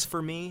life is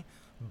for me,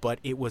 but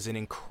it was an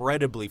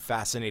incredibly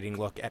fascinating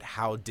look at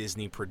how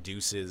Disney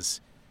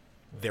produces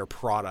their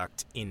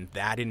product in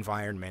that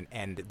environment,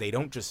 and they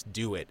don't just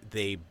do it,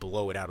 they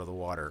blow it out of the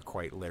water,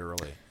 quite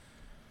literally.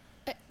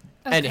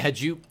 And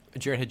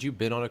Jared, had you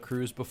been on a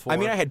cruise before? I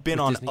mean, I had been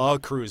on Disney? a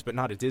cruise, but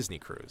not a Disney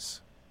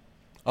cruise.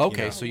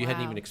 Okay, so you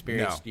hadn't even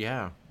experienced... No.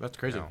 Yeah, that's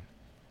crazy. No.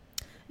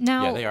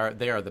 Now, Yeah,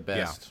 they are the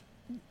best.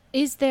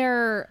 is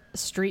there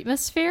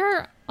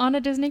streetmosphere on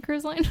a Disney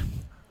cruise line?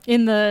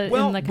 in the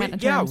kind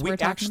of terms we're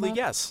talking about?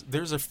 Yes.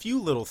 There's a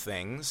few little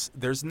things.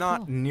 There's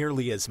not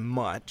nearly as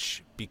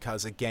much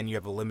because, again, you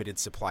have a limited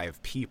supply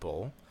of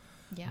people.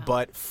 Yeah.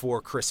 But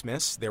for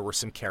Christmas, there were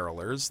some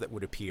carolers that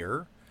would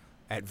appear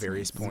at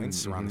various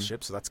points around the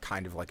ship, so that's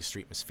kind of like a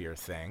streetmosphere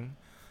thing.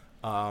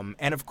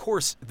 And of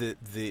course,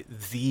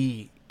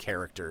 the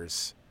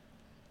characters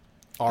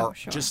are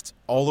just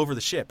all over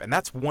the ship, and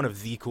that's one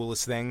of the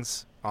coolest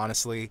things,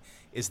 honestly,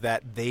 is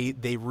that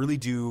they really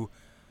do.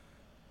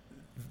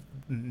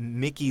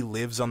 Mickey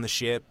lives on the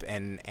ship,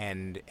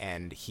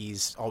 and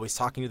he's always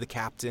talking to the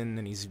captain,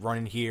 and he's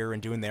running here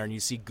and doing there, and you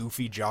see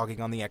Goofy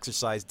jogging on the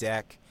exercise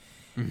deck.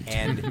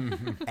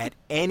 And at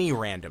any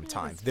random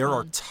time, there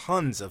are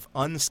tons of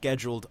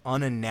unscheduled,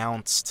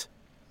 unannounced.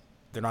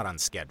 They're not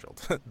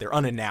unscheduled. They're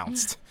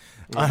unannounced.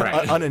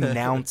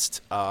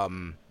 Unannounced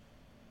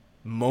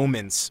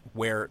moments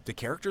where the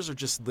characters are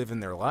just living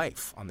their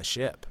life on the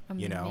ship,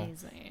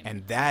 Amazing.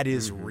 And that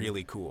is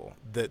really cool.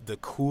 The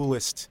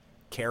coolest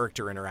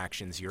character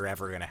interactions you're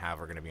ever going to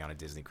have are going to be on a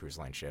Disney Cruise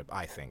Line ship,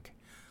 I think.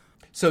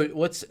 So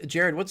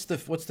Jared, what's the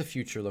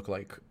future look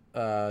like?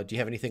 Do you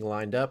have anything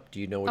lined up? Do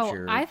you know what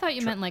you're... I thought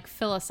you meant like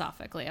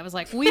philosophically. I was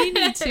like,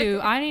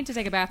 I need to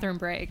take a bathroom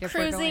break if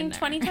we're going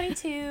Cruising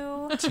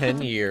there. 2022.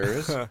 10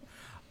 years.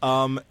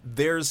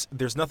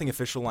 There's nothing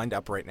official lined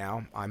up right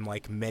now. I'm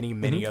like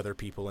many other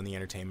people in the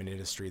entertainment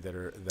industry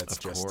that's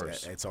Of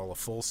course. it's all a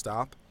full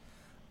stop.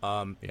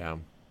 Yeah.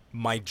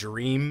 My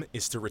dream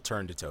is to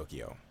return to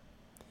Tokyo.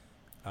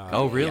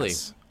 Oh, really?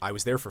 Yes. I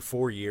was there for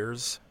 4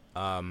 years.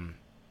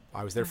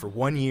 I was there for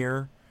 1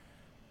 year.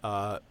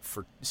 At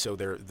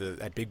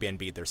Big Band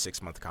Beat, they're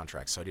 6-month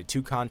contracts. So I did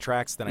 2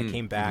 contracts. Then I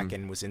came back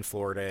and was in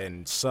Florida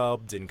and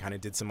subbed and kind of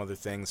did some other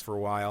things for a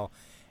while.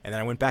 And then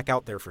I went back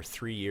out there for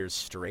 3 years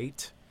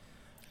straight.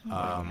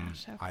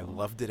 Gosh, how I cool.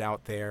 loved it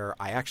out there.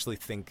 I actually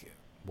think,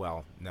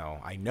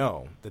 I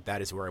know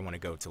that is where I want to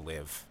go to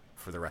live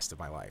for the rest of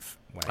my life.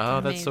 When I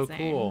Oh, that's so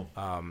Amazing. cool.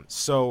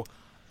 So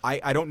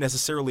I don't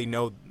necessarily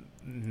know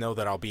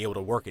that I'll be able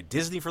to work at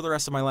Disney for the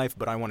rest of my life,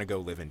 but I want to go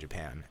live in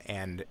Japan,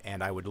 and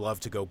I would love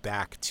to go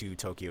back to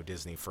Tokyo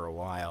Disney for a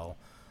while,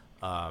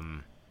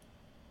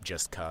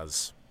 just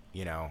cause,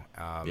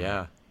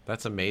 Yeah,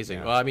 that's amazing.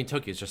 yeah. Well, I mean,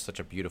 Tokyo is just such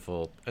a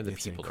beautiful, and the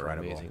it's people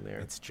incredible. are amazing there.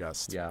 It's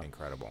just Yeah.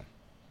 incredible.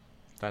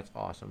 That's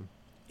awesome.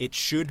 It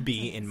should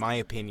be, in my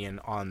opinion,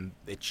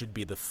 it should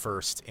be the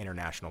first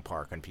international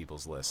park on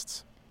people's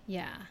lists.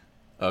 Yeah.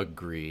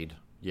 Agreed.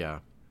 Yeah.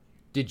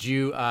 Did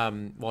you,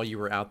 while you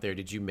were out there,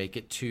 did you make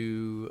it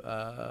to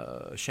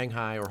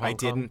Shanghai or Hong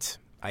Kong?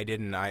 I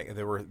didn't.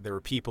 There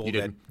were people You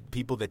that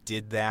didn't?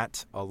 did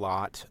that a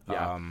lot.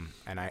 Yeah.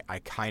 And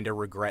I kind of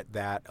regret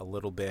that a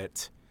little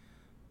bit.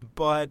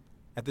 But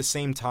at the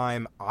same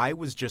time, I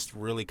was just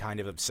really kind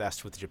of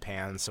obsessed with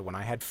Japan. So when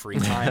I had free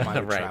time, I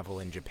would Right. travel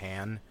in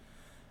Japan.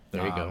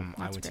 There you go.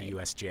 I That's went great. to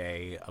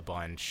USJ a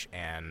bunch,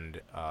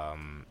 and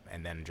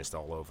then just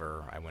all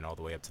over. I went all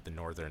the way up to the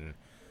northern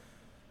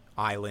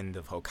island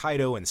of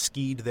Hokkaido and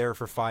skied there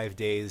for 5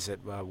 days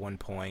at one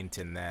point,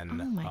 and then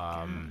Oh my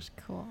gosh,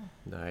 cool.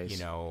 Nice.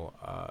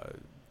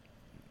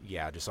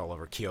 just all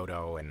over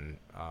Kyoto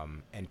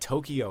and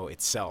Tokyo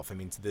itself. I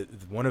mean,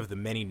 one of the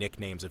many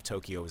nicknames of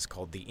Tokyo is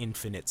called the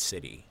Infinite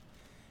City,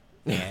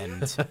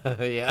 and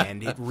yeah.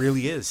 and it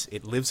really is.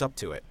 It lives up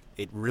to it.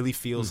 It really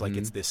feels like Mm-hmm.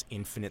 it's this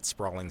infinite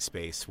sprawling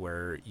space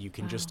where you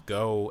can just Wow.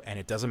 go, and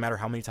it doesn't matter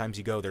how many times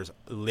you go. There's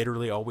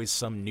literally always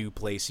some new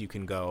place you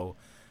can go.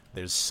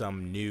 There's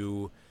some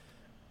new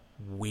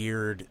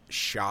weird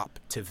shop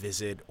to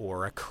visit,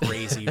 or a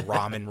crazy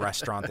ramen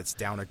restaurant that's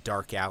down a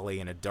dark alley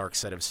and a dark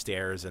set of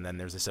stairs, and then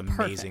there's this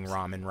amazing Perfect.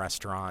 ramen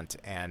restaurant,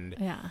 and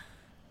Yeah.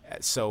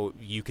 so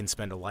you can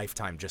spend a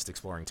lifetime just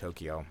exploring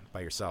Tokyo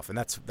by yourself, and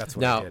that's what I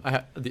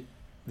Now, did.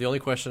 the only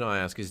question I'll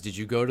ask is, did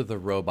you go to the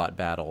robot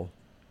battle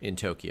in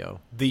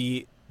Tokyo?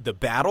 The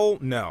battle,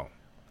 no,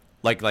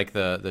 Like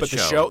the but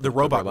show, the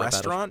robot battle?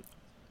 restaurant,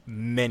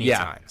 many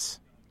Yeah. times.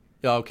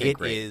 Oh, okay, It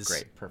great, is-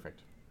 great,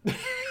 perfect.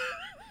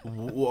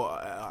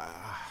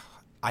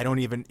 I don't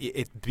even.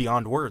 It's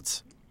beyond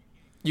words.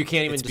 You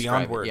can't even It's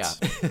describe beyond it. words.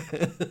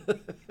 Yeah.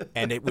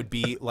 And it would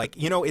be like,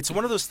 it's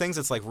one of those things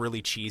that's like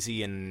really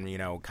cheesy and,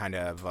 kind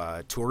of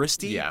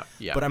touristy. Yeah,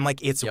 yeah. But I'm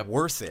like, it's Yep.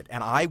 worth it.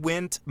 And I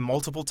went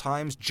multiple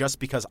times just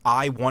because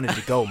I wanted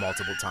to go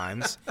multiple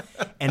times.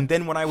 And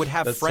then when I would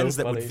have That's so friends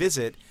that would funny.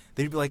 visit,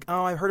 they'd be like,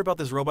 oh, I heard about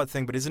this robot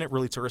thing, but isn't it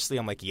really touristy?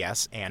 I'm like,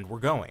 yes, and we're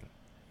going.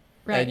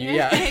 Right. And you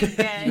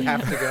Good.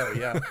 have to go.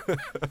 Yeah.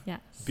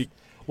 Yes.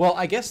 Well,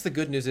 I guess the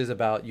good news is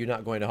about you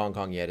not going to Hong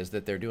Kong yet is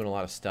that they're doing a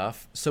lot of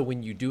stuff. So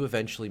when you do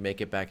eventually make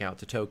it back out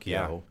to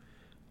Tokyo,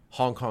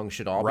 Hong Kong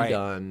should all Right. be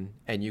done,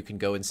 and you can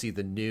go and see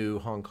the new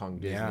Hong Kong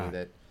Disney Yeah.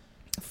 that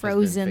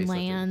Frozen facelifted.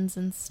 lands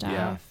and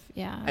stuff.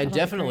 Yeah. that'll and be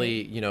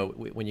definitely,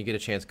 great. when you get a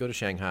chance, go to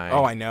Shanghai.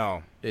 Oh, I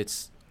know.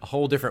 It's a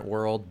whole different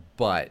world,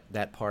 but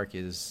that park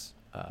is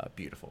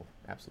beautiful.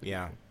 Absolutely.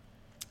 Yeah.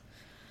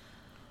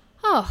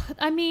 Oh,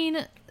 I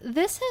mean,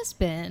 this has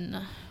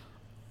been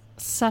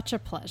such a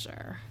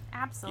pleasure.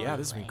 Absolutely. Yeah,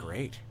 this has been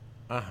great.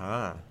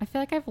 Uh-huh. I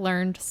feel like I've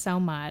learned so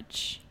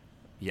much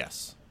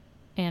Yes.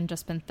 and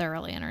just been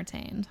thoroughly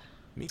entertained.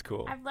 Me's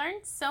cool. I've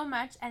learned so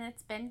much, and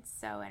it's been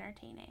so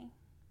entertaining.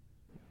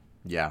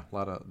 Yeah,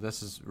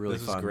 this is really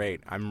This fun. is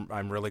great.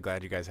 I'm really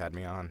glad you guys had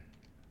me on.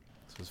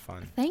 This was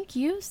fun. Thank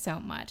you so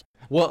much.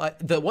 Well,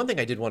 the one thing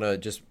I did want to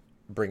just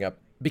bring up,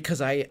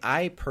 because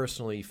I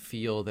personally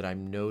feel that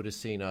I'm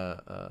noticing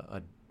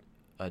a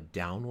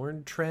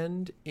downward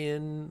trend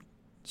in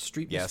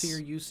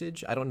Streetmosphere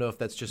usage. I don't know if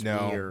that's just me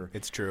No, or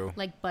it's true.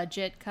 Like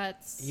budget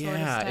cuts. sort of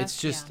yeah, stuff.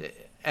 it's just, Yeah.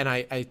 and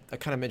I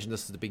kind of mentioned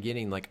this at the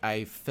beginning. Like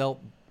I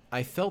felt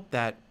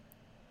that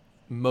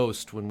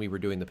most when we were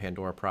doing the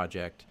Pandora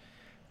project,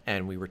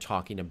 and we were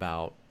talking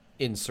about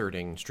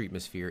inserting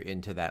Streetmosphere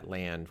into that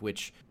land,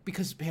 which,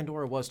 because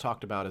Pandora was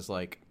talked about as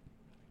like,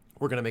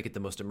 we're going to make it the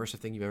most immersive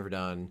thing you've ever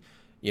done,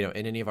 in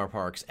any of our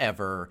parks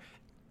ever.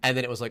 And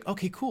then it was like,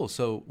 okay, cool.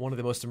 So one of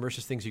the most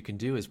immersive things you can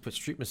do is put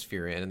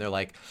Streetmosphere in. And they're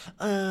like,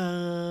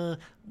 well.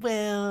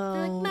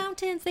 They're like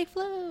mountains, they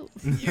float.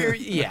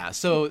 Yeah.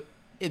 So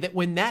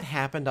when that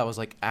happened, I was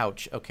like,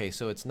 ouch. Okay,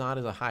 so it's not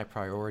as a high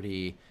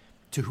priority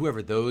to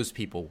whoever those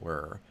people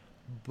were.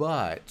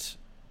 But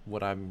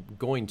what I'm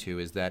going to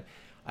is that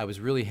I was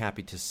really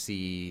happy to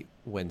see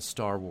when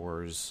Star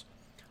Wars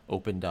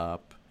opened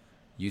up,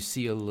 you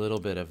see a little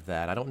bit of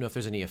that. I don't know if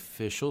there's any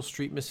official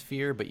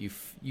Streetmosphere, but you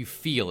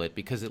feel it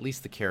because at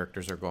least the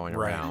characters are going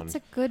Right. around. That's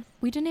a good.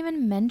 We didn't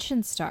even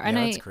mention Star. And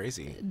That's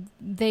crazy.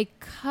 They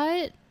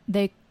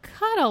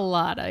cut a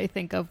lot, I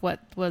think, of what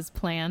was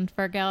planned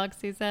for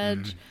Galaxy's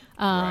Edge.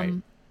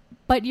 Right.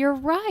 But you're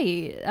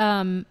right.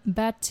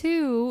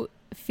 Batuu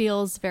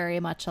feels very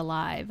much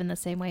alive in the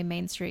same way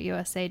Main Street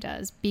USA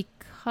does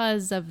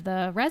because of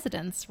the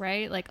residents,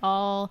 right? Like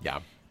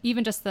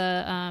even just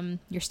the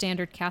your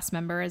standard cast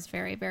member is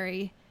very,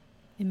 very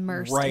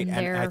immersed in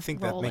their and I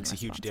think that role makes a and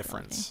huge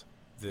responsibility.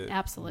 difference.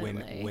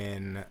 Absolutely.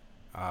 When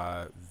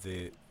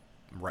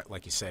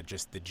like you said,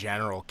 just the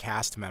general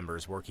cast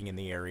members working in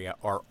the area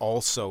are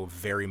also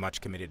very much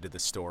committed to the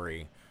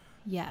story.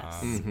 Yes.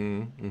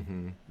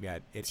 Yeah,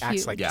 it acts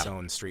huge. like its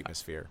own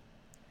Streetmosphere.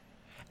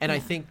 And I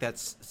think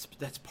that's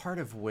part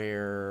of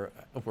where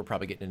we're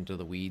probably getting into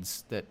the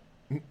weeds that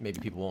maybe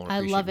people won't I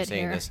appreciate love me it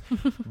saying here. this.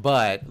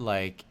 But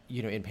like,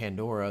 in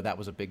Pandora, that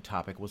was a big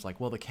topic, was like,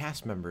 well, the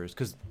cast members,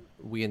 because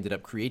we ended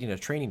up creating a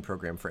training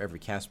program for every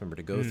cast member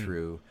to go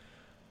through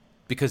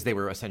because they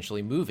were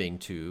essentially moving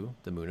to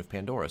the moon of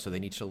Pandora. So they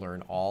need to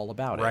learn all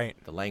about Right.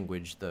 it, the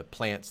language, the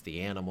plants,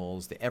 the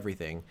animals, the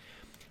everything.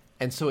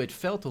 And so it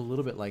felt a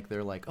little bit like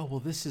they're like, oh, well,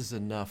 this is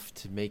enough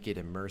to make it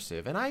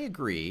immersive. And I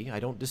agree. I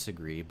don't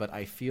disagree. But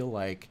I feel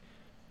like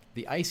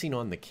the icing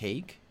on the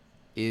cake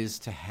is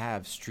to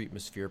have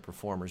Streetmosphere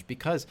performers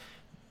because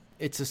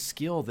it's a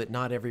skill that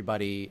not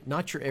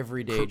your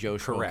everyday Joe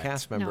Schmo correct.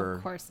 cast No, member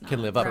of course not.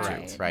 can live up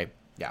Right. to, right?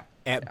 Yeah.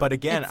 But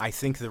again, I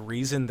think the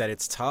reason that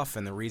it's tough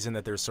and the reason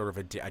that there's sort of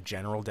a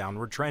general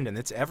downward trend, and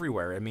it's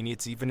everywhere. I mean,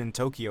 it's even in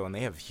Tokyo, and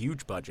they have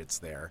huge budgets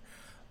there.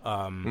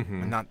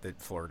 Not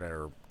that Florida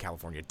or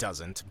California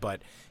doesn't,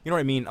 but you know what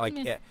I mean? Like,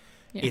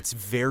 it's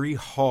very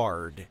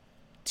hard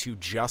to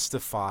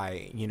justify,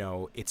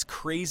 it's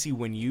crazy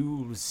when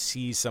you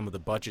see some of the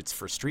budgets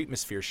for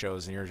Streetmosphere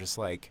shows and you're just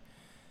like,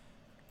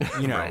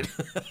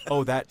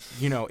 oh, that,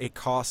 it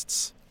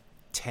costs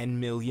 $10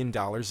 million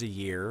a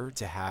year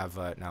to have,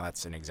 now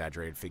that's an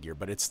exaggerated figure,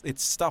 but it's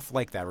stuff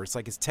like that where it's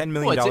like, it's $10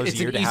 million a it's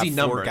year an to have easy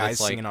four number guys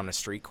that's like- singing on a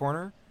street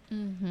corner,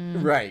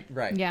 Right.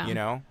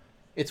 Yeah.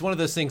 It's one of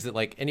those things that,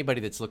 like,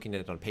 anybody that's looking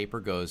at it on paper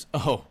goes,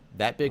 oh,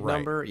 that big Right.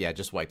 number? Yeah,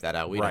 just wipe that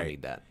out. We don't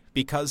need that.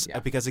 Because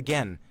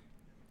again,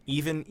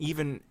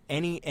 even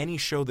any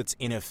show that's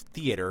in a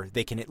theater,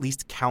 they can at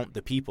least count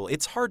the people.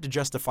 It's hard to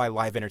justify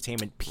live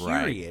entertainment,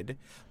 period.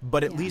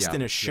 But at least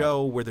in a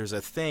show where there's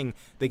a thing,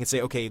 they can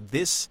say, okay,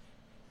 this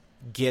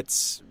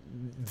gets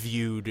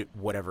viewed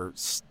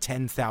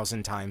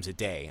 10,000 times a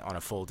day on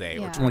a full day,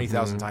 or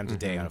 20,000 times a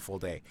day on a full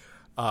day,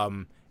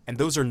 and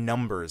those are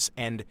numbers.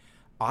 And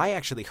I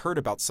actually heard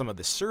about some of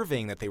the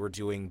surveying that they were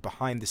doing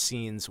behind the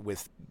scenes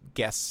with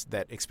guests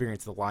that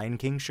experienced the Lion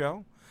King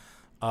show.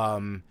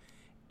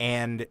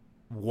 And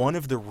one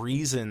of the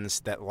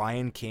reasons that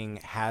Lion King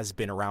has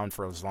been around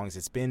for as long as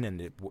it's been,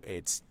 and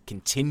it's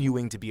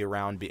continuing to be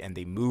around, and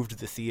they moved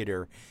the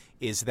theater,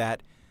 is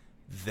that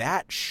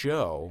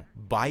show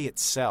by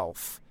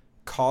itself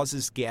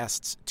causes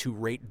guests to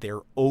rate their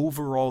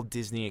overall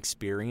Disney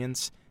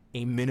experience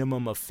a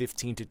minimum of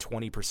 15 to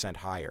 20%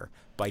 higher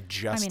by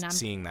just I'm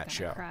seeing that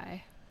show.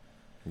 Cry.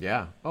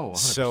 Yeah. Oh,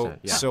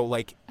 100%. So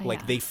like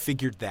Yeah. they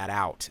figured that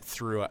out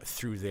through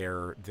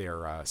their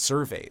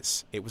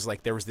surveys. It was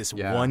like there was this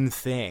one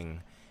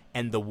thing,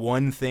 and the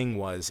one thing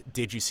was,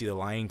 did you see the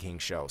Lion King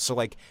show? So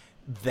like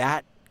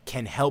that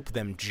can help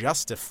them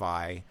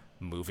justify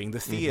moving the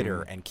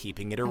theater and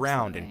keeping it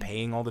around and Absolutely.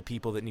 paying all the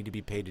people that need to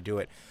be paid to do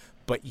it.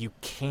 But you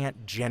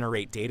can't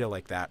generate data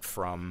like that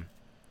from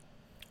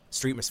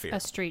Streetmosphere. A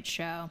street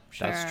show.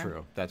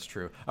 Sure. That's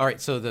true. All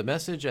right, so the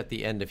message at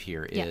the end of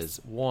here is,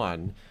 Yes.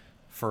 one,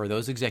 for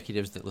those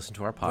executives that listen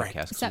to our Right.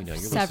 podcast, 'cause we know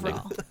you're Several.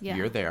 listening, Yeah.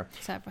 you're there.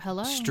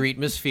 Hello.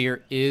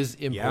 Streetmosphere is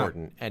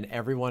important, and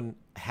everyone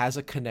has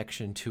a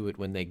connection to it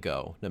when they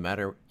go. No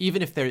matter,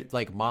 even if they're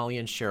like Molly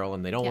and Cheryl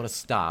and they don't want to Yes.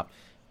 stop,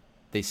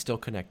 they still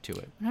connect to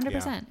it.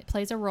 100%. It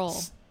plays a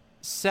role.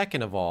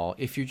 Second of all,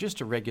 if you're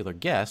just a regular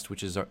guest,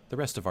 which is the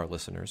rest of our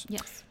listeners,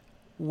 Yes.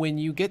 when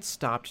you get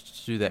stopped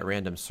to do that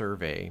random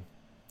survey,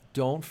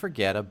 don't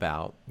forget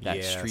about that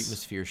Yes.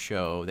 Streetmosphere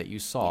show that you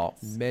saw.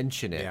 Yes.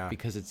 Mention it, Yeah.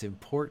 because it's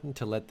important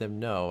to let them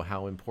know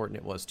how important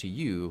it was to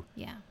you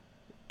Yeah.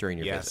 during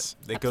your Yes,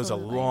 visit. it goes a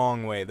Absolutely.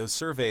 long way. Those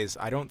surveys,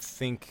 I don't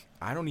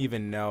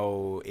even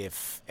know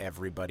if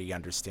everybody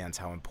understands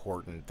how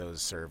important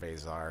those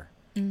surveys are.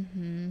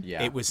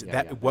 Yeah, It was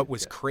what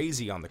was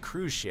crazy on the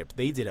cruise ship.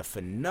 They did a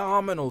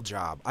phenomenal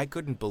job. I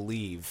couldn't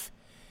believe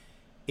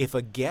if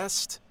a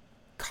guest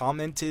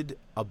commented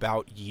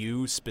about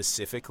you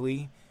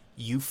specifically,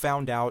 you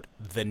found out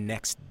the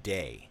next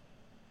day.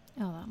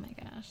 Oh my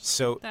gosh.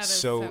 So That is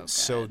so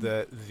so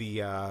the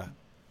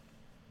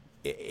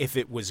if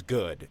it was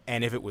good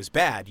and if it was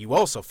bad, you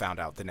also found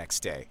out the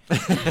next day.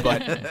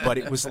 but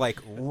it was like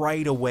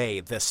right away,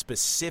 the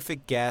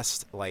specific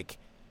guest, like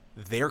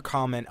their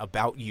comment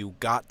about you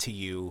got to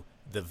you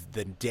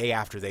the day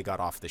after they got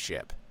off the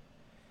ship.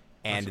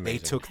 And they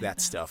amazing. took that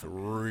stuff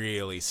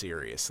really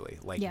seriously,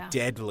 like Yeah.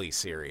 deadly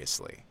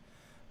seriously.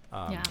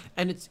 Yeah.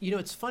 And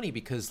it's funny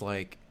because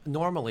like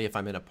normally if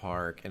I'm in a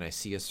park and I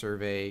see a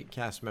survey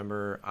cast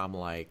member, I'm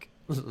like,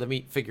 let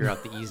me figure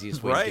out the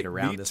easiest way to Right, get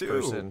around me this too.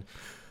 person.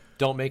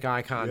 Don't make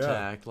eye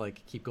contact,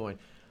 like keep going.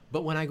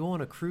 But when I go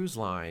on a cruise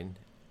line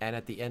and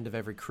at the end of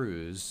every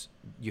cruise,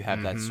 you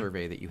have that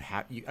survey that you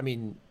have, I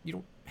mean, you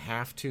don't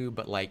have to,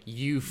 but like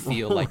you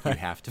feel like you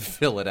have to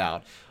fill it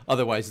out.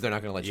 Otherwise they're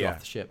not going to let you Yeah. off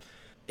the ship.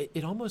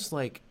 It almost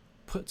like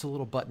puts a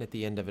little button at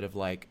the end of it of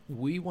like,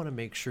 we want to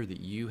make sure that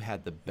you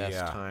had the best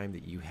Yeah. time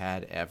that you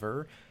had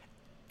ever.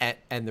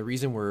 And the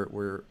reason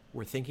we're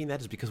thinking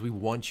that is because we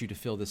want you to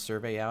fill this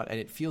survey out, and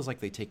it feels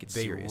like they take it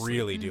They seriously.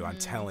 really do. I'm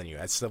telling you,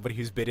 as somebody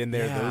who's been in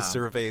there, Yeah. those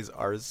surveys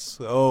are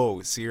so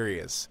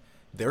serious.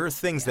 There are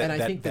things And I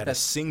that, think that, a that's-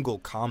 single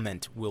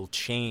comment will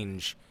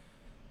change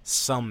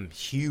some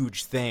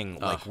huge thing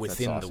like that's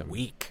within the awesome.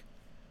 week.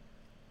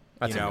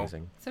 That's you know,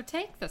 amazing. So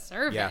take the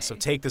survey. Yeah, so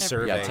take the Every-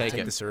 survey. Yeah, take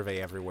it. the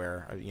survey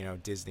everywhere.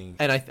 Disney.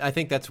 And I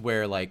think that's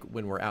where like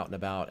when we're out and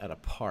about at a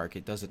park,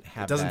 it doesn't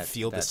have doesn't that,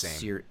 feel the that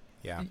same.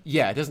 Yeah.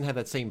 Yeah, it doesn't have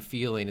that same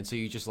feeling, and so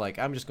you just like,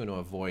 I'm just going to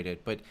avoid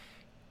it, but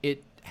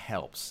it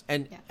helps.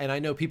 And Yeah. and I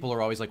know people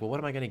are always like, well, what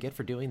am I going to get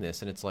for doing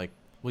this? And it's like,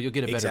 well, you'll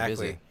get a better Exactly.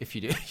 visit if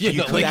you do. You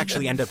know, could like-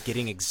 actually end up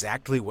getting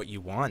exactly what you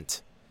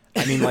want.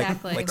 I mean, like,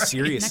 Exactly. like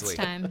seriously.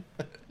 Next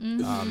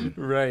time.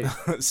 right.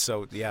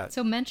 So yeah,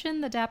 So mention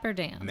the Dapper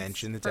Dams.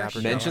 Mention the for Dapper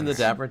sure. Mention the Dams.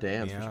 Dapper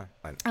Dams. yeah,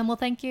 Well,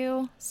 thank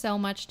you so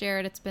much,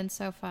 Jared. It's been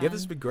so fun. yeah. This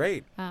has been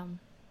great.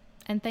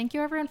 And thank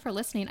you everyone for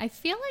listening. I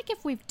feel like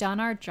if we've done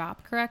our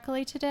job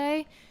correctly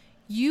today,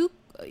 you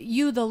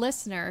the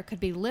listener could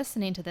be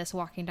listening to this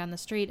walking down the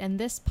street, and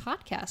this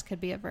podcast could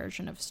be a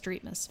version of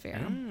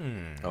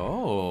Streetmosphere.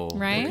 Oh,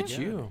 Right? Look at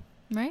you.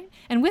 Right?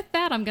 And with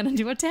that, I'm going to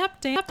do a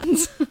tap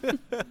dance.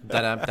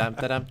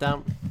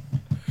 Da-dum-dum-da-dum-dum.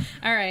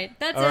 All right.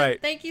 That's All it.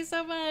 right. Thank you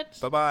so much.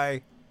 Bye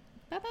bye.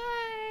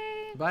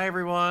 Bye-bye. Bye,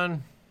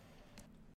 everyone.